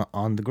on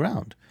the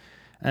ground.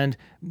 And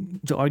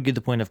to argue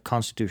the point of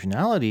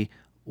constitutionality,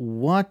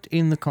 what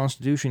in the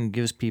Constitution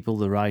gives people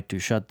the right to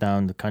shut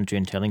down the country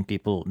and telling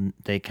people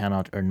they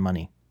cannot earn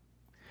money?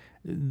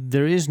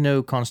 There is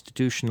no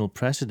constitutional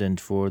precedent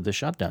for the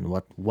shutdown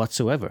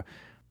whatsoever.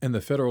 And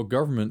the federal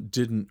government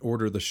didn't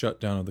order the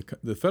shutdown of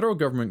the federal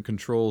government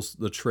controls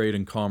the trade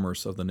and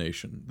commerce of the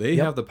nation. They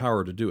have the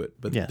power to do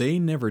it, but they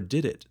never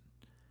did it.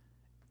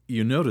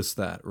 You notice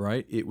that,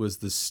 right? It was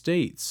the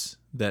states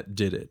that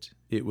did it.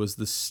 It was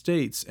the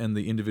states and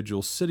the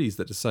individual cities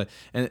that decide.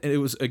 And it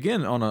was,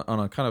 again, on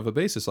a kind of a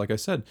basis, like I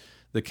said,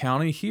 the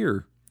county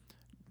here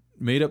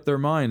made up their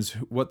minds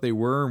what they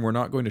were and were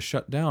not going to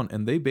shut down.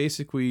 And they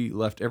basically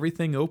left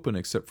everything open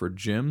except for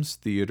gyms,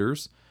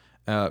 theaters,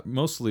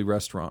 mostly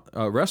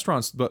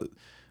restaurants. But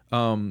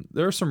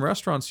there are some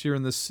restaurants here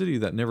in this city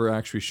that never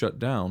actually shut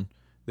down.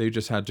 They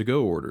just had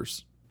to-go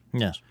orders.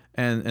 Yes.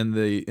 And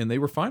they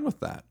were fine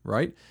with that,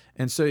 right?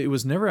 And so it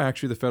was never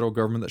actually the federal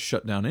government that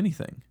shut down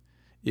anything.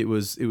 It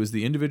was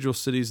the individual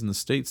cities and the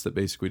states that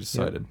basically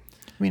decided. Yeah.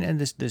 I mean, and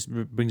this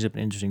brings up an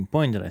interesting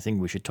point that I think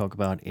we should talk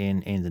about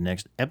in the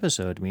next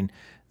episode. I mean,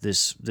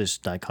 this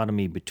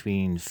dichotomy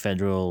between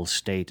federal,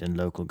 state, and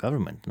local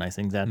government. And I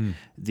think that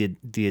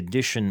the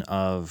addition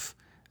of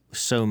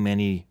so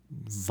many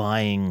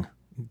vying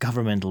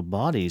governmental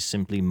bodies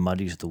simply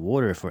muddies the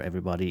water for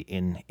everybody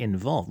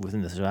involved.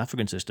 Within the South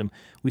African system,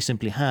 we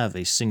simply have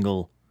a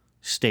single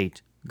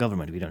state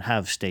government. We don't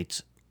have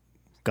states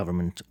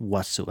government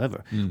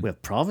whatsoever. We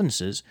have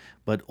provinces,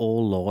 but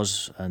all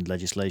laws and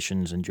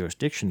legislations and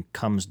jurisdiction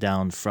comes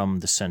down from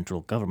the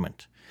central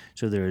government.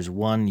 So there is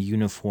one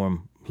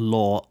uniform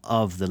law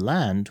of the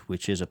land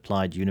which is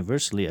applied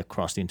universally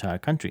across the entire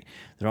country.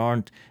 There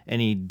aren't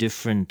any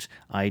different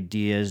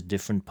ideas,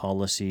 different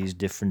policies,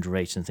 different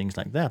rates and things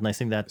like that. And I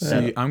think that's...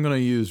 See, I'm going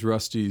to use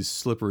Rusty's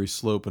slippery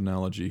slope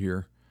analogy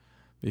here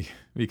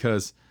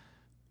because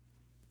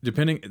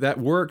that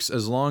works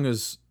as long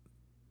as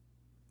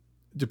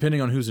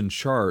depending on who's in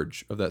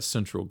charge of that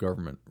central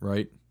government,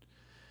 right?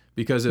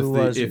 Because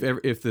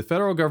if the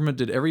federal government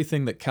did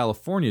everything that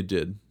California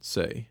did,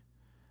 say,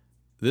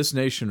 this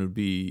nation would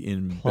be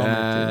in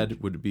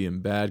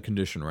bad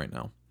condition right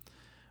now.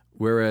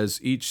 Whereas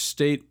each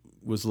state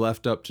was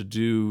left up to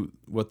do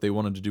what they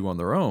wanted to do on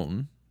their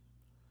own,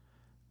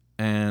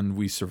 and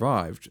we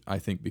survived, I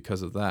think,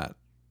 because of that.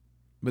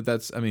 But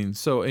that's, I mean,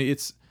 so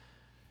it's,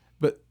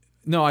 but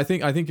no, I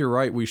think you're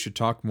right. We should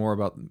talk more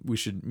about, we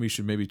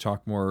should maybe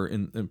talk more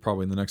in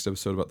probably in the next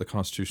episode about the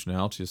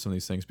constitutionality of some of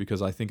these things,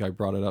 because I think I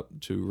brought it up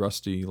to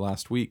Rusty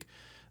last week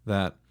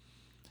that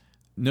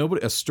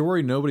a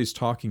story nobody's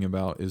talking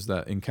about is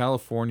that in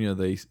California,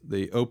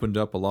 they opened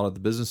up a lot of the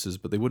businesses,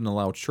 but they wouldn't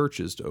allow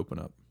churches to open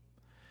up.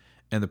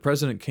 And the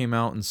president came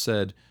out and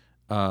said,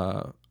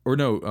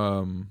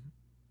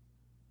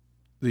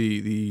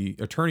 the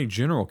attorney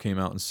general came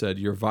out and said,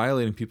 you're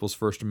violating people's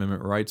First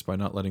Amendment rights by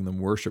not letting them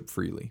worship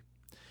freely.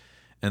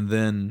 And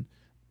then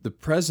the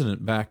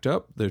president backed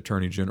up the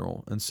attorney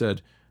general and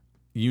said,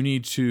 you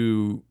need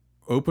to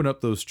open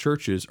up those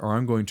churches or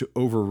I'm going to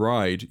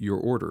override your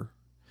order.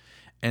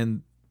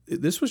 And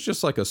this was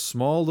just like a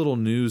small little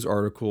news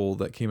article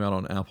that came out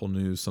on Apple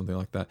News, something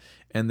like that.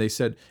 And they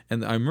said,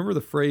 and I remember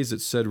the phrase it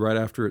said right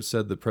after it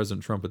said that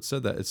President Trump had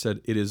said that. It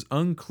said, it is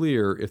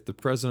unclear if the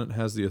president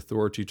has the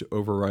authority to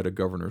override a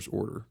governor's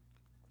order.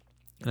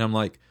 And I'm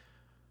like,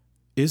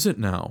 is it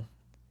now?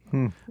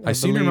 I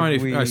seem to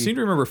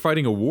remember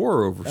fighting a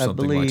war over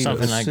something like that.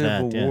 Something like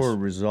that, Civil War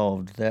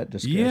resolved that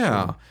discussion.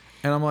 Yeah.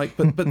 And I'm like,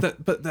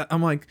 but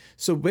I'm like,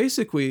 so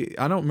basically,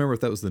 I don't remember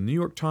if that was the New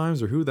York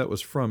Times or who that was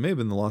from.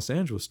 Maybe in the Los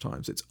Angeles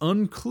Times. It's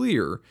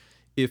unclear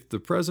if the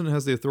president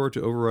has the authority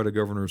to override a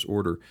governor's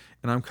order.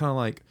 And I'm kind of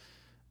like,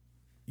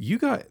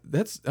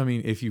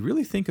 if you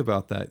really think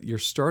about that, you're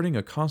starting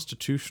a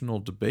constitutional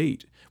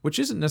debate, which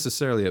isn't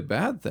necessarily a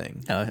bad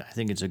thing. No, I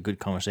think it's a good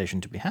conversation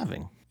to be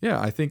having. Yeah,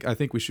 I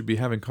think we should be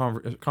having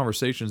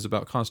conversations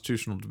about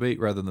constitutional debate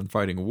rather than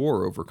fighting a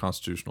war over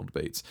constitutional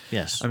debates.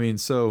 Yes. I mean,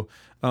 so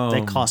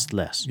they cost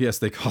less. Yes,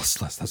 they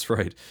cost less. That's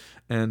right.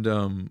 And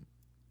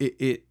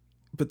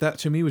but that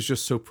to me was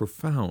just so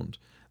profound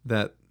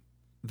that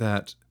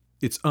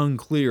it's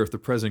unclear if the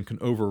president can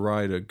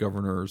override a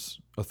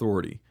governor's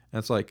authority. And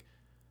it's like,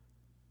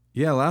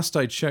 yeah, last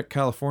I checked,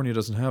 California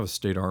doesn't have a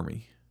state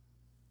army.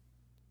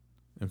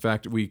 In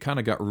fact, we kind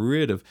of got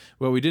rid of,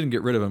 well, we didn't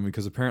get rid of them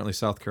because apparently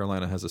South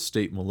Carolina has a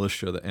state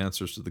militia that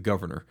answers to the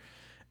governor.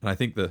 And I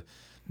think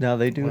now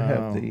they do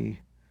have the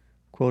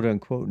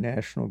quote-unquote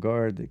National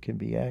Guard that can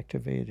be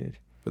activated.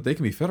 But they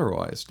can be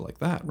federalized like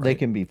that, right? They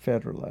can be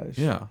federalized.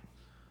 Yeah.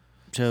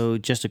 So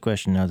just a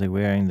question, are they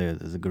wearing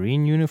the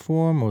green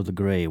uniform or the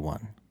gray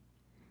one?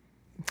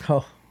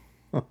 Oh.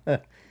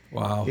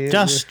 Wow.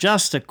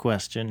 Just a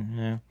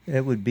question. Yeah.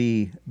 It would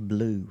be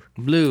blue.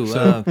 Blue.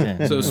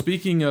 Okay. So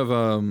speaking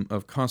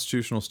of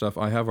constitutional stuff,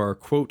 I have our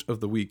quote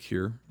of the week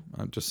here.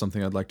 Just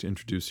something I'd like to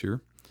introduce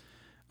here.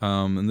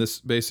 And this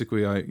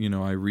basically,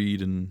 I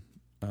read and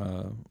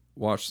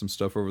watch some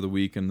stuff over the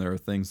week, and there are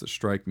things that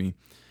strike me.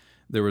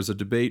 There was a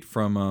debate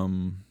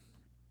from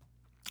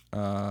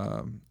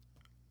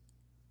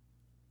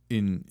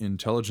in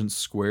Intelligence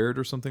Squared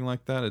or something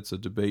like that. It's a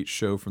debate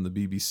show from the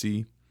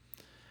BBC.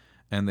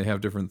 And they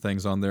have different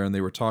things on there, and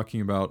they were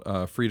talking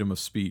about freedom of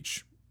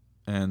speech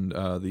and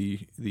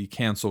the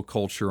cancel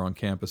culture on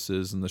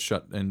campuses and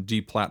and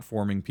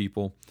deplatforming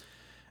people,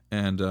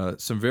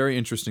 and some very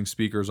interesting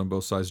speakers on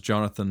both sides.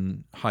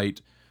 Jonathan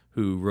Haidt,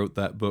 who wrote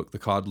that book, The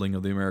Coddling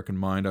of the American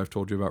Mind, I've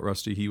told you about,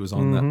 Rusty. He was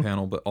on that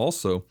panel, but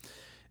also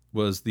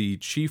was the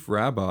chief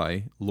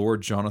rabbi,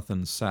 Lord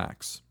Jonathan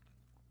Sacks.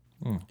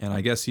 And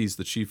I guess he's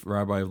the chief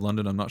rabbi of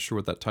London. I'm not sure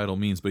what that title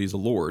means, but he's a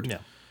lord. Yeah.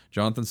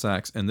 Jonathan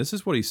Sacks, and this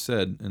is what he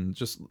said, and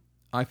just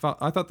I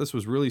thought this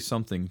was really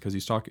something because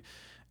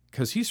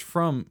he's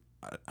from,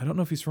 I don't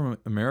know if he's from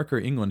America or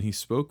England. He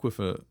spoke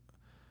with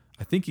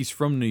I think he's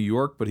from New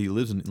York, but he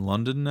lives in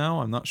London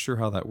now. I'm not sure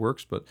how that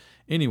works, but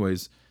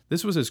anyways,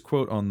 this was his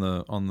quote on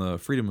the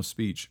freedom of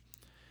speech.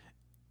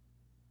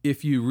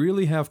 If you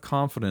really have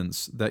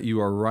confidence that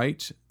you are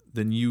right,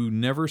 then you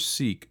never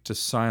seek to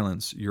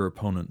silence your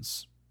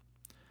opponents.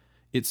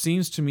 It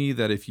seems to me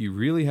that if you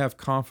really have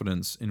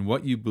confidence in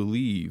what you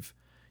believe,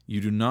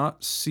 you do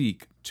not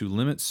seek to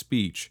limit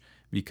speech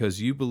because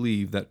you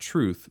believe that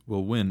truth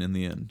will win in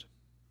the end.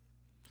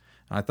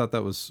 I thought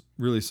that was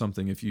really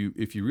something. If you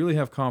really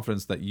have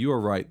confidence that you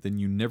are right, then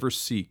you never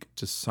seek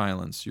to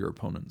silence your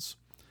opponents.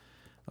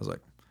 I was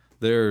like,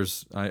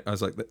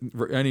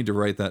 I need to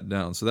write that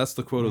down. So that's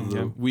the quote of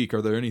the week.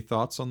 Are there any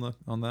thoughts on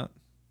that?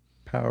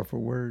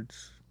 Powerful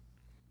words.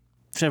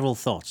 Several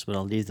thoughts, but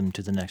I'll leave them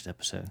to the next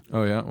episode.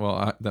 Oh yeah,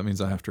 well that means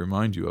I have to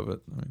remind you of it.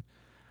 I mean,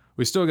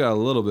 we still got a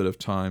little bit of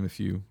time if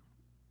you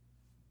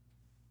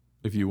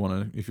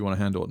want to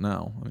handle it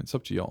now. I mean, it's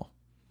up to y'all.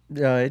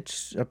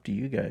 It's up to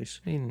you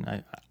guys. I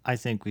mean, I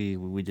think we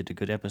did a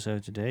good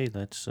episode today.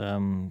 Let's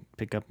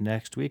pick up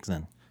next week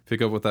then.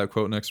 Pick up with that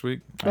quote next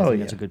week. I think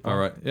that's a good point. All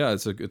right, yeah,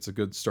 it's a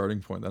good starting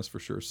point. That's for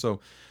sure. So.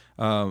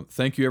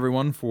 Thank you,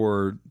 everyone,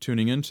 for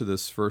tuning in to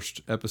this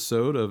first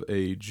episode of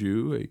A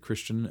Jew, a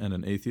Christian, and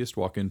an Atheist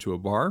Walk Into a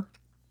Bar.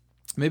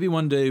 Maybe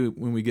one day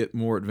when we get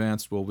more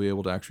advanced, we'll be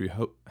able to actually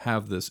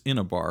have this in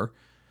a bar.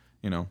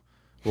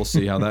 We'll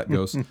see how that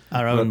goes.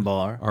 Our own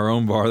bar. Our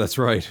own bar, that's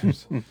right.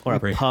 Or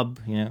a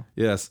pub,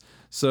 Yes.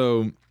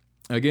 So,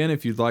 again,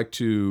 if you'd like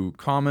to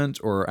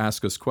comment or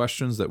ask us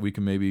questions that we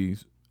can maybe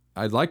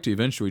I'd like to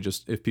eventually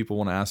just, if people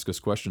want to ask us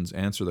questions,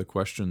 answer the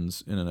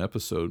questions in an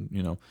episode,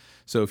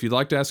 So if you'd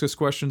like to ask us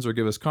questions or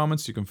give us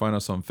comments, you can find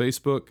us on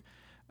Facebook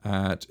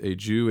at A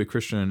Jew, a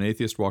Christian, and an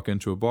Atheist Walk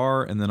Into a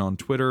Bar, and then on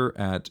Twitter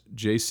at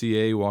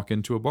JCA Walk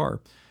Into a Bar.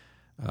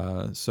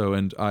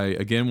 And I,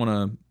 again, want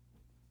to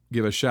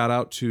give a shout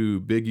out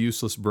to Big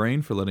Useless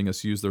Brain for letting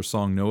us use their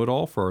song Know It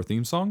All for our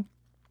theme song.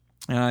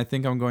 And I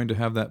think I'm going to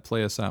have that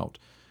play us out.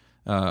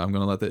 I'm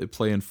going to let it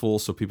play in full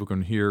so people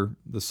can hear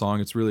the song.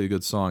 It's really a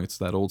good song. It's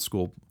that old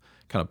school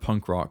kind of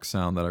punk rock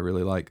sound that I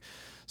really like.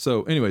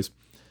 So anyways,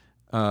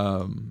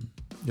 y'all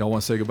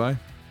want to say goodbye?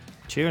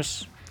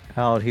 Cheers.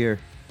 Out here.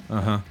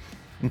 Have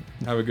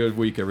a good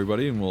week,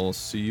 everybody, and we'll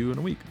see you in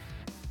a week.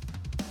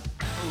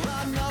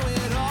 I know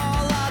it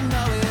all, I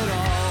know it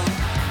all.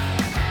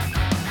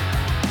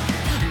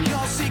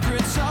 Your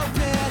secrets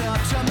open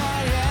up to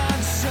my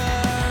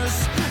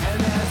answers.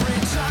 And every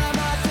time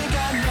I think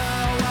I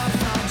know, I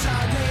find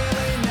I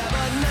really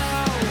never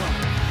know.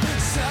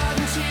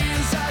 Certainty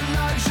is a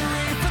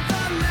luxury for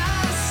the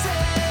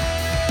masses.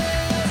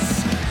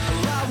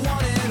 I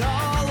want it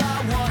all, I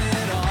want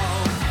it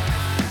all.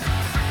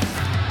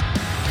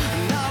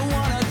 And I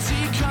want to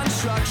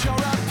deconstruct your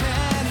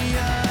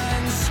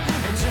opinions.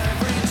 And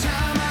every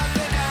time I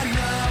think I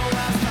know,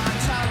 I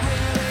find I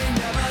really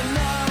never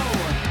know.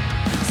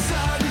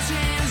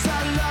 Certainty is a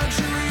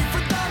luxury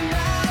for the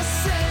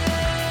masses.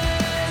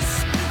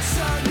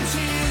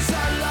 Certainty is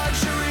a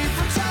luxury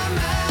for the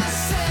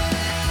masses.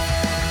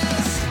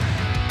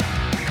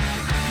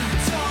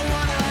 Don't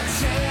wanna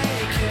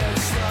take it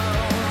slow.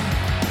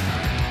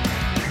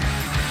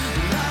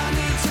 I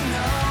need to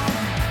know.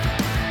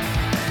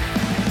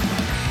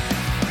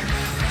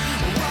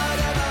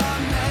 Whatever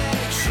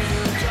makes you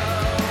go,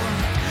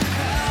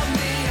 help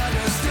me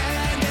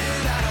understand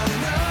it, I don't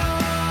know.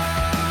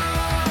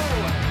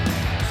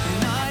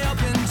 And I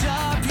opened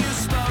up, you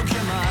spoke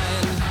your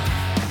mind.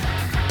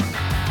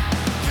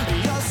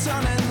 Your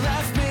sermon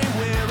left me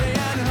weary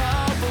and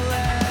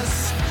hopeless.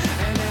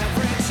 And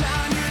every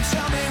time you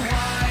tell me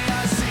why,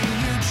 I see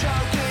you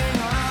choking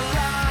on a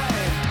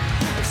lie.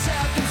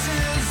 Acceptance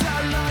is a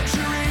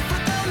luxury for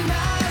the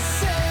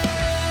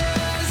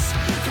masses.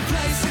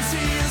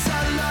 Complacency is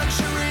a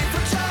luxury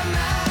for the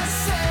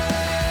masses.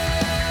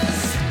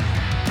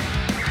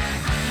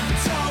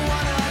 Don't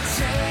wanna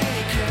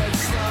take it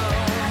slow.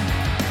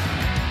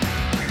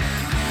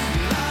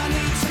 I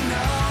need to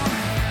know.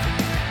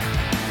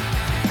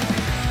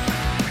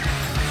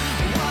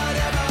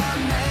 Whatever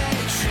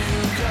makes you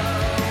go,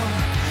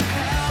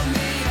 help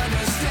me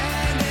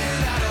understand it,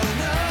 I don't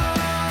know.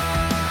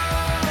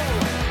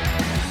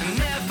 And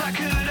if I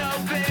could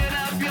open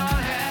up your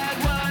head,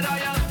 would all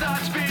your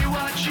thoughts be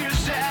what you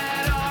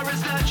said? Or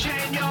is the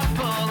chain you're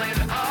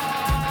pulling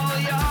all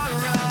your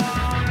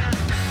own?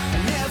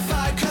 And if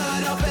I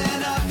could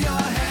open up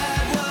your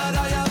head, would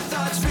all your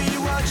thoughts be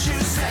what you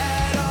said?